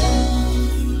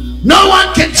 No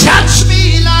one can touch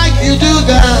me like you do,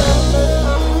 God.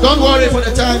 Don't worry for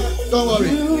the time. Don't worry.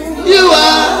 You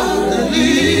are the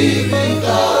living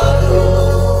God.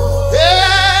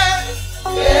 Yeah.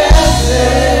 Yes,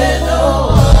 no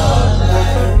one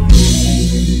like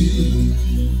you.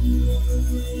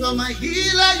 You are my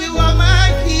healer. You are my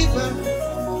keeper,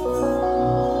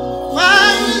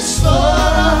 my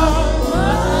restorer,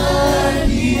 my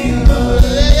healer.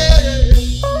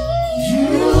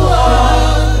 You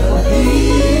are the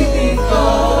living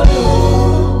God.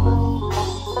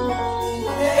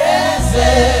 Yes,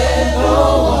 no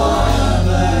one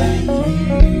like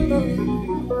you.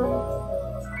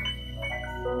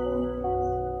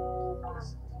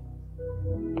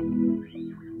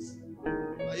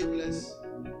 Are you blessed?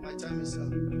 My time is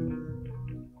up.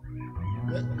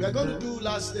 We are going to do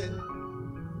last thing.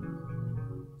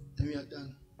 And we are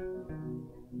done.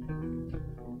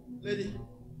 Lady.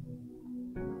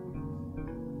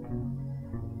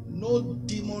 No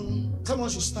demon. Someone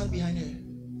should stand behind her.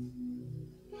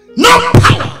 No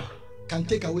power can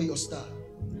take away your star.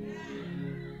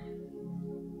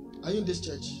 Are you in this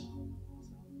church?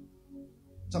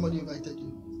 Somebody invited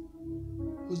you.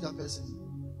 Who's that person?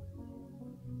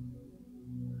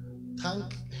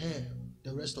 Thank her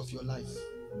the rest of your life.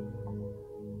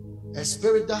 A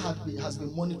spirit that has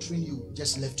been monitoring you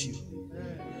just left you.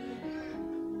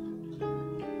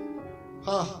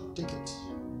 Take it.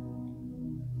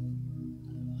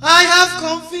 I have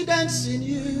confidence in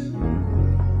you,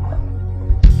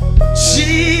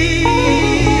 Jesus.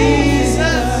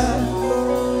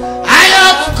 I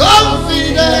have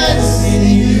confidence in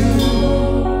you,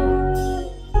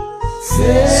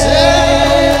 Savior.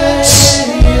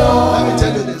 Let me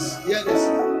tell you this. Hear this.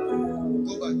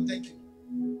 Go back. Thank you.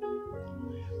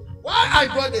 Why I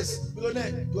brought this? Bludo,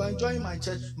 you are enjoying my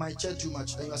church too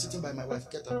much, and you are sitting by my wife.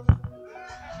 Get up.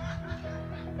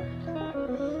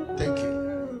 Thank you.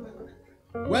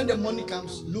 When the money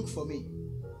comes, look for me.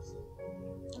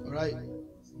 Alright.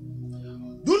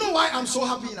 Do you know why I'm so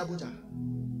happy in Abuja?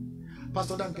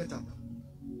 Pastor Dan, get up.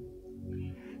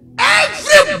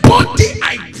 Everybody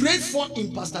I prayed for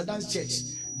in Pastor Dan's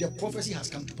church, the prophecy has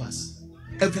come to pass.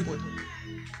 Everybody.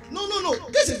 No.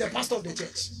 This is the pastor of the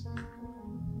church.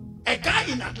 A guy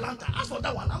in Atlanta. As for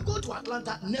that one, I'm going to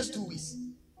Atlanta next 2 weeks.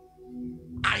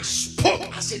 I spoke.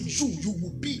 I said, you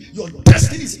will be, your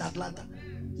destiny is in Atlanta.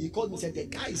 He called me and said, the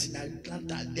guy is in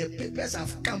Atlanta. The papers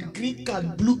have come. Green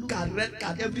card, blue card, red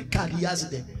card, every card he has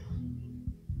there.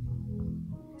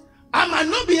 I might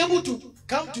not be able to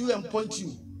come to you and point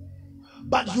you,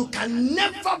 but you can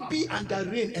never be under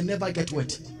rain and never get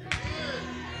wet.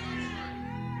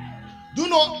 Do you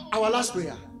know our last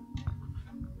prayer?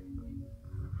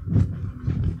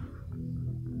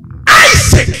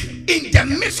 Isaac, in the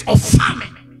midst of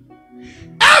famine,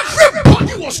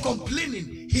 everybody was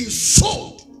complaining. He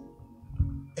sowed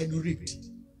and reaped.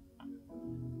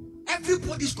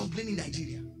 Everybody's complaining in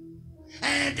Nigeria.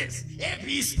 And this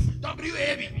ABC,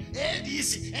 WAB,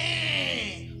 ADC.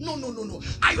 No.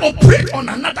 I operate on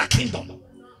another kingdom.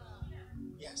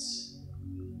 Yes.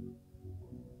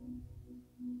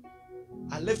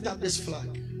 I lift up this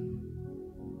flag.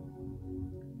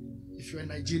 If you're a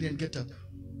Nigerian, get up.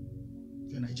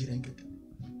 If you're a Nigerian, get up.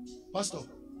 Pastor,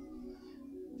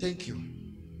 thank you.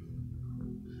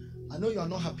 I know you are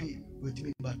not happy with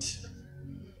me, but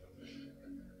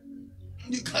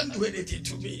you can't do anything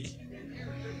to me.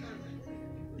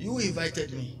 You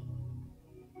invited me.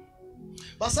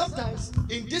 But sometimes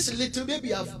in this little,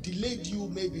 maybe I've delayed you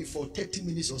maybe for 30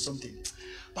 minutes or something.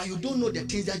 But you don't know the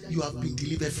things that you have been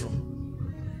delivered from.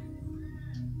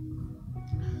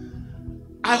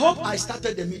 I hope I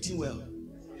started the meeting well.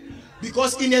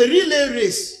 Because in a relay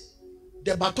race,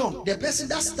 the baton, the person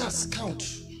that starts count.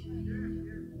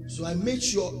 So I made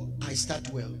sure I start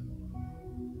well.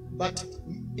 But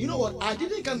you know what? I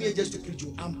didn't come here just to preach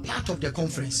you. I'm part of the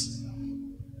conference.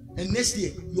 And next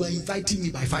year, you are inviting me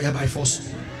by fire, by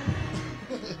force.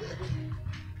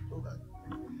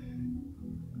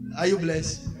 Are you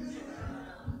blessed?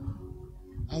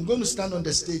 I'm going to stand on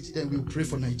the stage, then we'll pray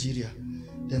for Nigeria.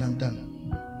 Then I'm done.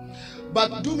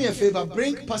 But do me a favor,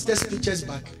 bring pastor's pictures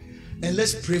back. and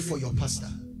let's pray for your pastor.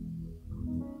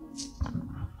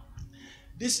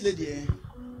 This lady,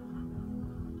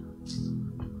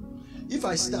 if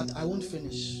I start, I won't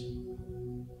finish.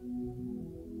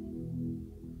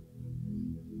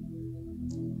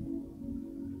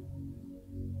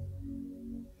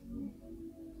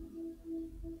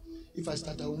 If I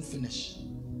start, I won't finish.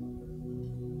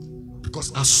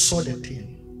 Because I saw the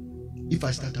thing. If I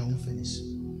start, I won't finish.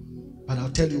 But I'll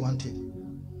tell you one thing.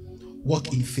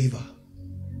 Walk in favor.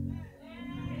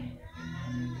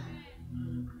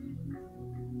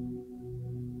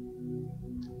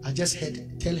 I just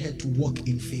heard, tell her to walk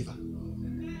in favor.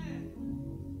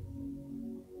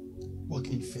 Walk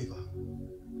in favor.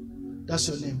 That's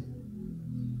your name.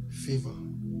 Favor.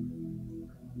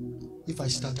 If I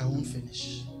start, I won't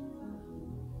finish.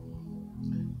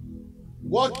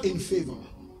 Walk in favor.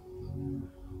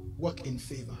 Walk in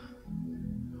favor.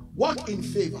 Walk in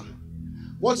favor.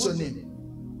 What's your name?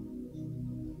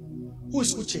 Who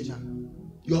is Uche now?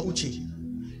 You are Uche.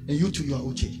 And you too, you are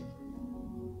Uche.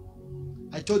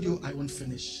 I told you I won't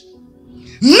finish.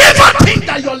 Never think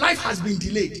that your life has been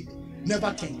delayed.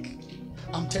 Never think.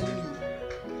 I'm telling you.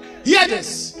 Hear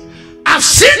this. I've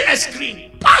seen a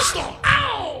screen. Pastor,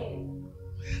 ow!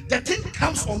 The thing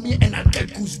comes on me and I get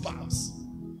goosebumps.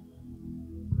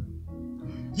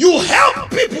 You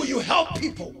help people, you help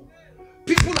people.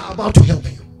 People are about to help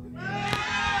you.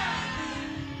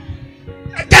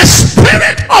 The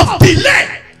spirit of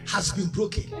delay has been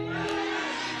broken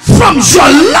from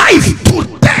your life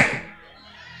today.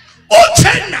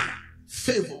 Ochena,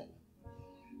 favor.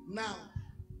 Now,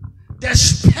 the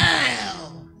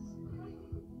spell.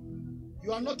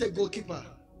 You are not a goalkeeper.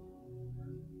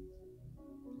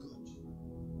 Good.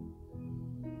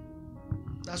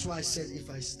 That's why I said if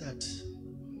I start.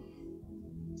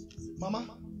 Mama,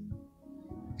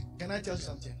 can I tell you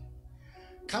something?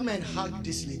 Come and hug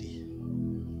this lady.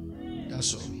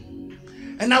 That's all.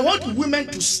 And I want women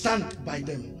to stand by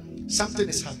them. Something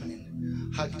is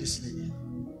happening. Hug this lady.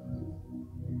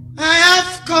 I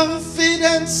have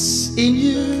confidence in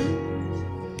you,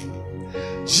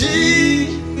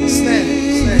 Jesus.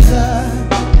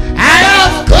 I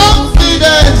have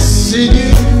confidence in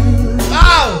you.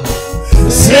 Wow.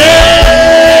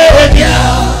 Savior,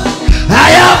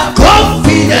 I have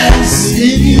confidence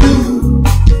in you.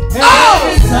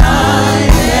 Every time,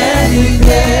 any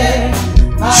day,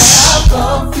 I have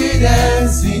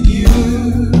confidence in you.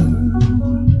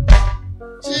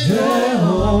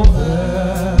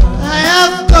 Jehovah, I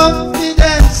have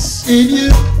confidence in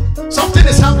you. Something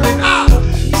is happening.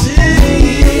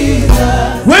 Jesus,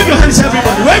 Wave your hands,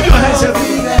 everybody. Wave your hands,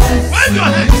 everybody. Wave your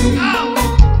hands.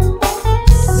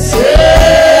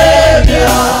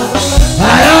 Savior, I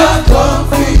have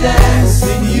confidence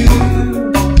in you.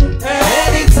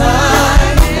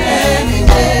 Anytime, any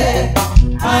day,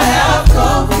 I have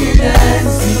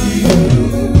confidence in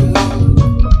you.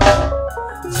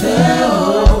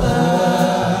 Jehovah.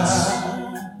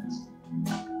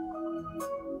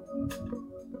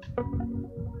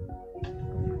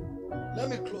 Let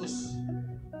me close.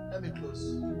 Let me close.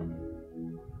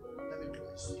 Let me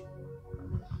close.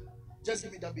 Just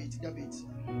give me that beat. That beat.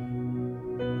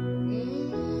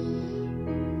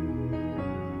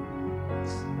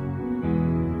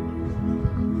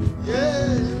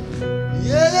 Yeah.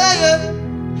 Yeah, yeah, yeah.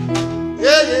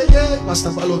 Yeah, yeah, yeah. Pastor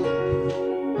Balo.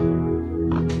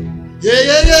 Yeah,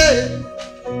 yeah, yeah.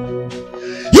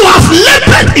 You have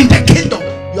labored in the kingdom.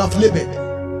 You have labored.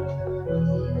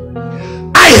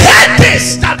 I heard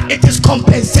this, that it is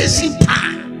compensation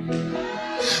time.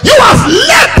 You have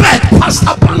labored,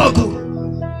 Pastor Balogo.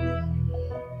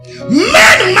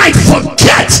 Men might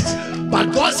forget,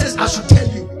 but God says I should tell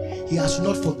you, He has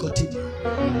not forgotten you.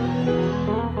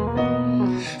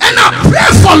 And I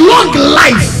pray for long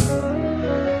life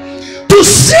to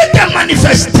see the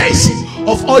manifestation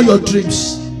of all your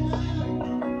dreams.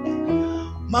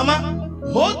 Mama,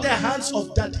 hold the hands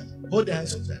of Daddy. Hold the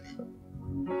hands of Daddy.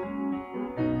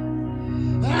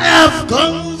 I have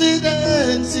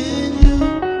confidence in you,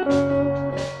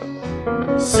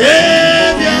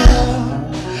 Savior.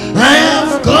 I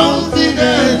have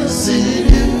confidence in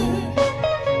you.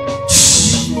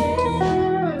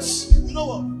 You know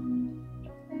what?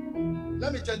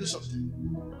 Let me tell you something.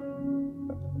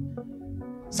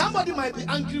 Somebody might be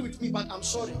angry with me, but I'm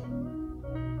sorry.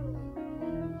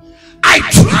 I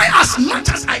try as much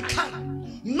as I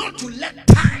can not to let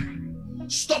time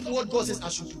stop what God says I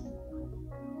should do.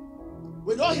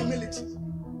 With all humility,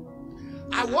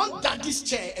 I want Daddy's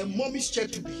chair and Mommy's chair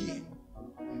to be here.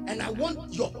 And I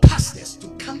want your pastors to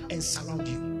come and surround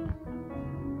you.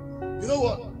 You know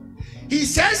what? He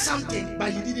said something,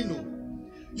 but he didn't know.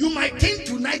 You might think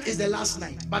tonight is the last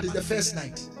night, but it's the first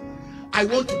night. I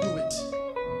want to do it.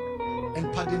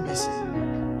 And pardon me, sir.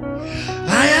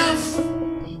 I have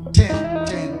 10.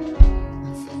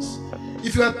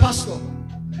 If you are a pastor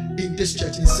in this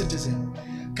church, in Citizen,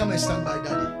 come and stand by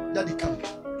Daddy. Daddy, come.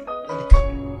 Daddy,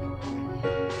 come.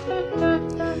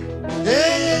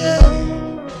 Hey,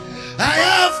 I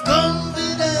have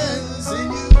confidence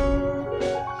in you.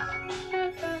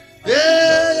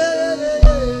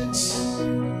 Yes.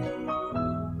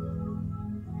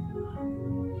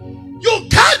 You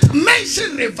can't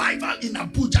mention revival in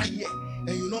Abuja here,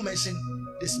 and you don't mention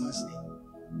this man's name.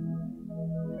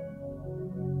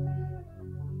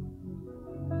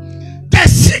 The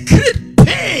secret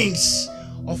pains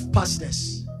of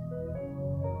pastors,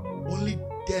 only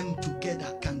them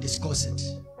together can discuss it.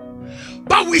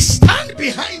 But we stand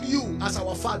behind you as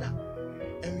our father,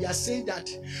 and we are saying that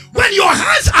when your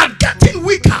hands are getting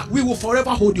weaker, we will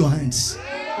forever hold your hands.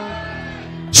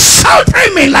 Shout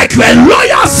amen like you're a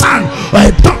loyal son or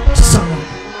a doctor son.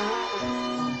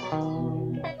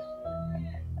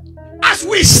 As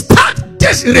we start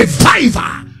this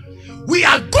revival, we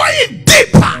are going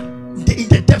deeper in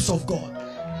the depths of God.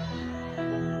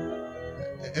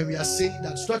 And we are saying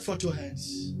that, stretch forth your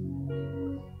hands.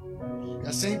 We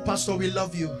are saying, Pastor, we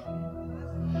love you.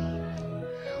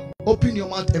 Open your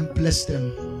mouth and bless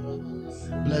them.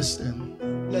 Bless them.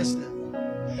 Bless them.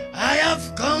 I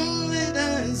have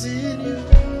confidence in you.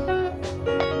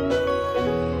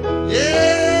 Yeah.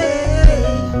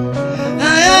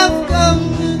 I have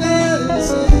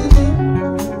confidence in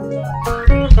you.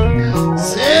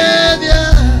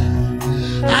 Savior,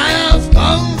 I have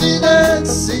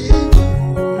confidence in you.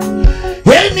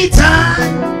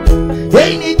 Anytime,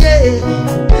 any day,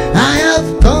 I have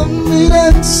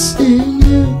confidence in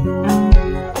you.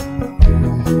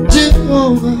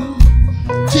 Jehovah,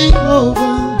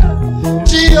 Jehovah,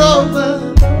 Jehovah,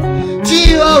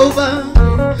 Jehovah,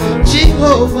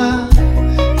 Jehovah,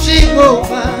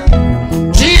 Jehovah,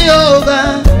 Jehovah,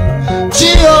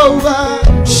 Jehovah.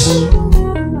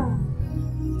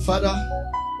 Father,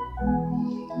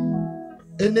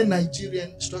 any Nigerian,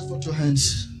 stretch forth your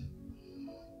hands.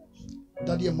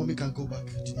 Daddy and mommy can go back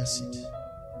to their seat.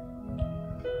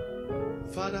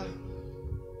 Father,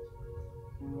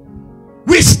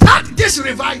 we start this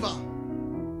revival.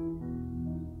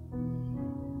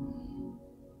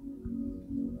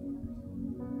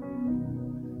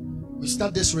 We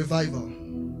start this revival.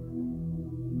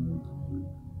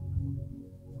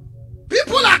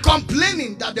 People are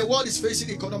complaining that the world is facing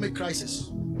economic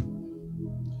crisis.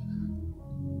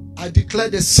 I declare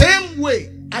the same way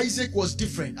Isaac was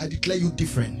different, I declare you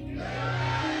different.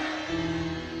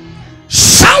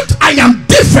 Shout, I am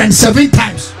different 7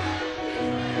 times.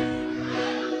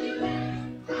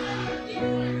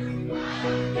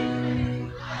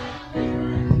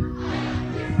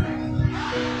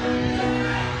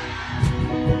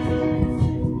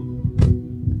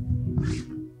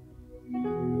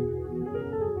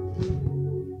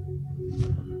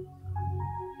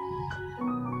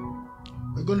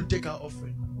 We're going to take our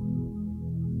offering.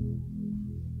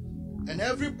 And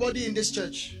everybody in this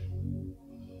church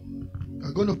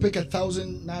are going to pick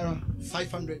 1,000 naira,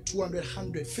 500, 200,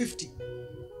 100, 50.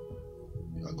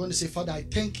 You are going to say, Father, I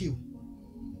thank you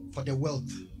for the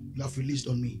wealth you have released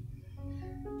on me.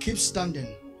 Keep standing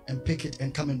and pick it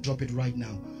and come and drop it right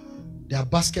now. There are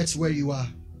baskets where you are.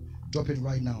 Drop it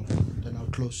right now. Then I'll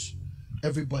close.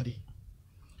 Everybody,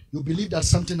 you believe that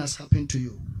something has happened to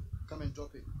you. Come and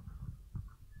drop it.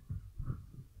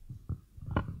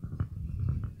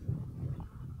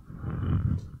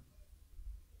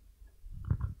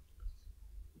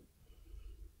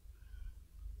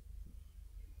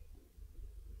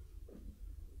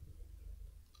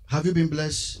 Have you been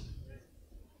blessed?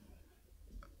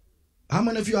 How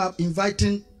many of you are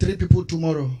inviting 3 people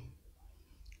tomorrow?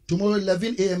 Tomorrow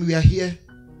 11 a.m. we are here.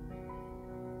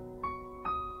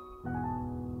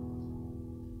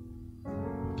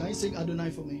 Can you sing Adonai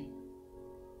for me?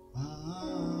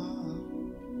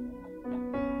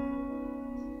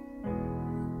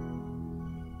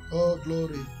 Oh,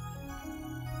 glory.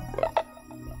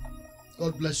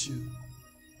 God bless you.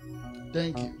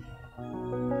 Thank you.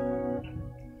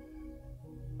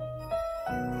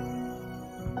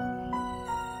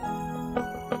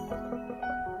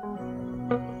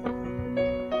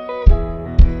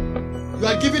 You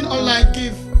are giving online,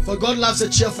 give. For God loves a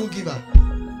cheerful giver.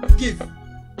 Give.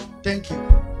 Thank you.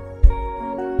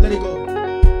 Let it go.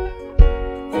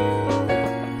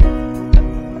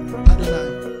 Adonai.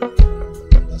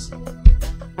 That's it.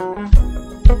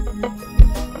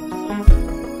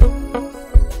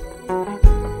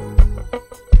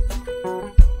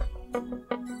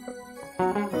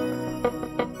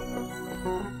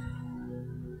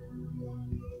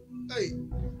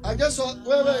 I just saw.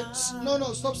 Wait.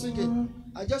 No. Stop singing.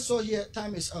 I just saw here.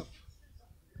 Time is up.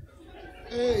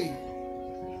 Hey,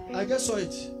 I just saw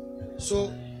it.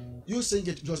 So you sing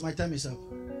it because my time is up.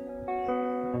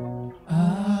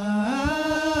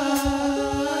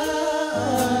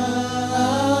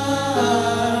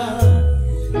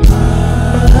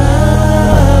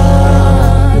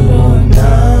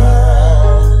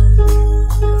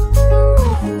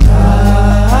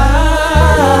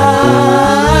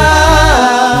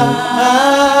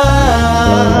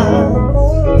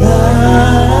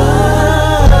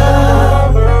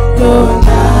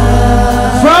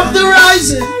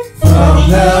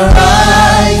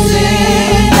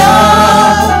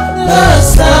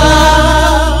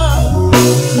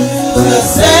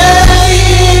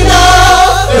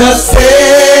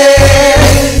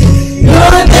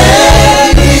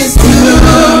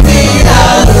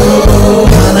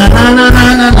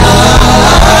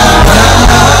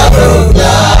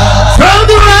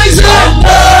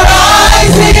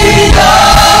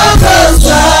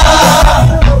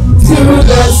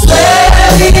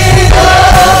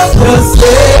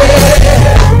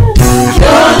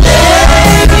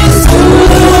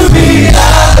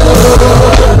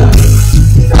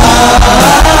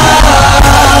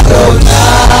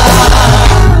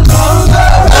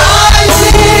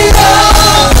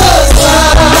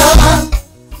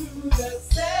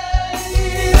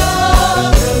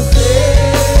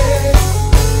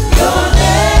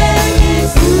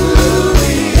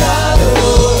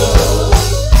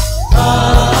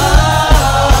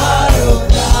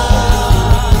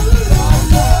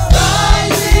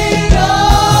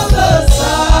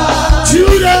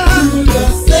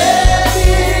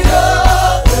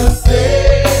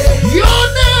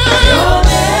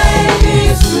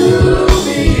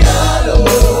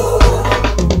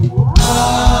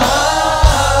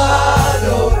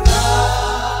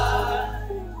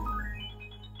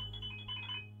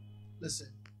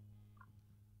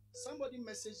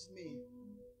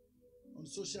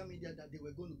 Social media that they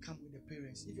were going to come with the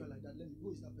parents. If you're like that, let me.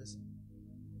 Who is that person?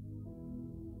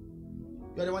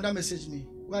 You're the one that messaged me.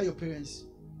 Where are your parents?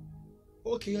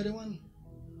 Okay, you're the one.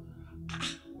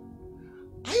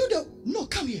 Are you the? No,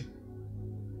 come here.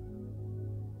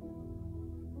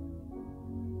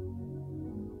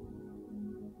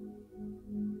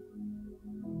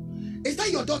 Is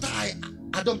that your daughter I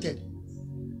adopted?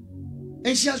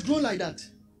 And she has grown like that.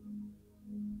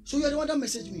 So you're the one that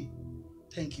messaged me.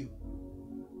 Thank you.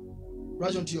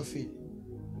 Rise onto your feet.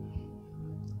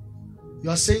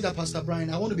 You are saying that, Pastor Brian,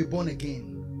 I want to be born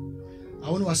again. I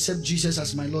want to accept Jesus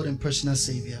as my Lord and personal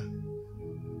Savior.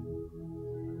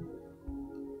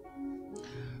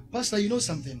 Pastor, you know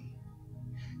something?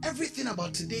 Everything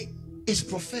about today is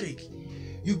prophetic.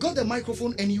 You got the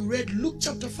microphone and you read Luke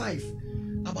chapter 5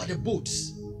 about the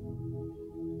boats.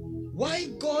 Why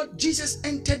Jesus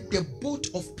entered the boat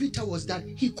of Peter was that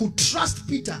he could trust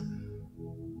Peter.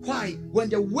 Why? When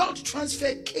the wealth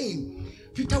transfer came,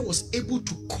 Peter was able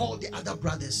to call the other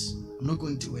brothers. I'm not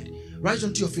going to it. Rise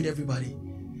onto your feet, everybody.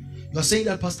 You are saying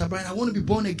that, Pastor Brian, I want to be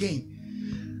born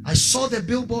again. I saw the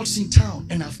billboards in town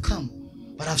and I've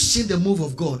come, but I've seen the move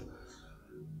of God.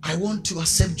 I want to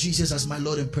accept Jesus as my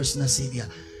Lord and personal Savior.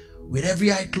 With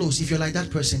every eye closed, if you're like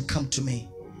that person, come to me.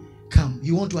 Come.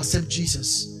 You want to accept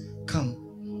Jesus? Come.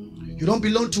 You don't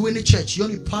belong to any church. You're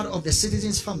only part of the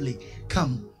citizens' family.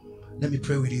 Come. Let me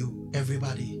pray with you,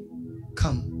 everybody.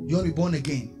 Come. You want to be born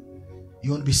again.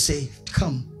 You want to be saved.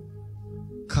 Come.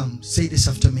 Come. Say this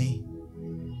after me.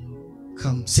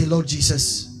 Come. Say, Lord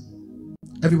Jesus.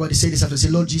 Everybody say this after. Say,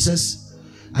 Lord Jesus,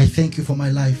 I thank you for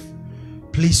my life.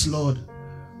 Please, Lord,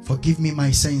 forgive me my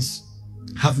sins.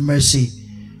 Have mercy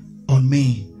on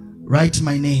me. Write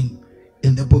my name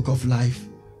in the book of life.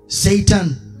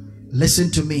 Satan, listen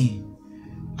to me.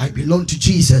 I belong to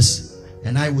Jesus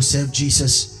and I will serve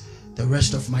Jesus the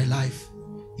rest of my life.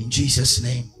 In Jesus'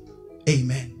 name,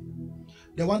 amen.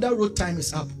 The one that wrote time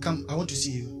is up. Come, I want to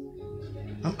see you.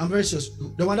 I'm very serious.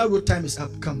 The one that wrote time is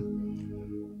up.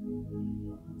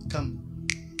 Come. Come.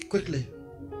 Quickly.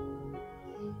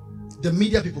 The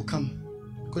media people, come.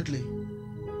 Quickly.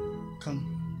 Come.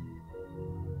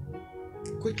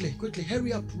 Quickly, quickly.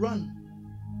 Hurry up. Run.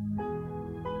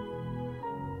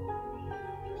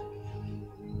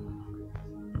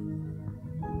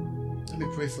 Let me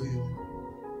pray for you.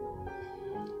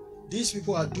 These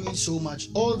people are doing so much.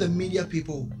 All the media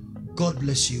people, God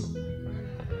bless you.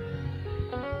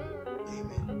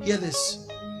 Amen. Hear this.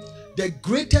 The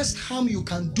greatest harm you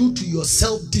can do to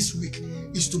yourself this week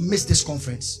is to miss this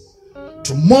conference.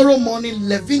 Tomorrow morning,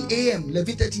 11 a.m.,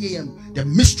 11:30 a.m., the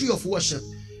mystery of worship.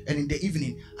 And in the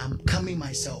evening, I'm coming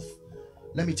myself.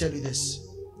 Let me tell you this.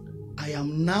 I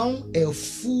am now a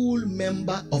full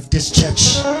member of this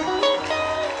church.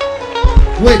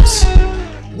 Wait,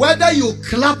 whether you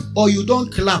clap or you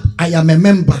don't clap, I am a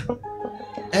member.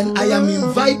 And I am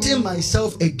inviting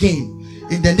myself again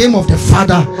in the name of the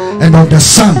Father and of the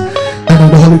Son and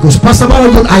of the Holy Ghost. Pastor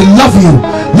Balogun, I love you.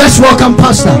 Let's welcome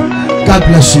Pastor. God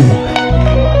bless you.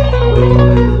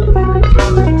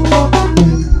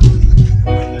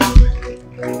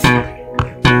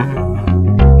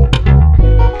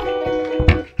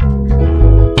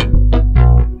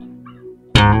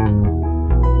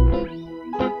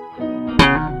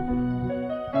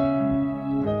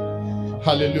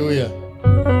 Hallelujah.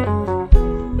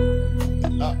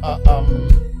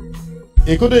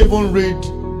 He couldn't even read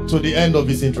to the end of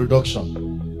his introduction.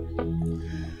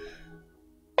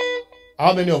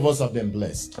 How many of us have been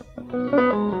blessed?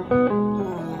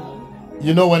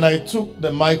 You know, when I took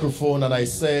the microphone and I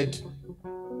said,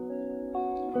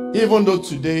 even though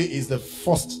today is the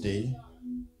first day,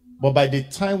 but by the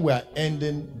time we are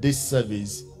ending this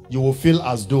service, you will feel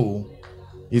as though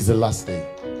it's the last day.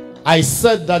 I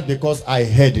said that because I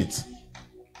heard it.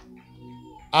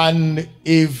 And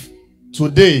if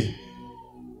today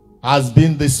has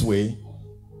been this way,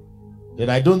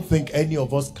 then I don't think any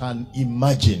of us can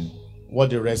imagine what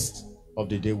the rest of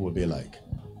the day will be like.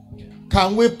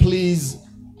 Can we please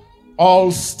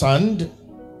all stand,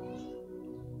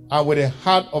 and with a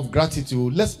heart of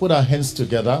gratitude, let's put our hands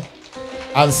together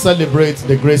and celebrate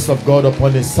the grace of God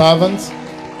upon his servant,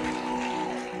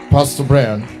 Pastor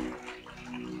Brian.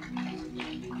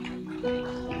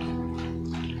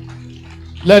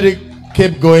 Let it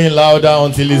keep going louder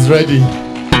until he's ready.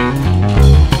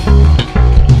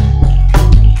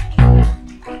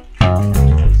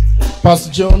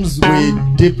 Pastor Jones, we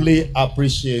deeply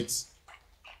appreciate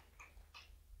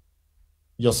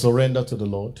your surrender to the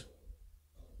Lord,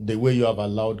 the way you have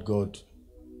allowed God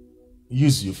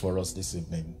use you for us this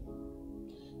evening.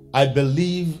 I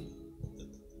believe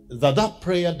that that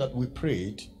prayer that we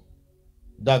prayed,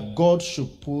 that God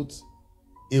should put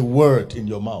a word in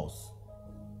your mouth,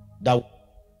 that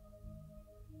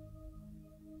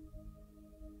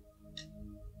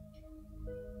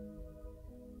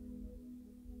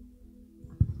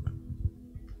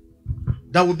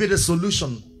will be the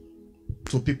solution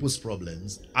to people's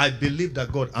problems. I believe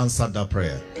that God answered that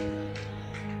prayer.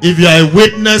 If you are a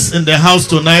witness in the house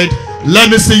tonight,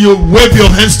 let me see you wave your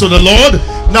hands to the Lord.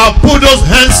 Now put those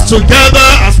hands together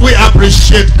as we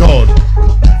appreciate God.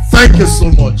 Thank you so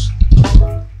much.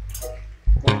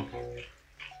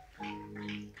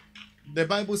 The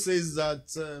Bible says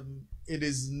that it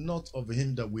is not of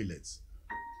him that willeth,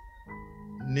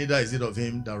 neither is it of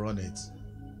him that runneth,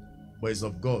 but it's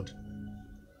of God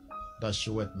that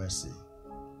showeth mercy.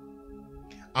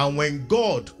 And when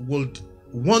God would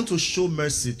want to show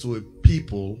mercy to a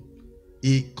people,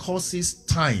 he causes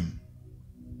time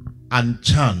and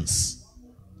chance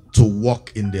to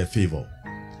work in their favor.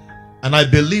 And I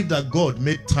believe that God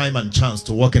made time and chance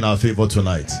to work in our favor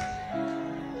tonight.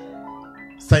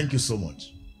 Thank you so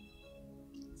much.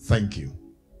 Thank you.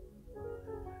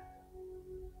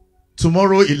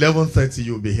 Tomorrow 11:30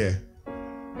 you'll be here,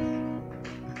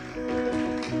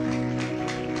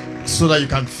 so that you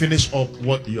can finish up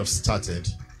what you have started.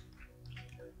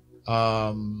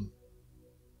 I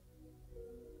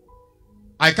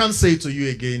can't say to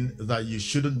you again that you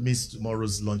shouldn't miss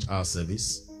tomorrow's lunch hour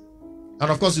service. And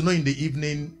of course, you know, in the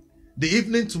evening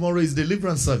tomorrow is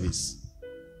deliverance service.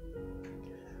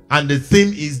 And the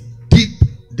theme is deep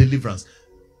deliverance.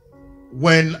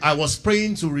 When I was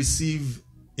praying to receive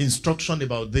instruction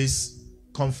about this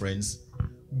conference,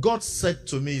 God said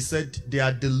to me, he said, there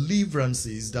are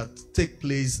deliverances that take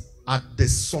place at the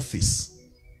surface.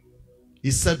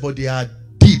 He said, but they are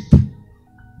deep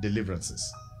deliverances.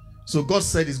 So God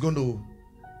said he's going to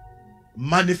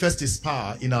manifest his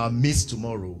power in our midst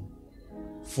tomorrow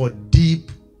for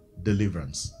deep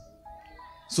deliverance.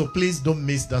 So please don't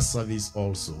miss that service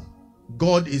also.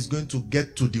 God is going to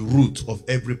get to the root of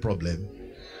every problem,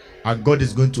 and God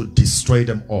is going to destroy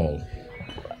them all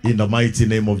in the mighty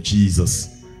name of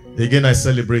Jesus. Again, I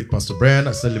celebrate Pastor Brian.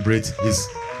 I celebrate his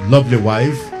lovely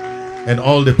wife and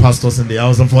all the pastors in the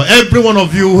house. And for every one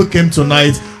of you who came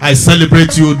tonight, I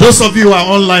celebrate you. Those of you who are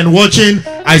online watching,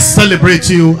 I celebrate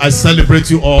you. I celebrate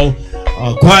you all.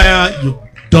 Choir, you've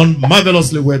done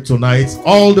marvelously well tonight.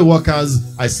 All the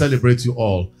workers, I celebrate you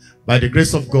all. By the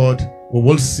grace of God, we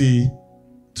will see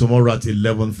tomorrow at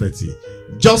 11:30.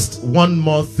 Just one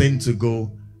more thing to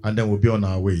go, and then we'll be on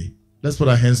our way. Let's put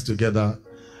our hands together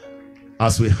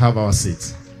as we have our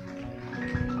seats.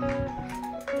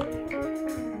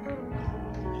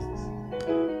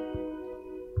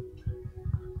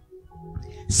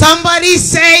 Somebody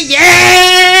say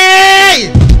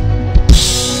yay!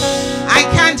 I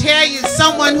can't hear you.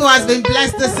 Someone who has been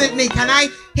blessed this evening, can I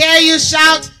hear you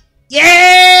shout yay?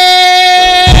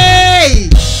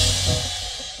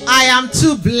 I am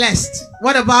too blessed.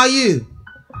 What about you?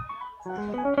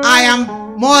 I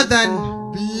am more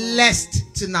than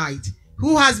blessed tonight.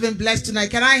 Who has been blessed tonight?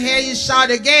 Can I hear you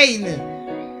shout again?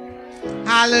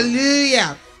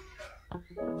 Hallelujah.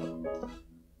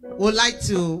 We'd like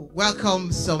to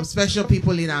welcome some special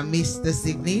people in our midst this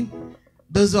evening.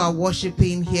 Those who are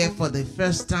worshiping here for the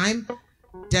first time,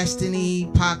 Destiny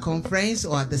Power Conference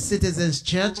or at the Citizens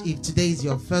Church. If today is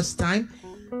your first time,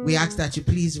 we ask that you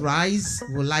please rise.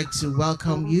 We'd like to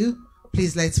welcome you.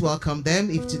 Please let's welcome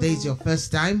them. If today is your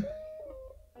first time,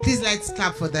 please let's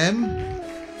clap for them.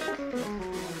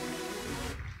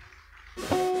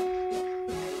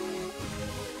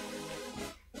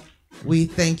 We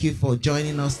thank you for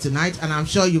joining us tonight, and I'm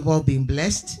sure you've all been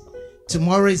blessed.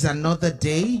 Tomorrow is another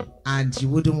day, and you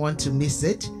wouldn't want to miss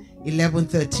it.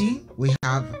 11:30, we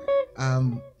have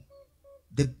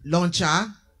the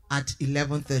launcher at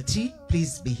 11:30.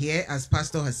 Please be here. As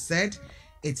Pastor has said,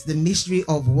 it's the mystery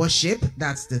of worship.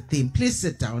 That's the theme. Please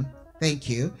sit down. Thank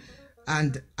you.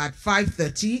 And at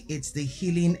 5:30, it's the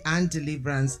healing and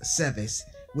deliverance service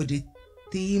with the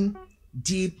theme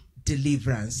Deep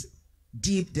Deliverance.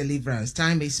 Deep deliverance.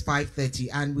 Time is 5:30,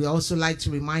 and we also like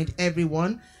to remind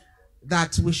everyone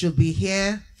that we should be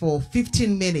here for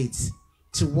 15 minutes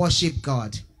to worship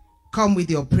God. Come with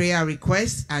your prayer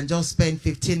requests and just spend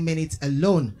 15 minutes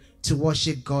alone to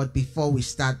worship God before we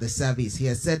start the service. He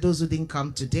has said those who didn't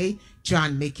come today, try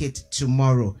and make it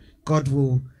tomorrow. God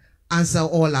will answer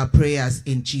all our prayers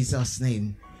in Jesus'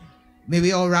 name. May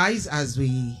we all rise as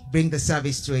we bring the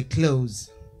service to a close.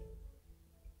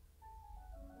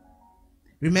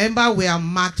 Remember, we are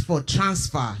marked for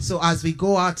transfer. So as we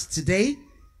go out today,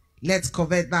 let's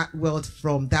covet that wealth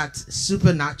from that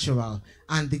supernatural.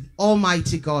 And the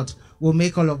Almighty God will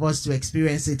make all of us to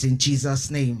experience it in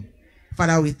Jesus' name.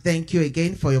 Father, we thank you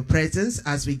again for your presence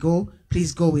as we go.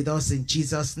 Please go with us in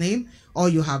Jesus' name. All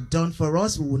you have done for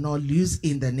us, we will not lose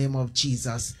in the name of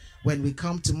Jesus. When we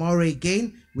come tomorrow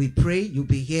again, we pray you'll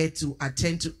be here to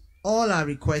attend to all our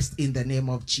requests in the name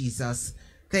of Jesus.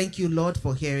 Thank you, Lord,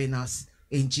 for hearing us.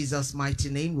 In Jesus' mighty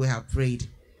name we have prayed.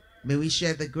 May we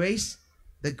share the grace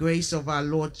of our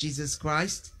Lord Jesus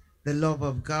Christ, the love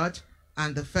of God,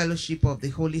 and the fellowship of the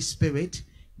Holy Spirit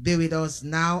be with us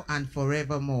now and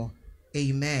forevermore.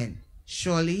 Amen.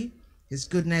 Surely his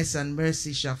goodness and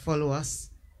mercy shall follow us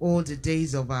all the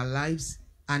days of our lives,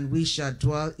 and we shall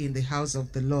dwell in the house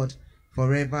of the Lord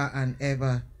forever and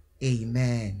ever.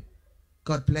 Amen.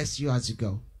 God bless you as you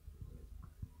go.